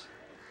U.S.?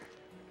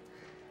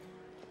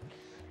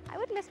 I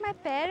would miss my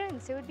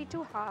parents. It would be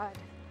too hard.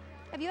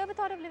 Have you ever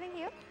thought of living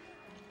here?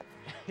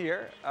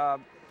 Here? Yeah,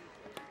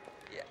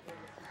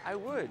 I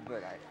would,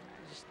 but I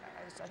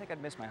think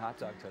I'd miss my hot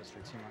dog toaster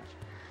too much.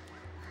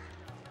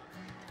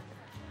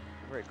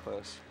 Very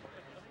close.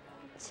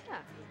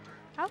 Yeah.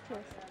 How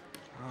close?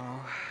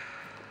 Oh,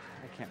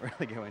 I can't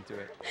really go into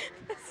it.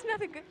 That's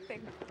not a good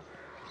thing.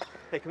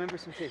 Hey, come in for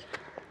some tea.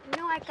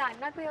 No, I can't.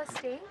 Not where you're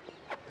staying.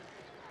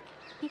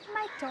 People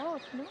might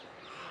talk, no?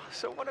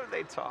 So what if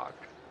they talk?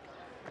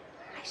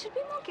 I should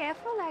be more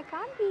careful. I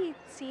can't be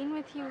seen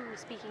with you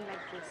speaking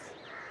like this.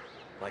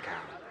 Like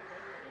how?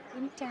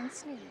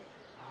 Intensely.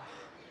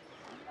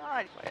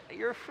 God,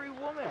 you're a free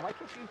woman. Why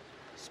can't you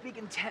speak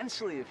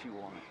intensely if you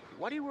want?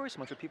 Why do you worry so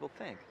much what people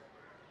think?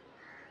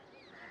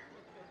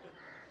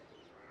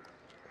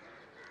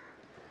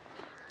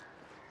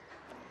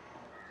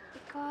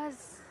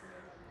 Because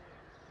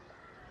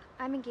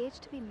I'm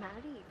engaged to be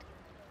married.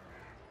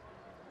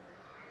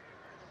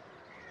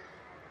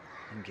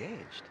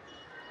 Engaged?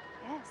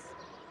 Yes.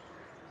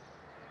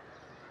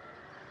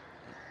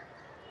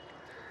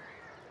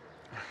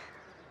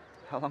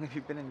 How long have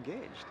you been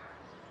engaged?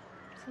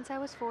 Since I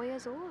was 4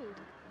 years old.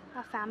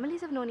 Our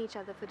families have known each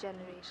other for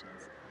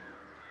generations.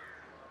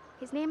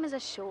 His name is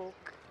Ashok.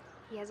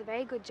 He has a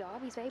very good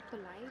job. He's very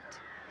polite.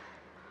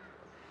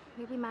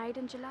 We'll be married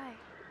in July.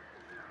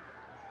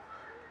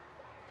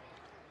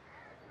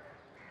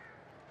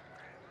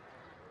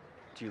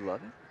 Do you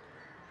love it?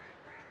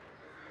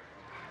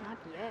 Not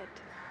yet.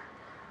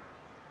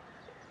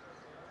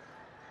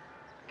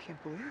 I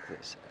can't believe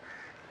this.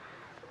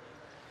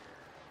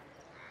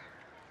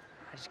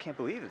 I just can't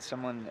believe that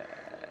someone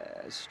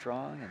as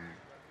strong and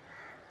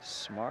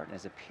smart and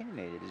as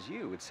opinionated as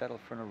you would settle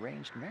for an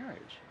arranged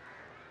marriage.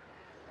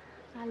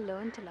 I'll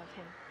learn to love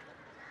him.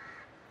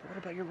 But what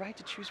about your right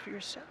to choose for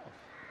yourself?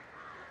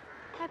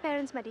 My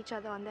parents met each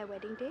other on their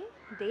wedding day.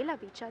 They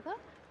love each other.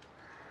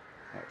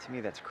 To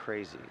me, that's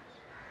crazy.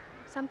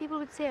 Some people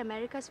would say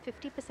America's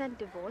 50%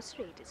 divorce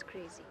rate is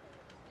crazy.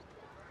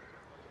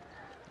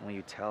 Will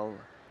you tell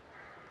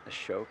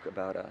Ashok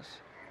about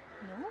us?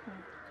 No,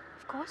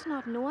 of course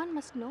not. No one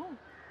must know.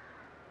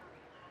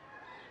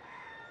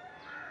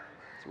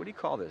 So what do you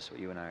call this, what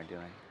you and I are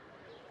doing?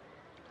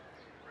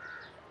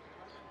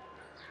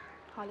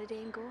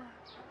 Holiday in Goa.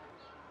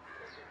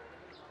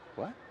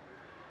 What?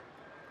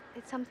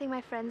 It's something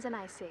my friends and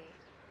I say.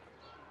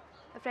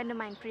 A friend of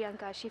mine,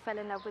 Priyanka, she fell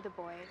in love with a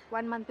boy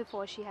 1 month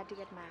before she had to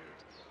get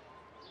married.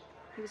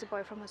 He was a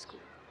boy from her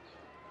school.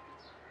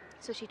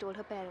 So she told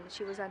her parents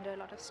she was under a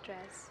lot of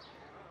stress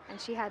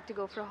and she had to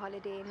go for a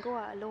holiday in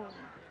Goa alone.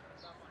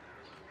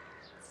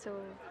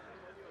 So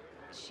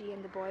she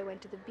and the boy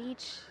went to the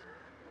beach.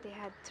 They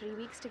had 3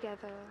 weeks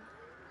together.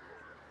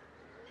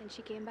 And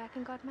she came back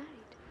and got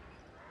married.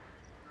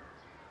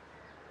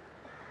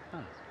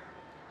 Huh.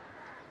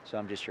 So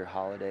I'm just your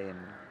holiday in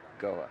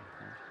Goa,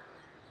 huh?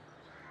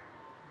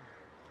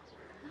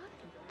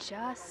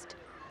 Just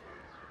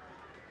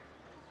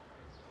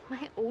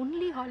my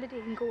only holiday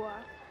in Goa.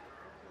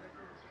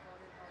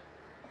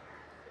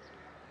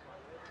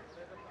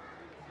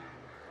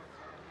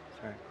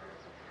 Sorry.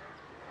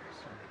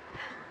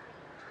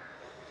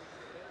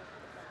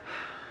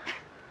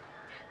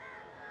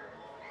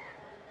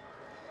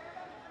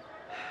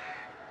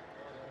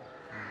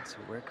 So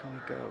where can we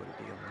go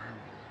to be alone?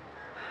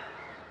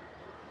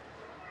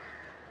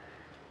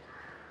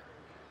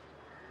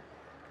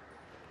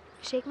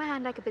 Shake my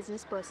hand like a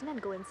business person and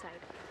go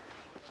inside.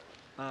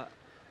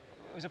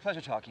 It was a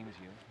pleasure talking with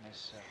you,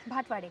 Miss...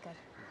 Bhatwadekar.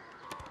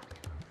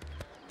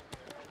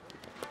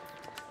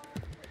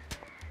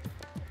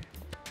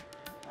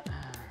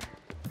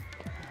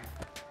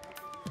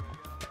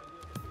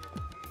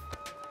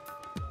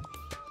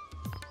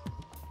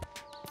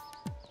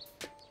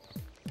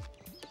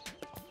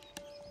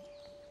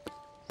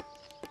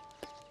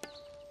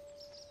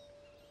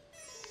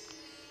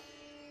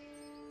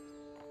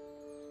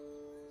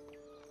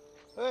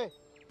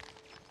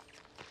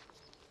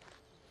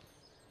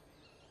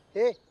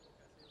 Hey,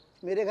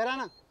 मेरे घर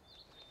आना।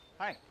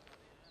 Hi.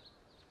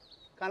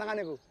 खाना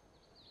खाने को।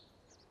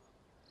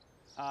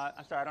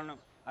 I'm sorry,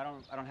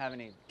 I don't have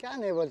any. क्या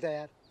नहीं बोलता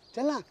यार?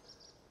 चलना।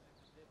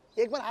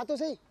 एक बार आ तो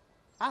सही।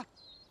 हाँ?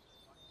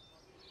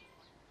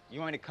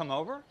 You want me to come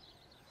over?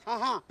 हाँ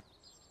हाँ,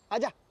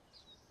 आजा।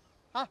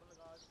 हाँ?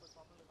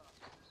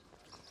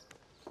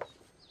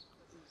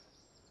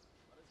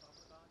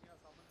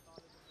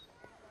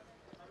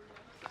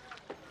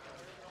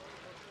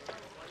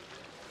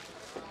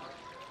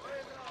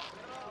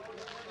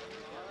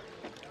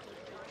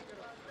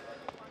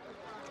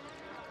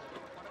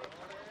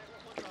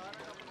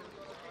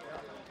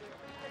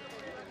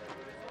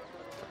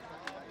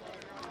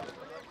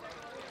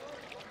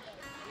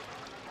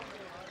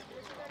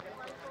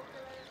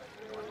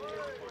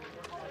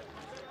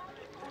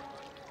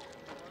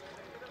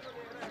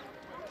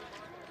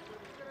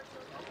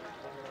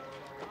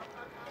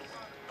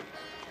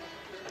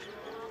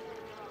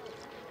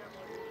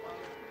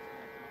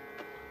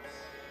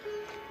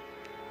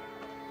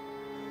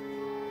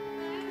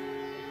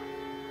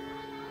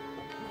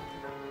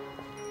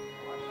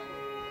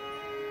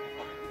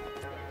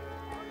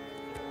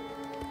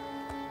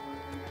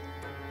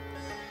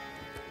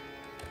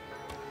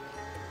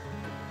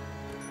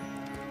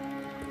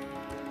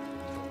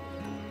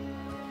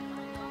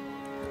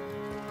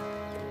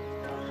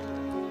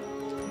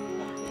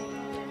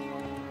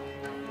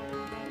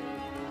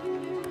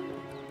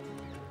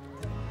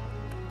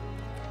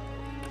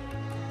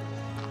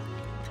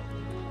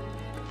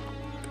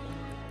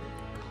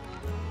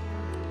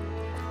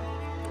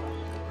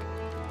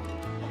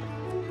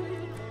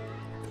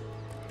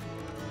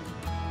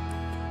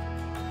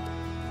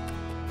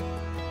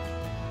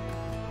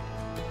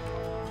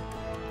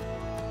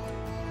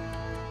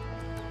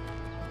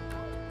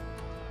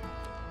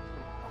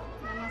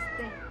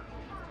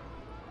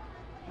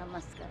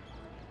 Namaskar.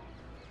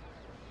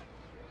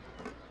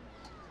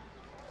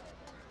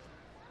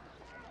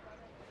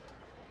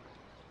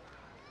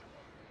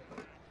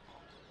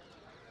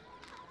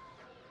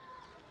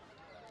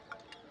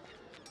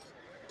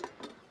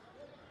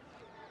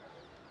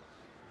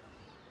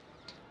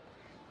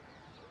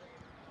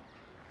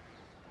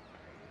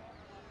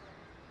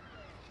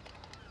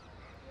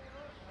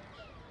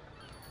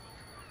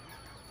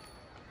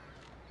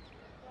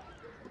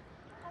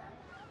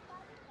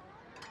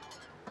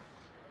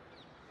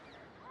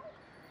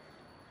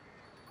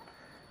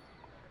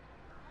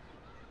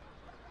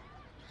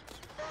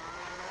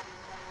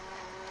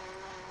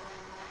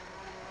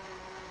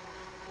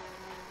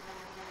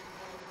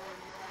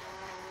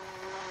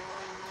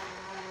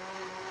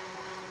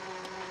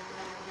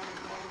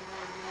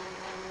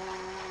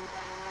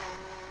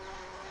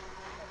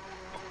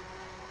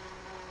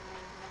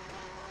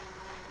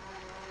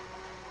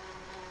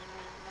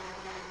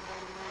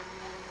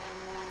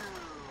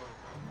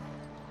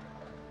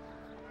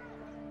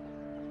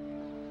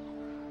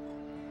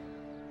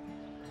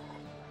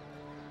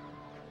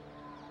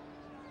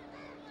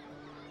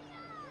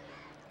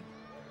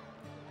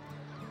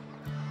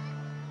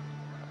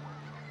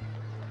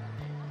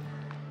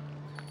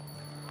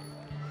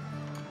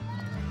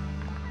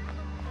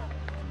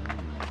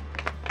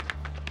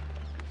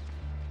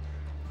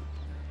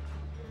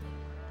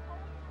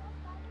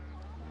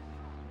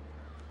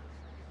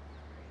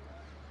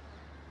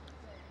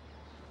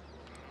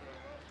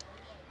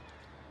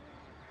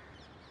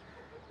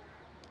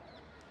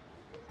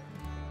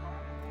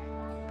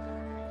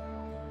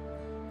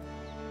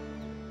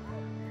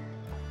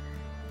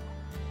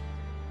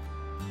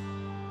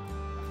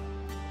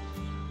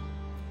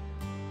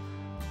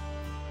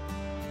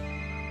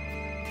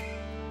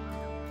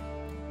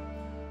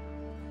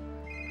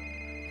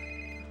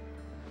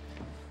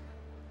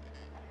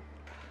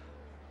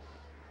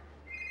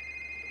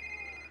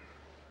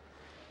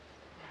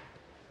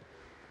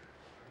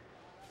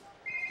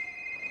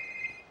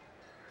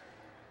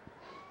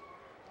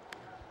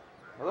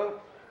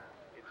 Hello?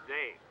 It's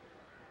Dave.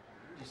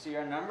 Did you see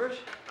our numbers?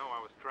 No, I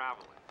was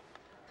traveling.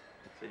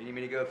 So you need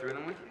me to go through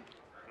them with you?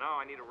 No,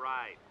 I need a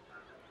ride.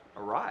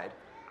 A ride?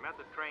 I'm at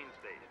the train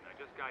station. I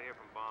just got here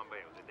from Bombay.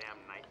 It was a damn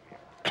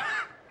nightmare.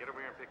 Get over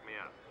here and pick me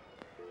up.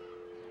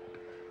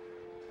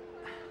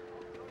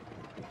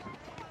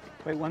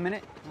 Wait 1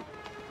 minute.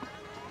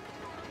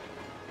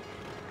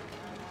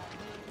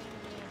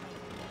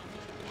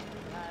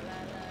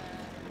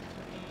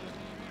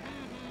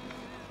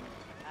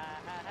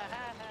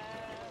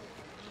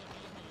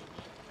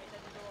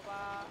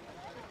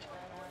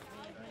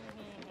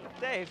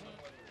 Dave,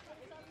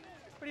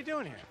 what are you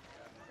doing here?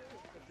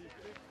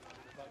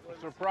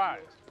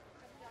 Surprise.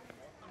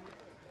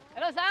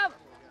 Hello, Sam.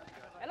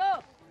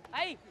 Hello.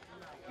 Hi.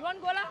 You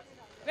want cola?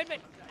 Wait.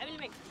 I will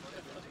make.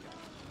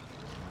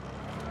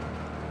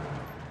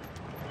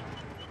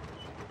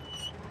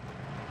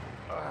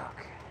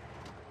 Okay.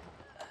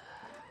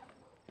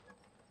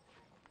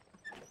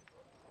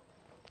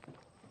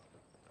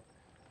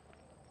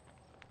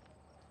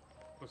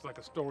 Looks like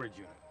a storage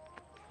unit.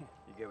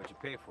 You get what you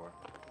pay for.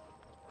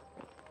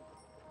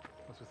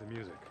 What's with the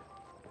music?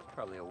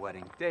 Probably a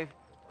wedding. Dave,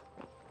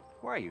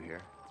 why are you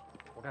here?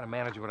 What kind of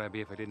manager would I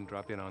be if I didn't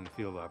drop in on the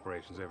field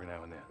operations every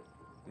now and then?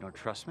 You don't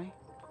trust me?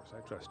 Of course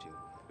I trust you.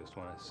 Just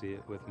want to see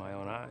it with my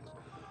own eyes.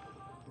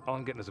 All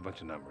I'm getting is a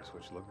bunch of numbers,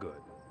 which look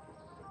good.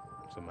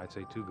 Some might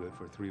say too good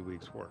for 3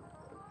 weeks' work.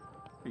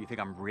 You think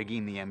I'm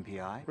rigging the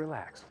MPI?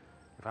 Relax.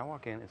 If I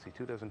walk in and see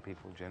 24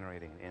 people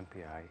generating an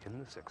MPI in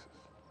the sixes,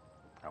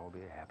 I will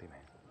be a happy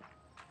man.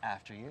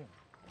 After you.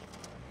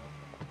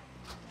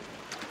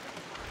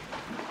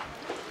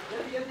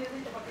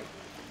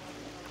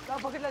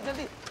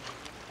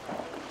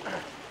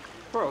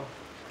 Bro,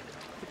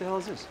 what the hell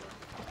is this?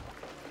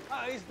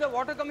 It's the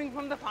water coming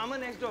from the farmer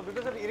next door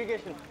because of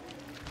irrigation.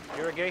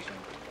 Irrigation?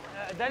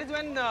 That is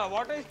when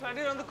water is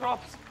flooded on the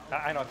crops.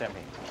 I know what that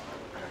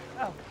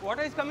means.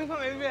 Water is coming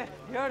from everywhere.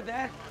 Here,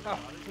 there.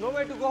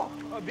 Nowhere to go.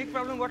 A big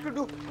problem. What to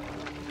do?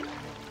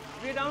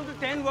 We're down to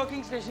 10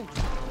 working stations.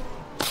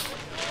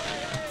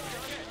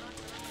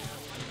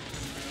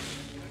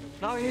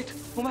 Now 8.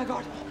 Oh my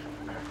God.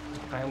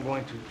 I am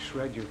going to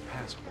shred your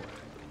passport.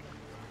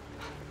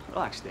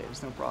 Relax, Dave.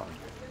 It's no problem.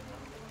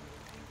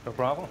 No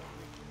problem?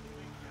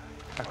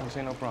 How can you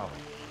say no problem?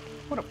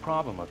 What a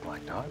problem look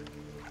like, Doc?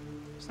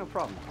 It's no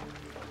problem.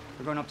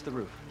 We're going up to the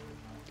roof.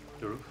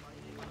 The roof?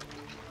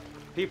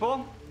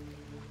 People,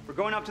 we're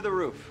going up to the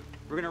roof.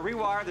 We're going to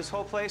rewire this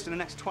whole place in the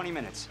next 20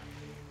 minutes.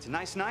 It's a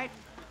nice night.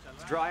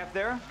 It's dry up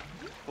there.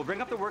 We'll bring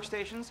up the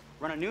workstations,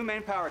 run a new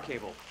main power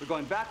cable. We're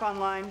going back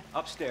online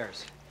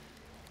upstairs.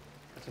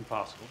 That's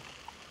impossible.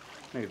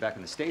 Maybe back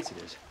in the States it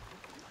is.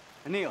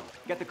 Anil,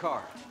 get the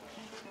car.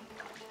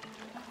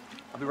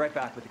 I'll be right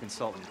back with the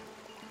consultant.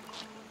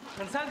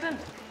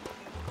 Consultant?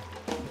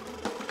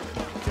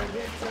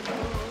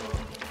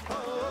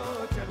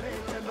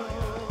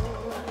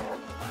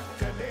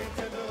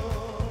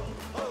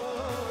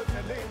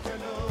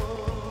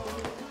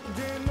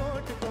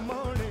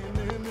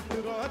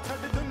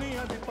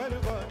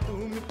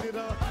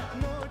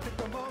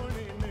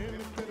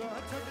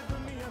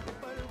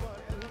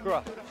 her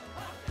up.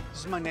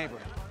 This is my neighbor.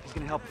 He's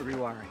gonna help with the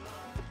rewiring.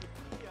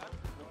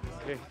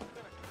 Okay.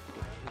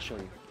 I'll show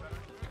you.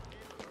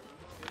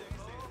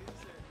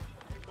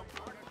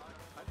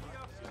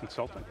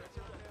 Consultant.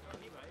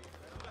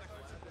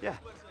 Yeah.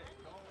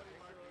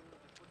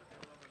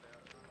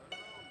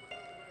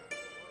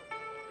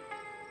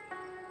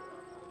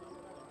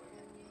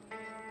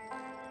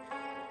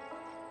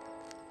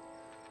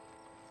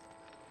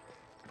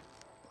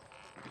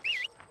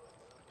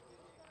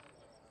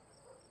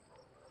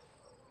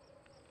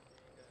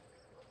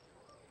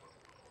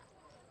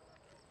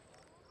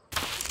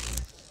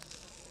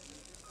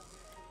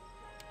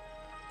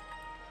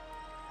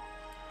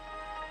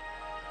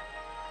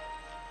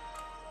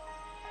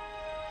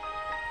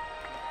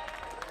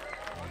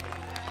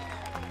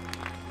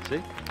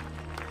 See?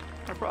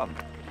 No problem.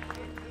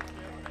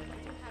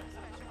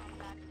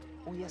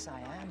 Oh, yes,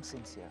 I am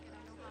sincere.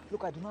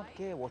 Look, I do not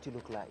care what you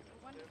look like.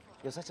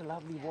 You're such a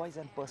lovely voice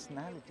and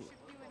personality.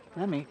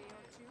 Remy,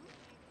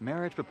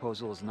 marriage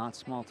proposal is not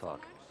small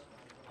talk.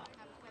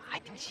 I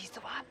think she's the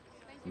one.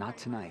 Not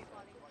tonight.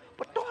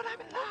 But Dawn, I'm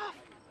in love.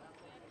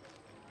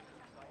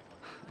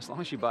 As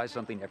long as you buy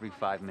something every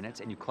 5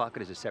 minutes and you clock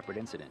it as a separate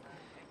incident,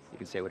 you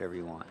can say whatever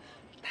you want.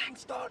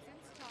 Thanks, Dawn.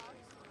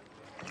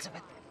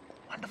 Elizabeth,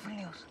 wonderful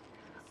news.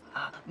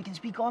 We can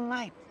speak all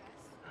night.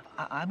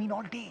 I mean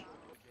all day.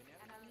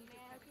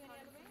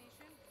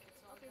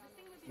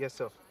 Yes,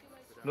 sir.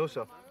 No,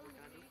 sir.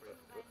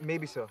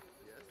 Maybe, sir.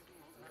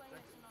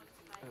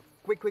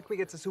 Quick,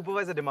 it's a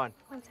supervisor demand.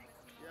 One sec.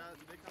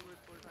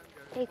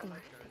 Hey, Kumar.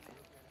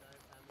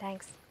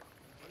 Thanks.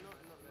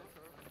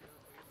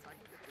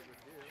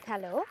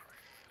 Hello?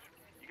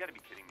 You gotta be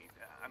kidding me.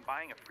 I'm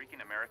buying a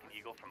freaking American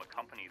Eagle from a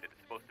company that is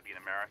supposed to be in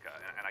America,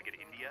 and I get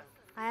India?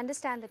 I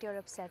understand that you're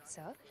upset,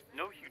 sir.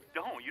 No, you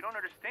don't. You don't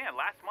understand.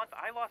 Last month,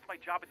 I lost my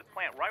job at the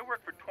plant where I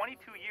worked for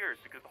 22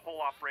 years because the whole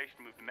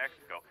operation moved to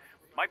Mexico.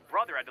 My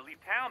brother had to leave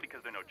town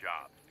because there are no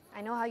jobs. I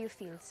know how you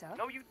feel, sir.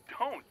 No, you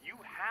don't. You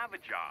have a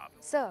job.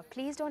 Sir,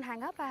 please don't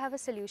hang up. I have a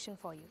solution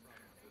for you.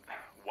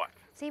 What?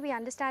 See, we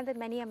understand that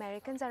many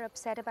Americans are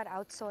upset about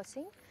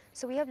outsourcing,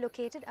 so we have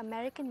located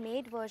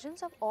American-made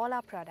versions of all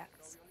our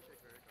products.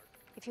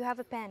 If you have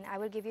a pen, I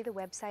will give you the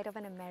website of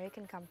an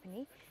American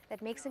company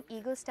that makes an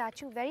eagle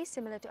statue very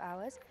similar to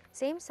ours.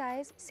 Same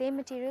size, same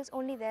materials,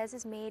 only theirs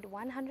is made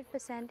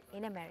 100%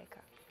 in America.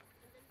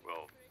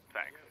 Well,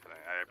 thanks.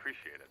 I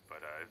appreciate it, but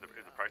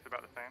is the price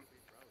about the same?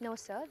 No,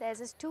 sir. Theirs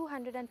is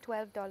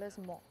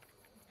 $212 more.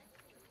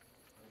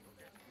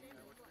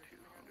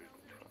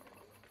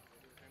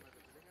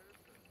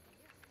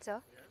 Sir?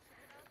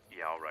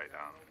 Yeah, all right.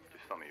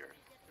 Just some of yours.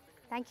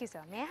 Thank you,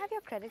 sir. May I have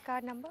your credit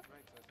card number?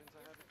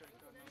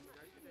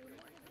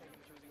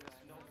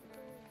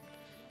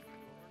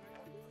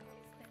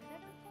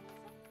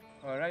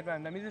 All right,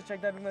 ma'am. Let me just check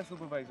that with my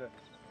supervisor.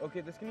 Okay,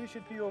 this can be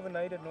shipped to you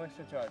overnight at no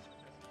extra charge.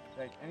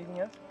 Right. Anything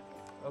else?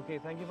 Okay,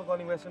 thank you for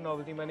calling Western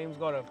Novelty. My name's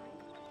Gaurav.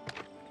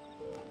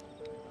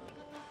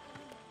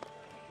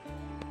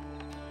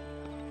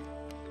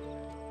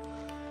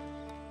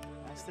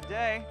 That's the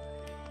day.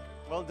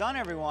 Well done,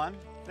 everyone.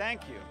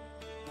 Thank you.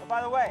 Oh,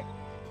 by the way,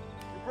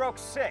 you broke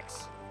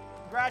 6.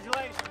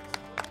 Congratulations.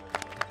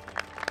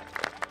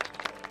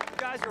 You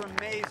guys are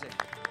amazing.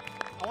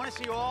 I want to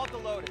see you all at the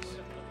Lotus.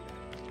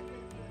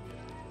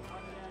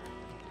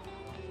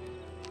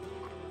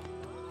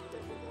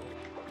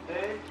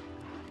 Hey.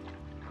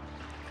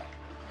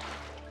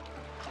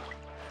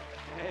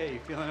 Hey, you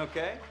feeling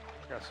okay?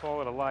 I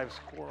swallowed a live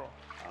squirrel.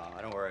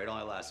 Don't worry, it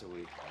only lasts a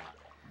week.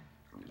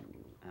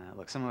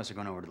 Look, some of us are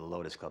going over to the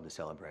Lotus Club to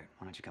celebrate.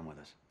 Why don't you come with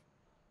us?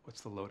 What's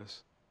the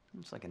Lotus?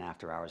 It's like an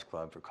after-hours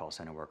club for call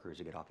center workers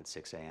who get off at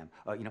 6 a.m.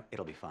 You know,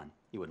 it'll be fun.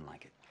 You wouldn't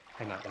like it.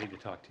 Hang on, I need to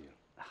talk to you.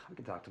 We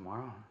can talk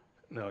tomorrow.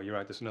 No, you're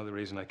right. That's another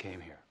reason I came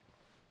here.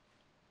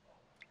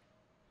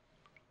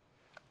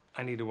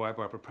 I need to wipe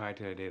our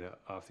proprietary data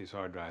off these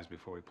hard drives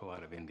before we pull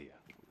out of India.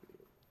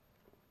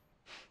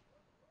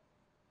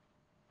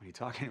 What are you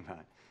talking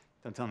about?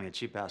 Don't tell me a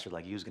cheap bastard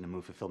like you is going to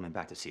move fulfillment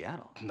back to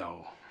Seattle.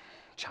 No,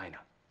 China.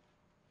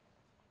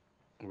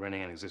 We're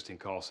running an existing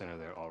call center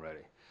there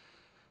already.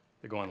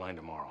 They go online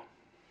tomorrow.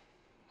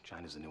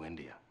 China's the new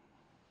India.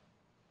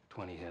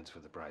 20 heads for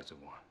the price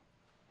of 1.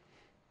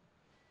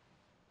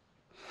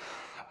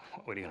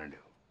 What are you gonna do?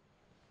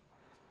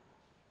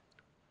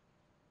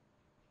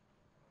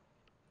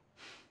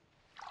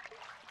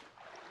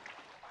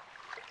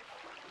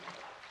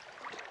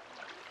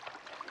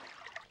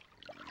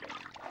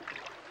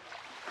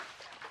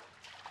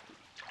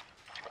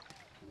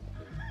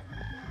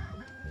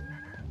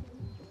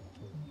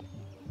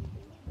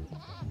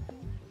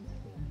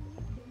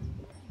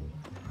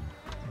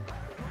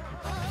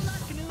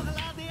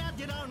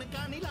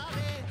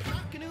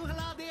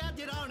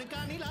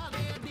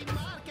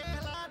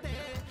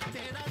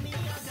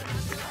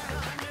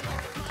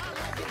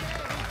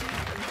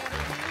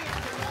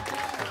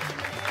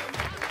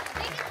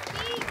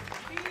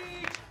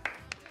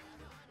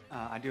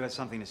 I do have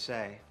something to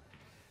say.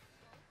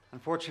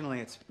 Unfortunately,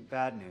 it's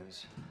bad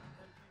news.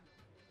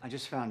 I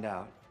just found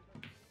out.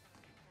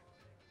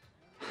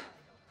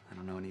 I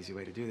don't know an easy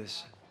way to do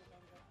this.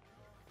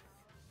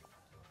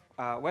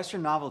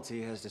 Western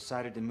Novelty has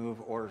decided to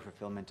move order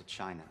fulfillment to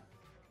China.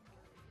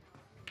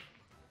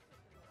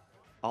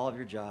 All of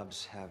your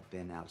jobs have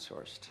been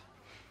outsourced.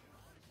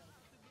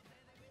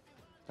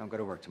 Don't go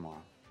to work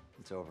tomorrow.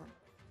 It's over.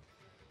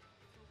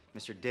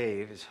 Mr.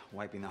 Dave is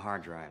wiping the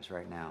hard drives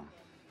right now.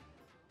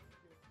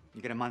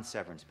 You get a month's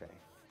severance pay.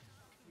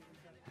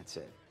 That's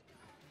it.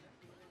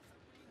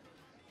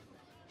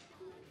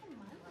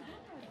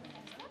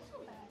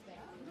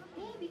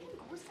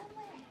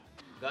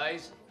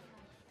 Guys,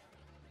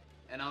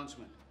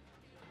 announcement.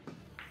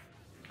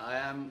 I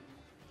am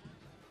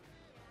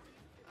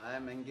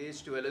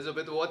engaged to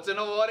Elizabeth Watson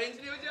of Orange,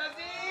 New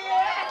Jersey.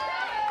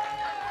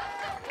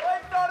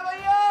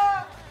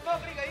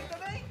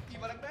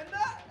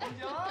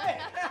 Enjoy.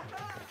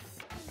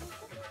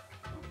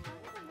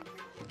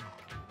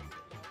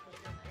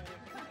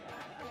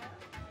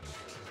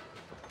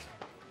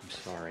 I'm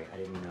sorry, I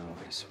didn't know,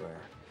 I swear.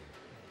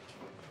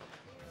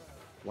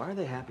 Why are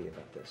they happy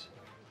about this?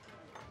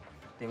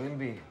 They will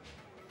be.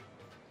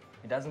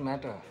 It doesn't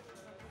matter.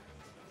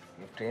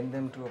 You've trained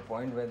them to a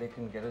point where they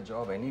can get a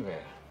job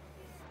anywhere.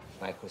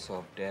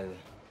 Microsoft, Dell,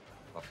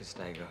 Office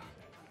Tiger.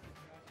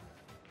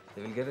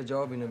 They will get a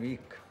job in a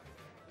week.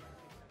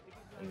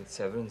 And with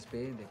severance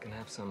pay, they can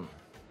have some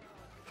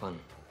fun.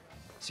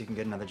 So you can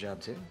get another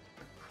job too?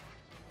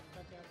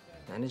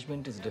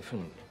 Management is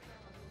different.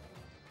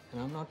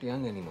 And I'm not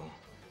young anymore.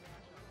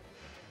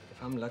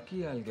 If I'm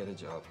lucky, I'll get a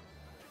job.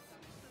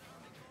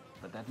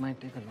 But that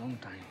might take a long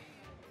time.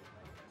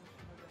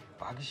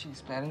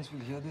 Bhagishi's parents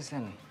will hear this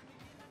and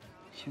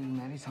she will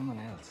marry someone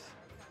else.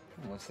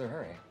 What's the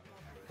hurry?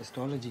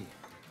 Astrology.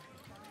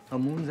 Her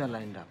moons are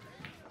lined up.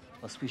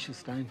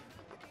 Auspicious time.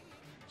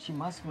 She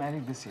must marry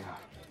this year.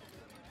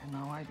 And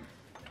now I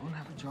don't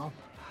have a job.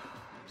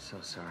 I'm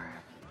so sorry.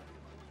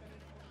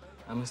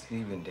 I must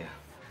leave India.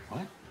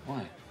 What?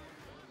 Why?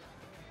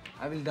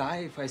 I will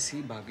die if I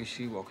see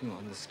Bhagishi walking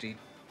on the street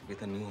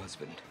with a new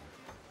husband.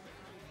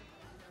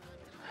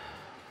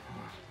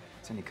 If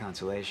it's any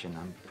consolation,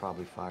 I'm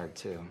probably fired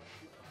too.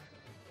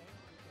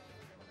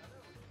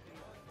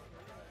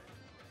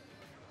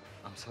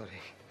 I'm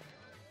sorry.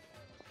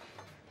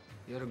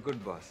 You're a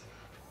good boss.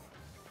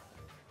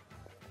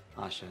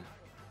 Asha,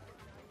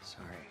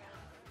 sorry.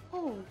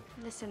 Oh,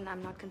 listen,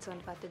 I'm not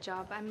concerned about the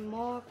job. I'm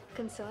more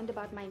concerned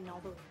about my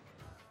novel.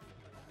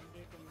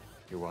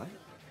 Your what?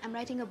 I'm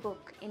writing a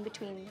book in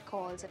between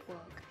calls at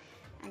work.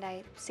 And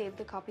I saved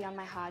the copy on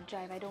my hard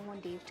drive. I don't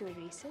want Dave to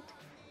erase it.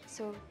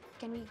 So,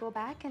 can we go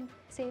back and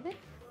save it?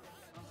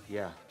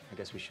 Yeah, I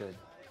guess we should.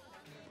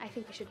 I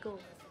think we should go.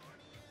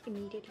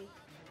 Immediately.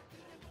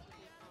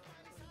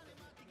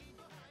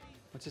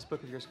 What's this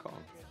book of yours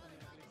called?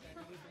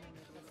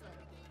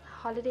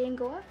 Holiday in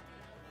Goa?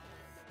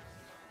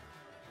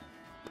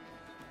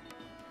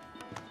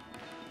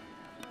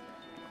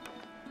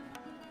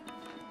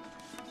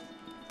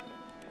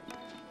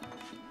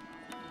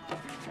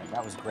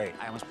 That was great.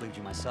 I almost believed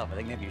you myself. I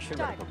think maybe you should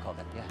write a book called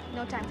that. Yeah.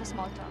 No time for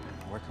small talk.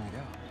 Where can I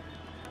go?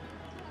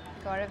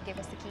 Gaurav gave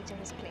us the key to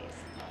his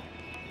place.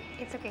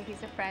 It's okay,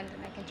 he's a friend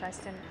and I can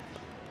trust him.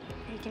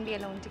 We can be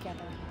alone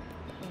together.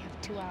 We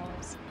have 2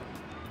 hours.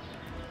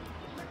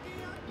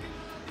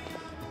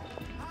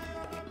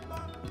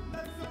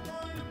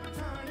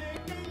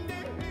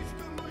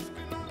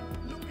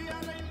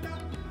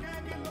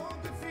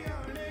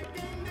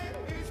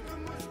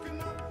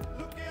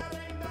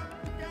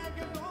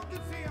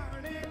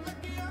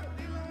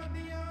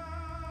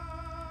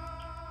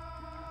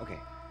 Okay,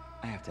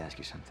 I have to ask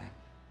you something.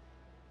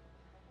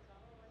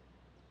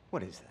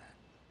 What is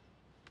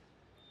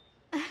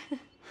that?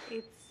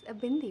 It's a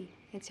bindi.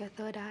 It's your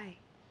third eye.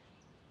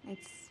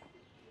 It's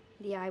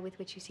the eye with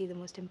which you see the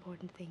most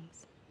important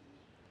things.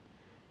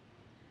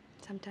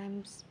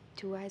 Sometimes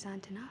 2 eyes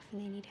aren't enough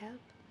and they need help.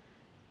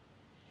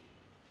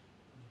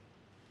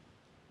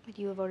 But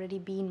you have already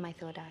been my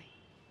third eye.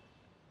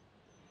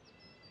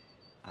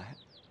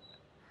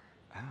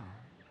 How?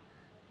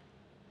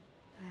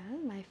 Well,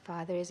 my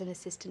father is an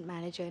assistant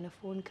manager in a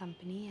phone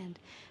company and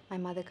my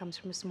mother comes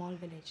from a small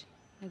village.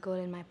 A girl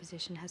in my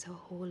position has her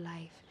whole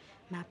life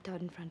mapped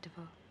out in front of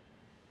her.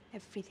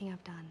 Everything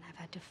I've done, I've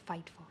had to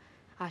fight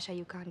for. Asha,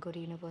 you can't go to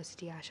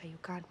university. Asha, you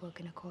can't work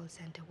in a call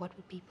center. What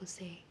would people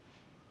say?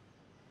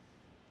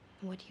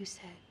 And what you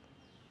said,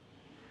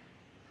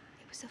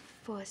 it was the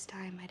first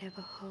time I'd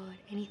ever heard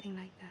anything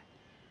like that.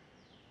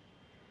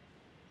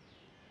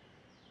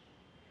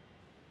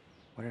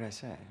 What did I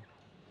say?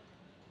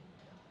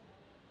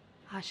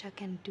 Asha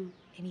can do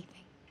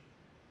anything.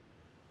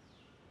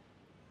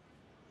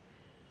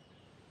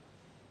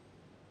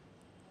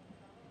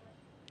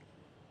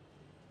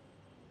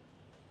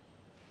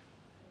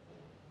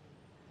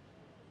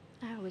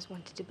 I always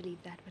wanted to believe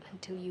that, but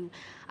until you,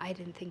 I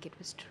didn't think it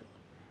was true.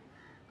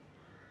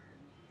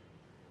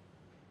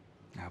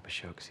 I hope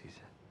Ashok sees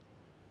it.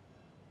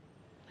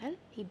 Well,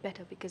 he'd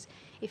better, because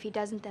if he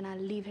doesn't, then I'll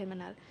leave him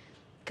and I'll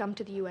come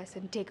to the US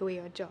and take away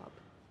your job.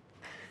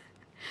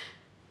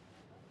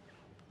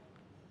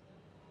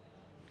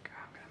 God,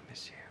 I'm gonna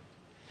miss you.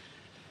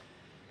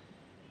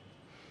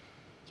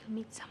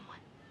 meet someone.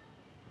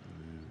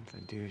 If I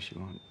do, she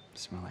won't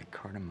smell like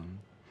cardamom.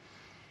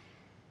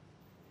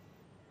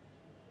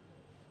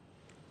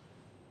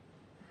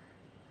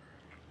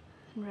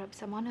 And rub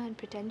some on her and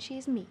pretend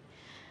she's me.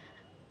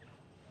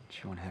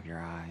 She won't have your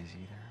eyes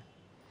either.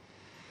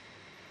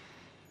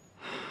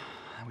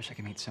 I wish I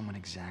could meet someone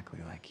exactly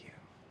like you.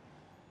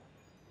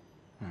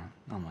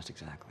 Almost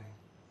exactly.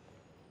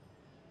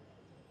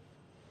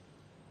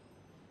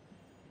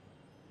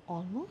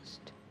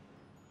 Almost?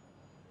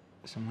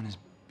 Someone as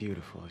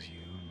beautiful as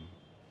you, and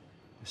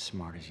as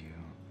smart as you,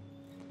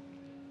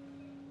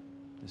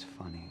 as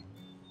funny.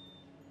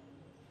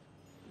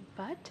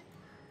 But?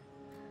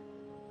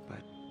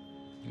 But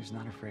who's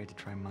not afraid to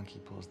try monkey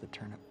pulls the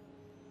turnip.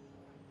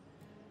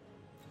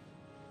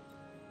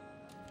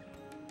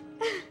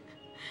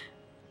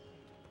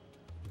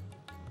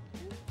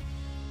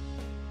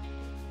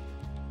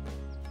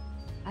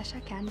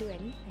 Asha can do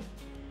anything.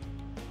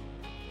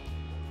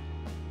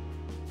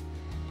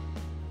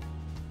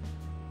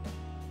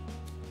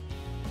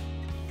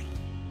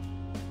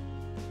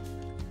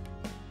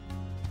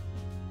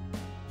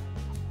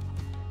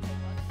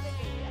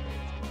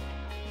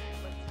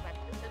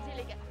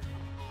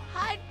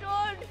 Hi,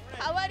 Toad.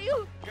 How are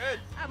you? Good.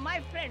 My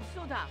friend,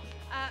 Sudha.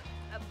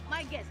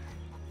 My guest,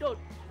 Toad.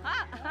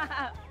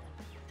 Huh?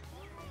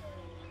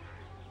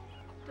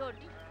 Toad.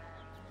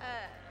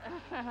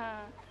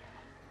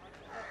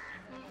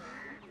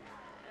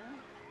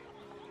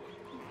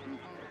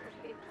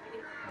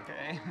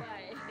 Okay.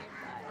 Bye.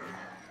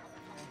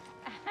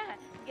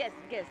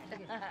 Guest.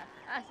 Sudha.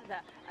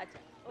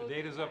 The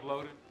data's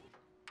uploaded.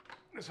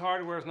 This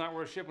hardware is not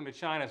worth shipping to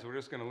China, so we're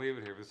just going to leave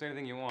it here. If there's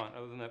anything you want,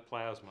 other than that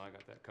plasma, I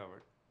got that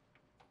covered.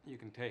 You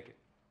can take it.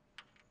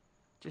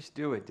 Just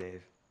do it,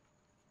 Dave.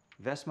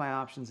 Vest my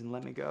options and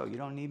let me go. You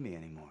don't need me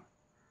anymore.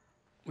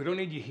 We don't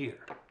need you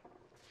here.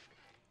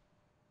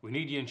 We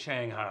need you in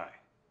Shanghai.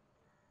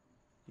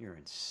 You're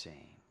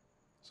insane.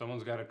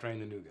 Someone's got to train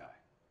the new guy.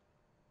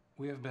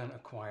 We have been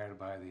acquired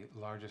by the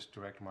largest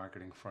direct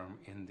marketing firm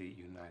in the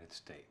United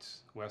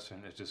States.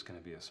 Western is just going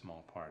to be a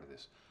small part of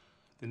this.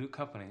 The new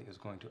company is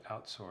going to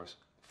outsource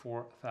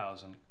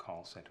 4,000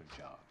 call center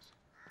jobs.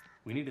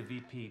 We need a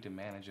VP to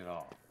manage it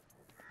all.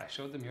 I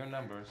showed them your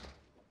numbers,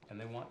 and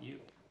they want you.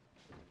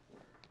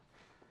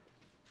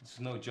 This is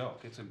no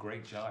joke. It's a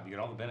great job. You get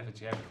all the benefits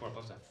you had before,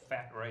 plus a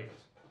fat raise.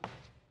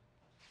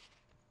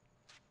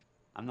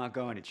 I'm not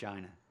going to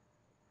China.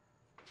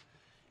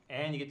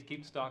 And you get to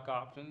keep stock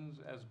options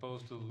as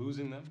opposed to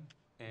losing them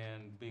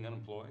and being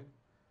unemployed.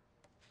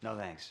 No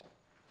thanks.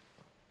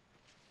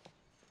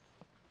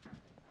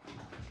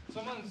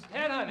 Someone's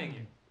headhunting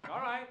you.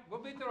 All right,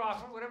 we'll beat their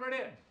offer, whatever it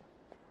is.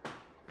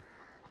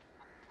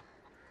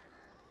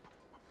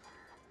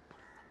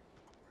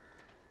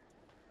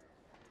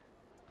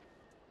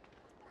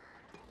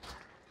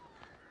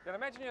 Did I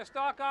mention your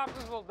stock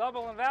options will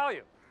double in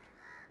value?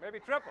 Maybe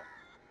triple.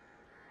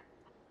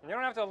 And you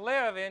don't have to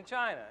live in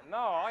China. No,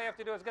 all you have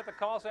to do is get the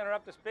call center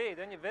up to speed.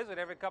 Then you visit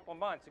every couple of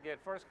months. You get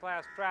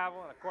first-class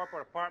travel in a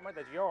corporate apartment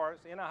that's yours,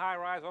 in a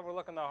high-rise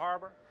overlooking the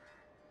harbor.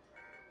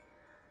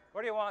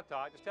 What do you want,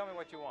 Todd? Just tell me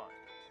what you want.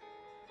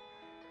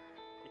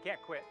 You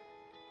can't quit.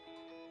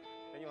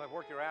 Then you'll have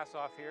worked your ass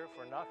off here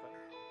for nothing.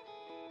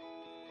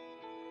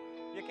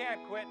 You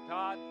can't quit,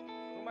 Todd.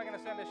 Who am I going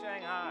to send to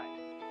Shanghai?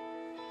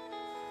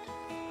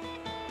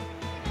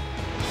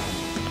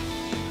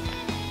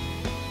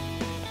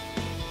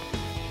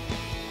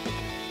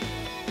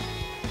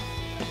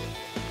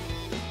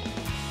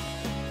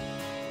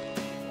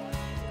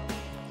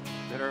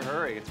 Better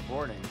hurry, it's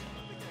boarding.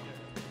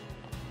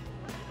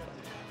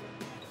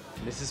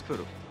 Mrs.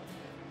 Puru.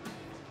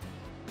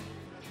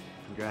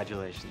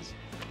 Congratulations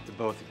to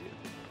both of you.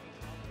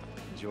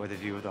 Enjoy the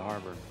view of the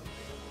harbor.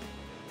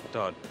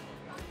 Todd,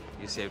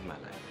 you saved my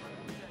life.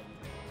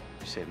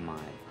 You saved mine.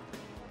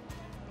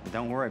 And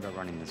don't worry about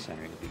running the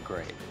center, you'll be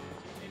great.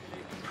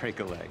 Break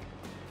a leg.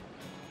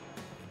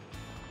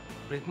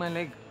 Break my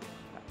leg?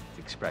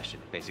 The expression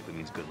basically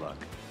means good luck.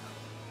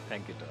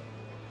 Thank you, Todd.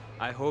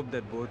 I hope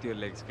that both your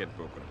legs get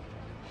broken.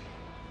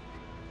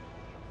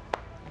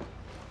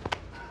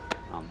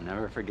 I'll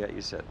never forget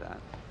you said that.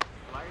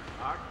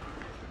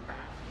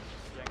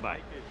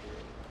 Bye.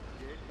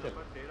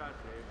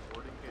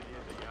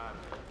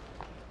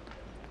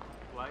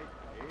 Flight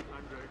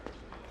 800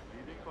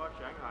 leaving for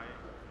Shanghai,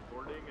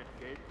 boarding at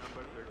gate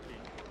number 13.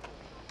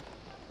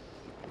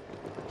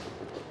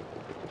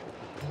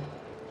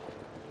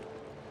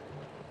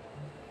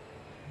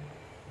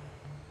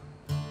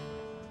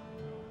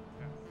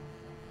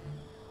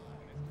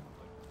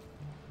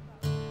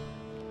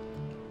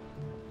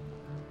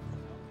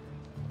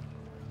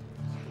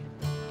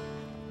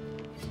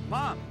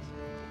 Mom!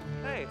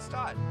 Hey, it's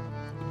Todd.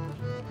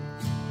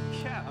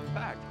 Yeah, I'm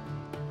back.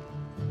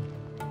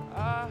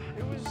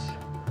 It was... I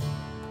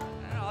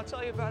don't know, I'll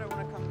tell you about it when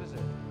I come visit.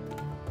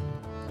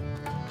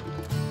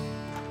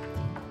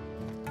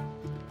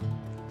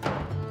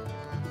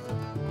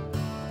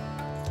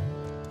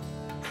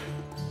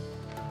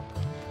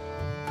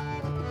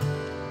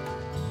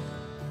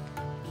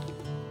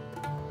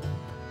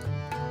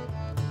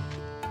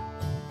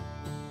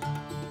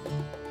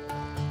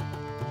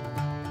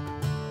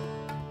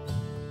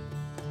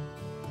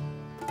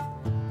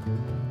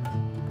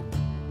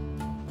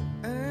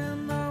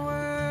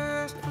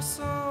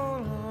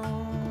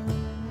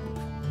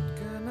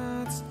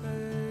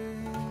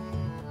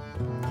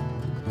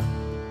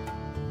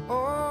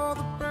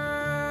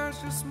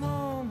 precious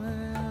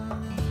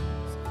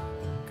moments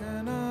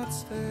cannot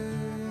stay.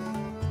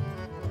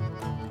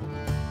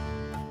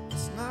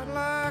 It's not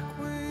like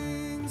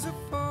wings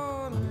are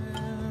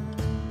falling,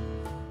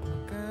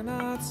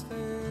 cannot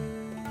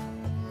stay.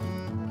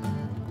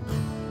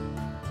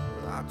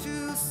 Without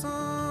you,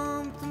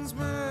 something's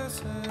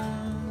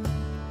missing,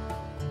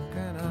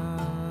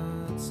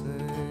 cannot say.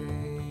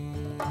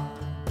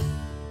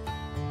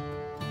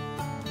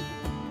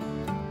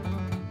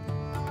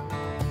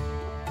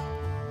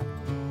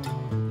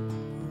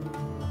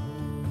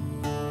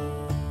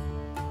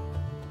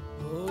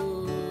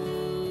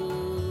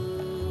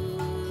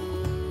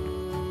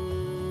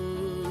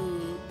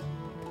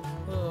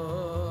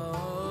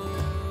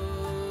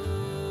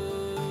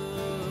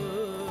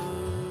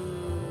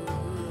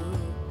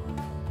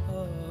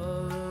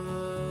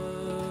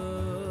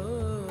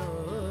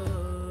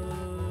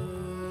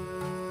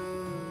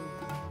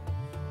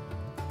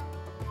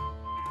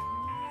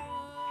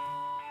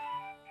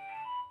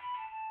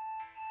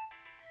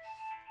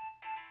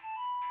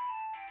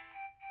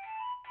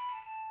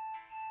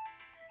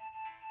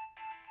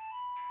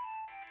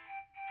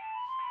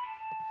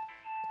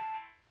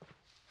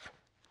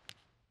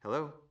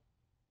 Hello?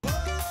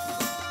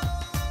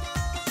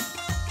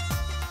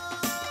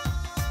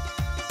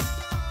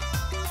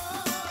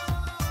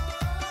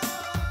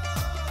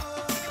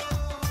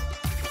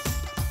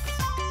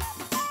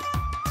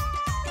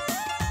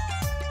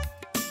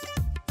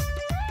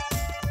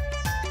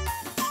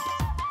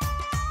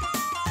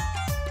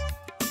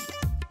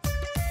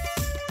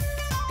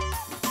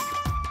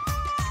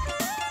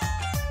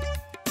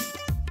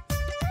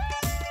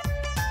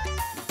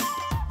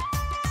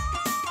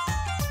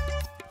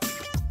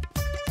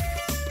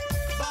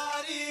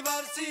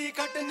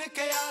 खटन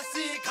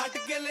खयासी खट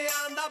के ले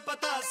आंदा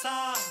पतासा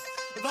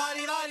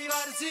वारी वारी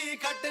वारसी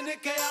खटन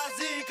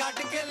खयासी खट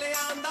के ले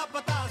आंदा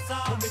पतासा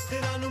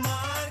मित्रा नु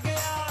मार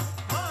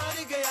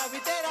गया भी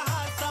तेरा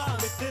हासा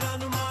मित्रा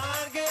नु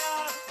मार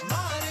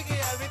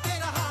गया भी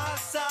तेरा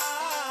हासा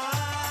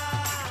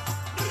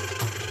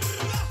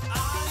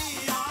आरी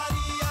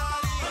आरी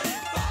आरी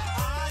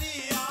आरी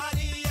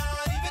आरी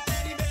आरी वे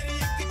तेरी मेरी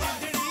एक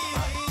जिंदड़ी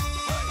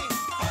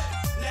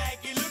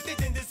लेगी लुट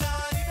जिंद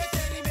सारी वे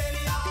तेरी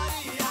मेरी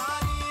आरी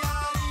आरी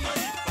आरी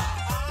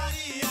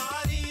आरी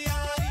आरी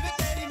आरी वे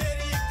तेरी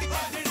मेरी एक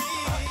जिंदड़ी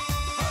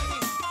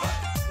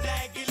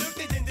लेगी लुट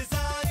जिंद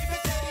सारी वे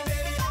तेरी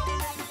मेरी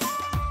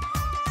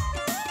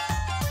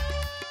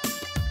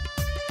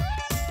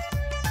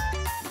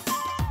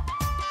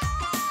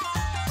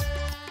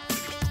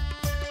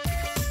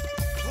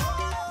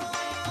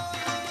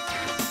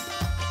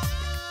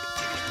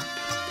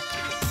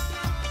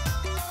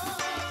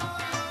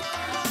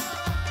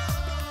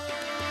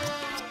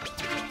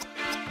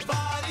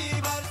वारी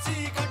वारसी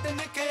खटन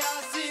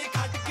खयासी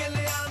खट के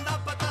ले आंदा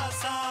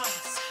पतासा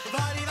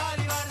वारी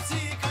वारी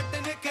वारसी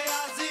खटन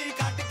खयासी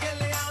खट के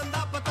ले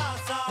आंदा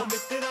पतासा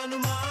मित्रा नु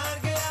मार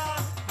गया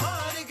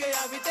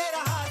भी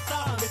तेरा हासा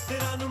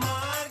मित्रा नु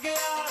मार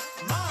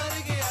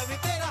गया भी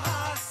तेरा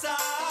हासा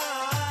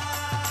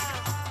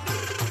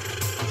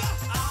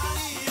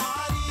आरी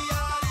आरी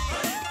आरी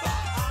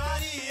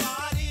आरी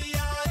आरी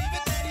आरी वे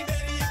तेरी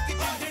मेरी एक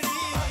जिंदड़ी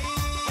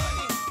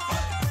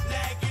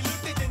लेगी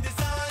लुट जिंद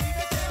सारी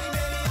वे तेरी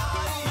मेरी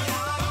आरी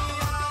आरी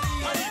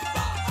आरी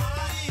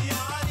आरी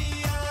आरी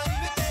आरी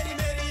वे तेरी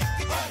मेरी एक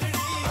जिंदड़ी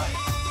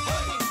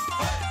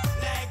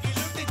लेगी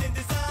लुट जिंद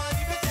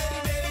सारी वे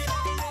तेरी मेरी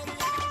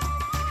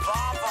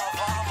वाह वाह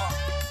वाह वाह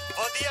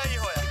ਵਧੀਆ ਹੀ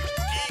ਹੋਇਆ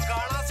ਕੀ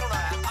ਗਾਣਾ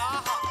ਸੁਣਾਇਆ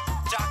ਆਹਾ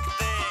ਚੱਕ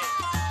ਦੇ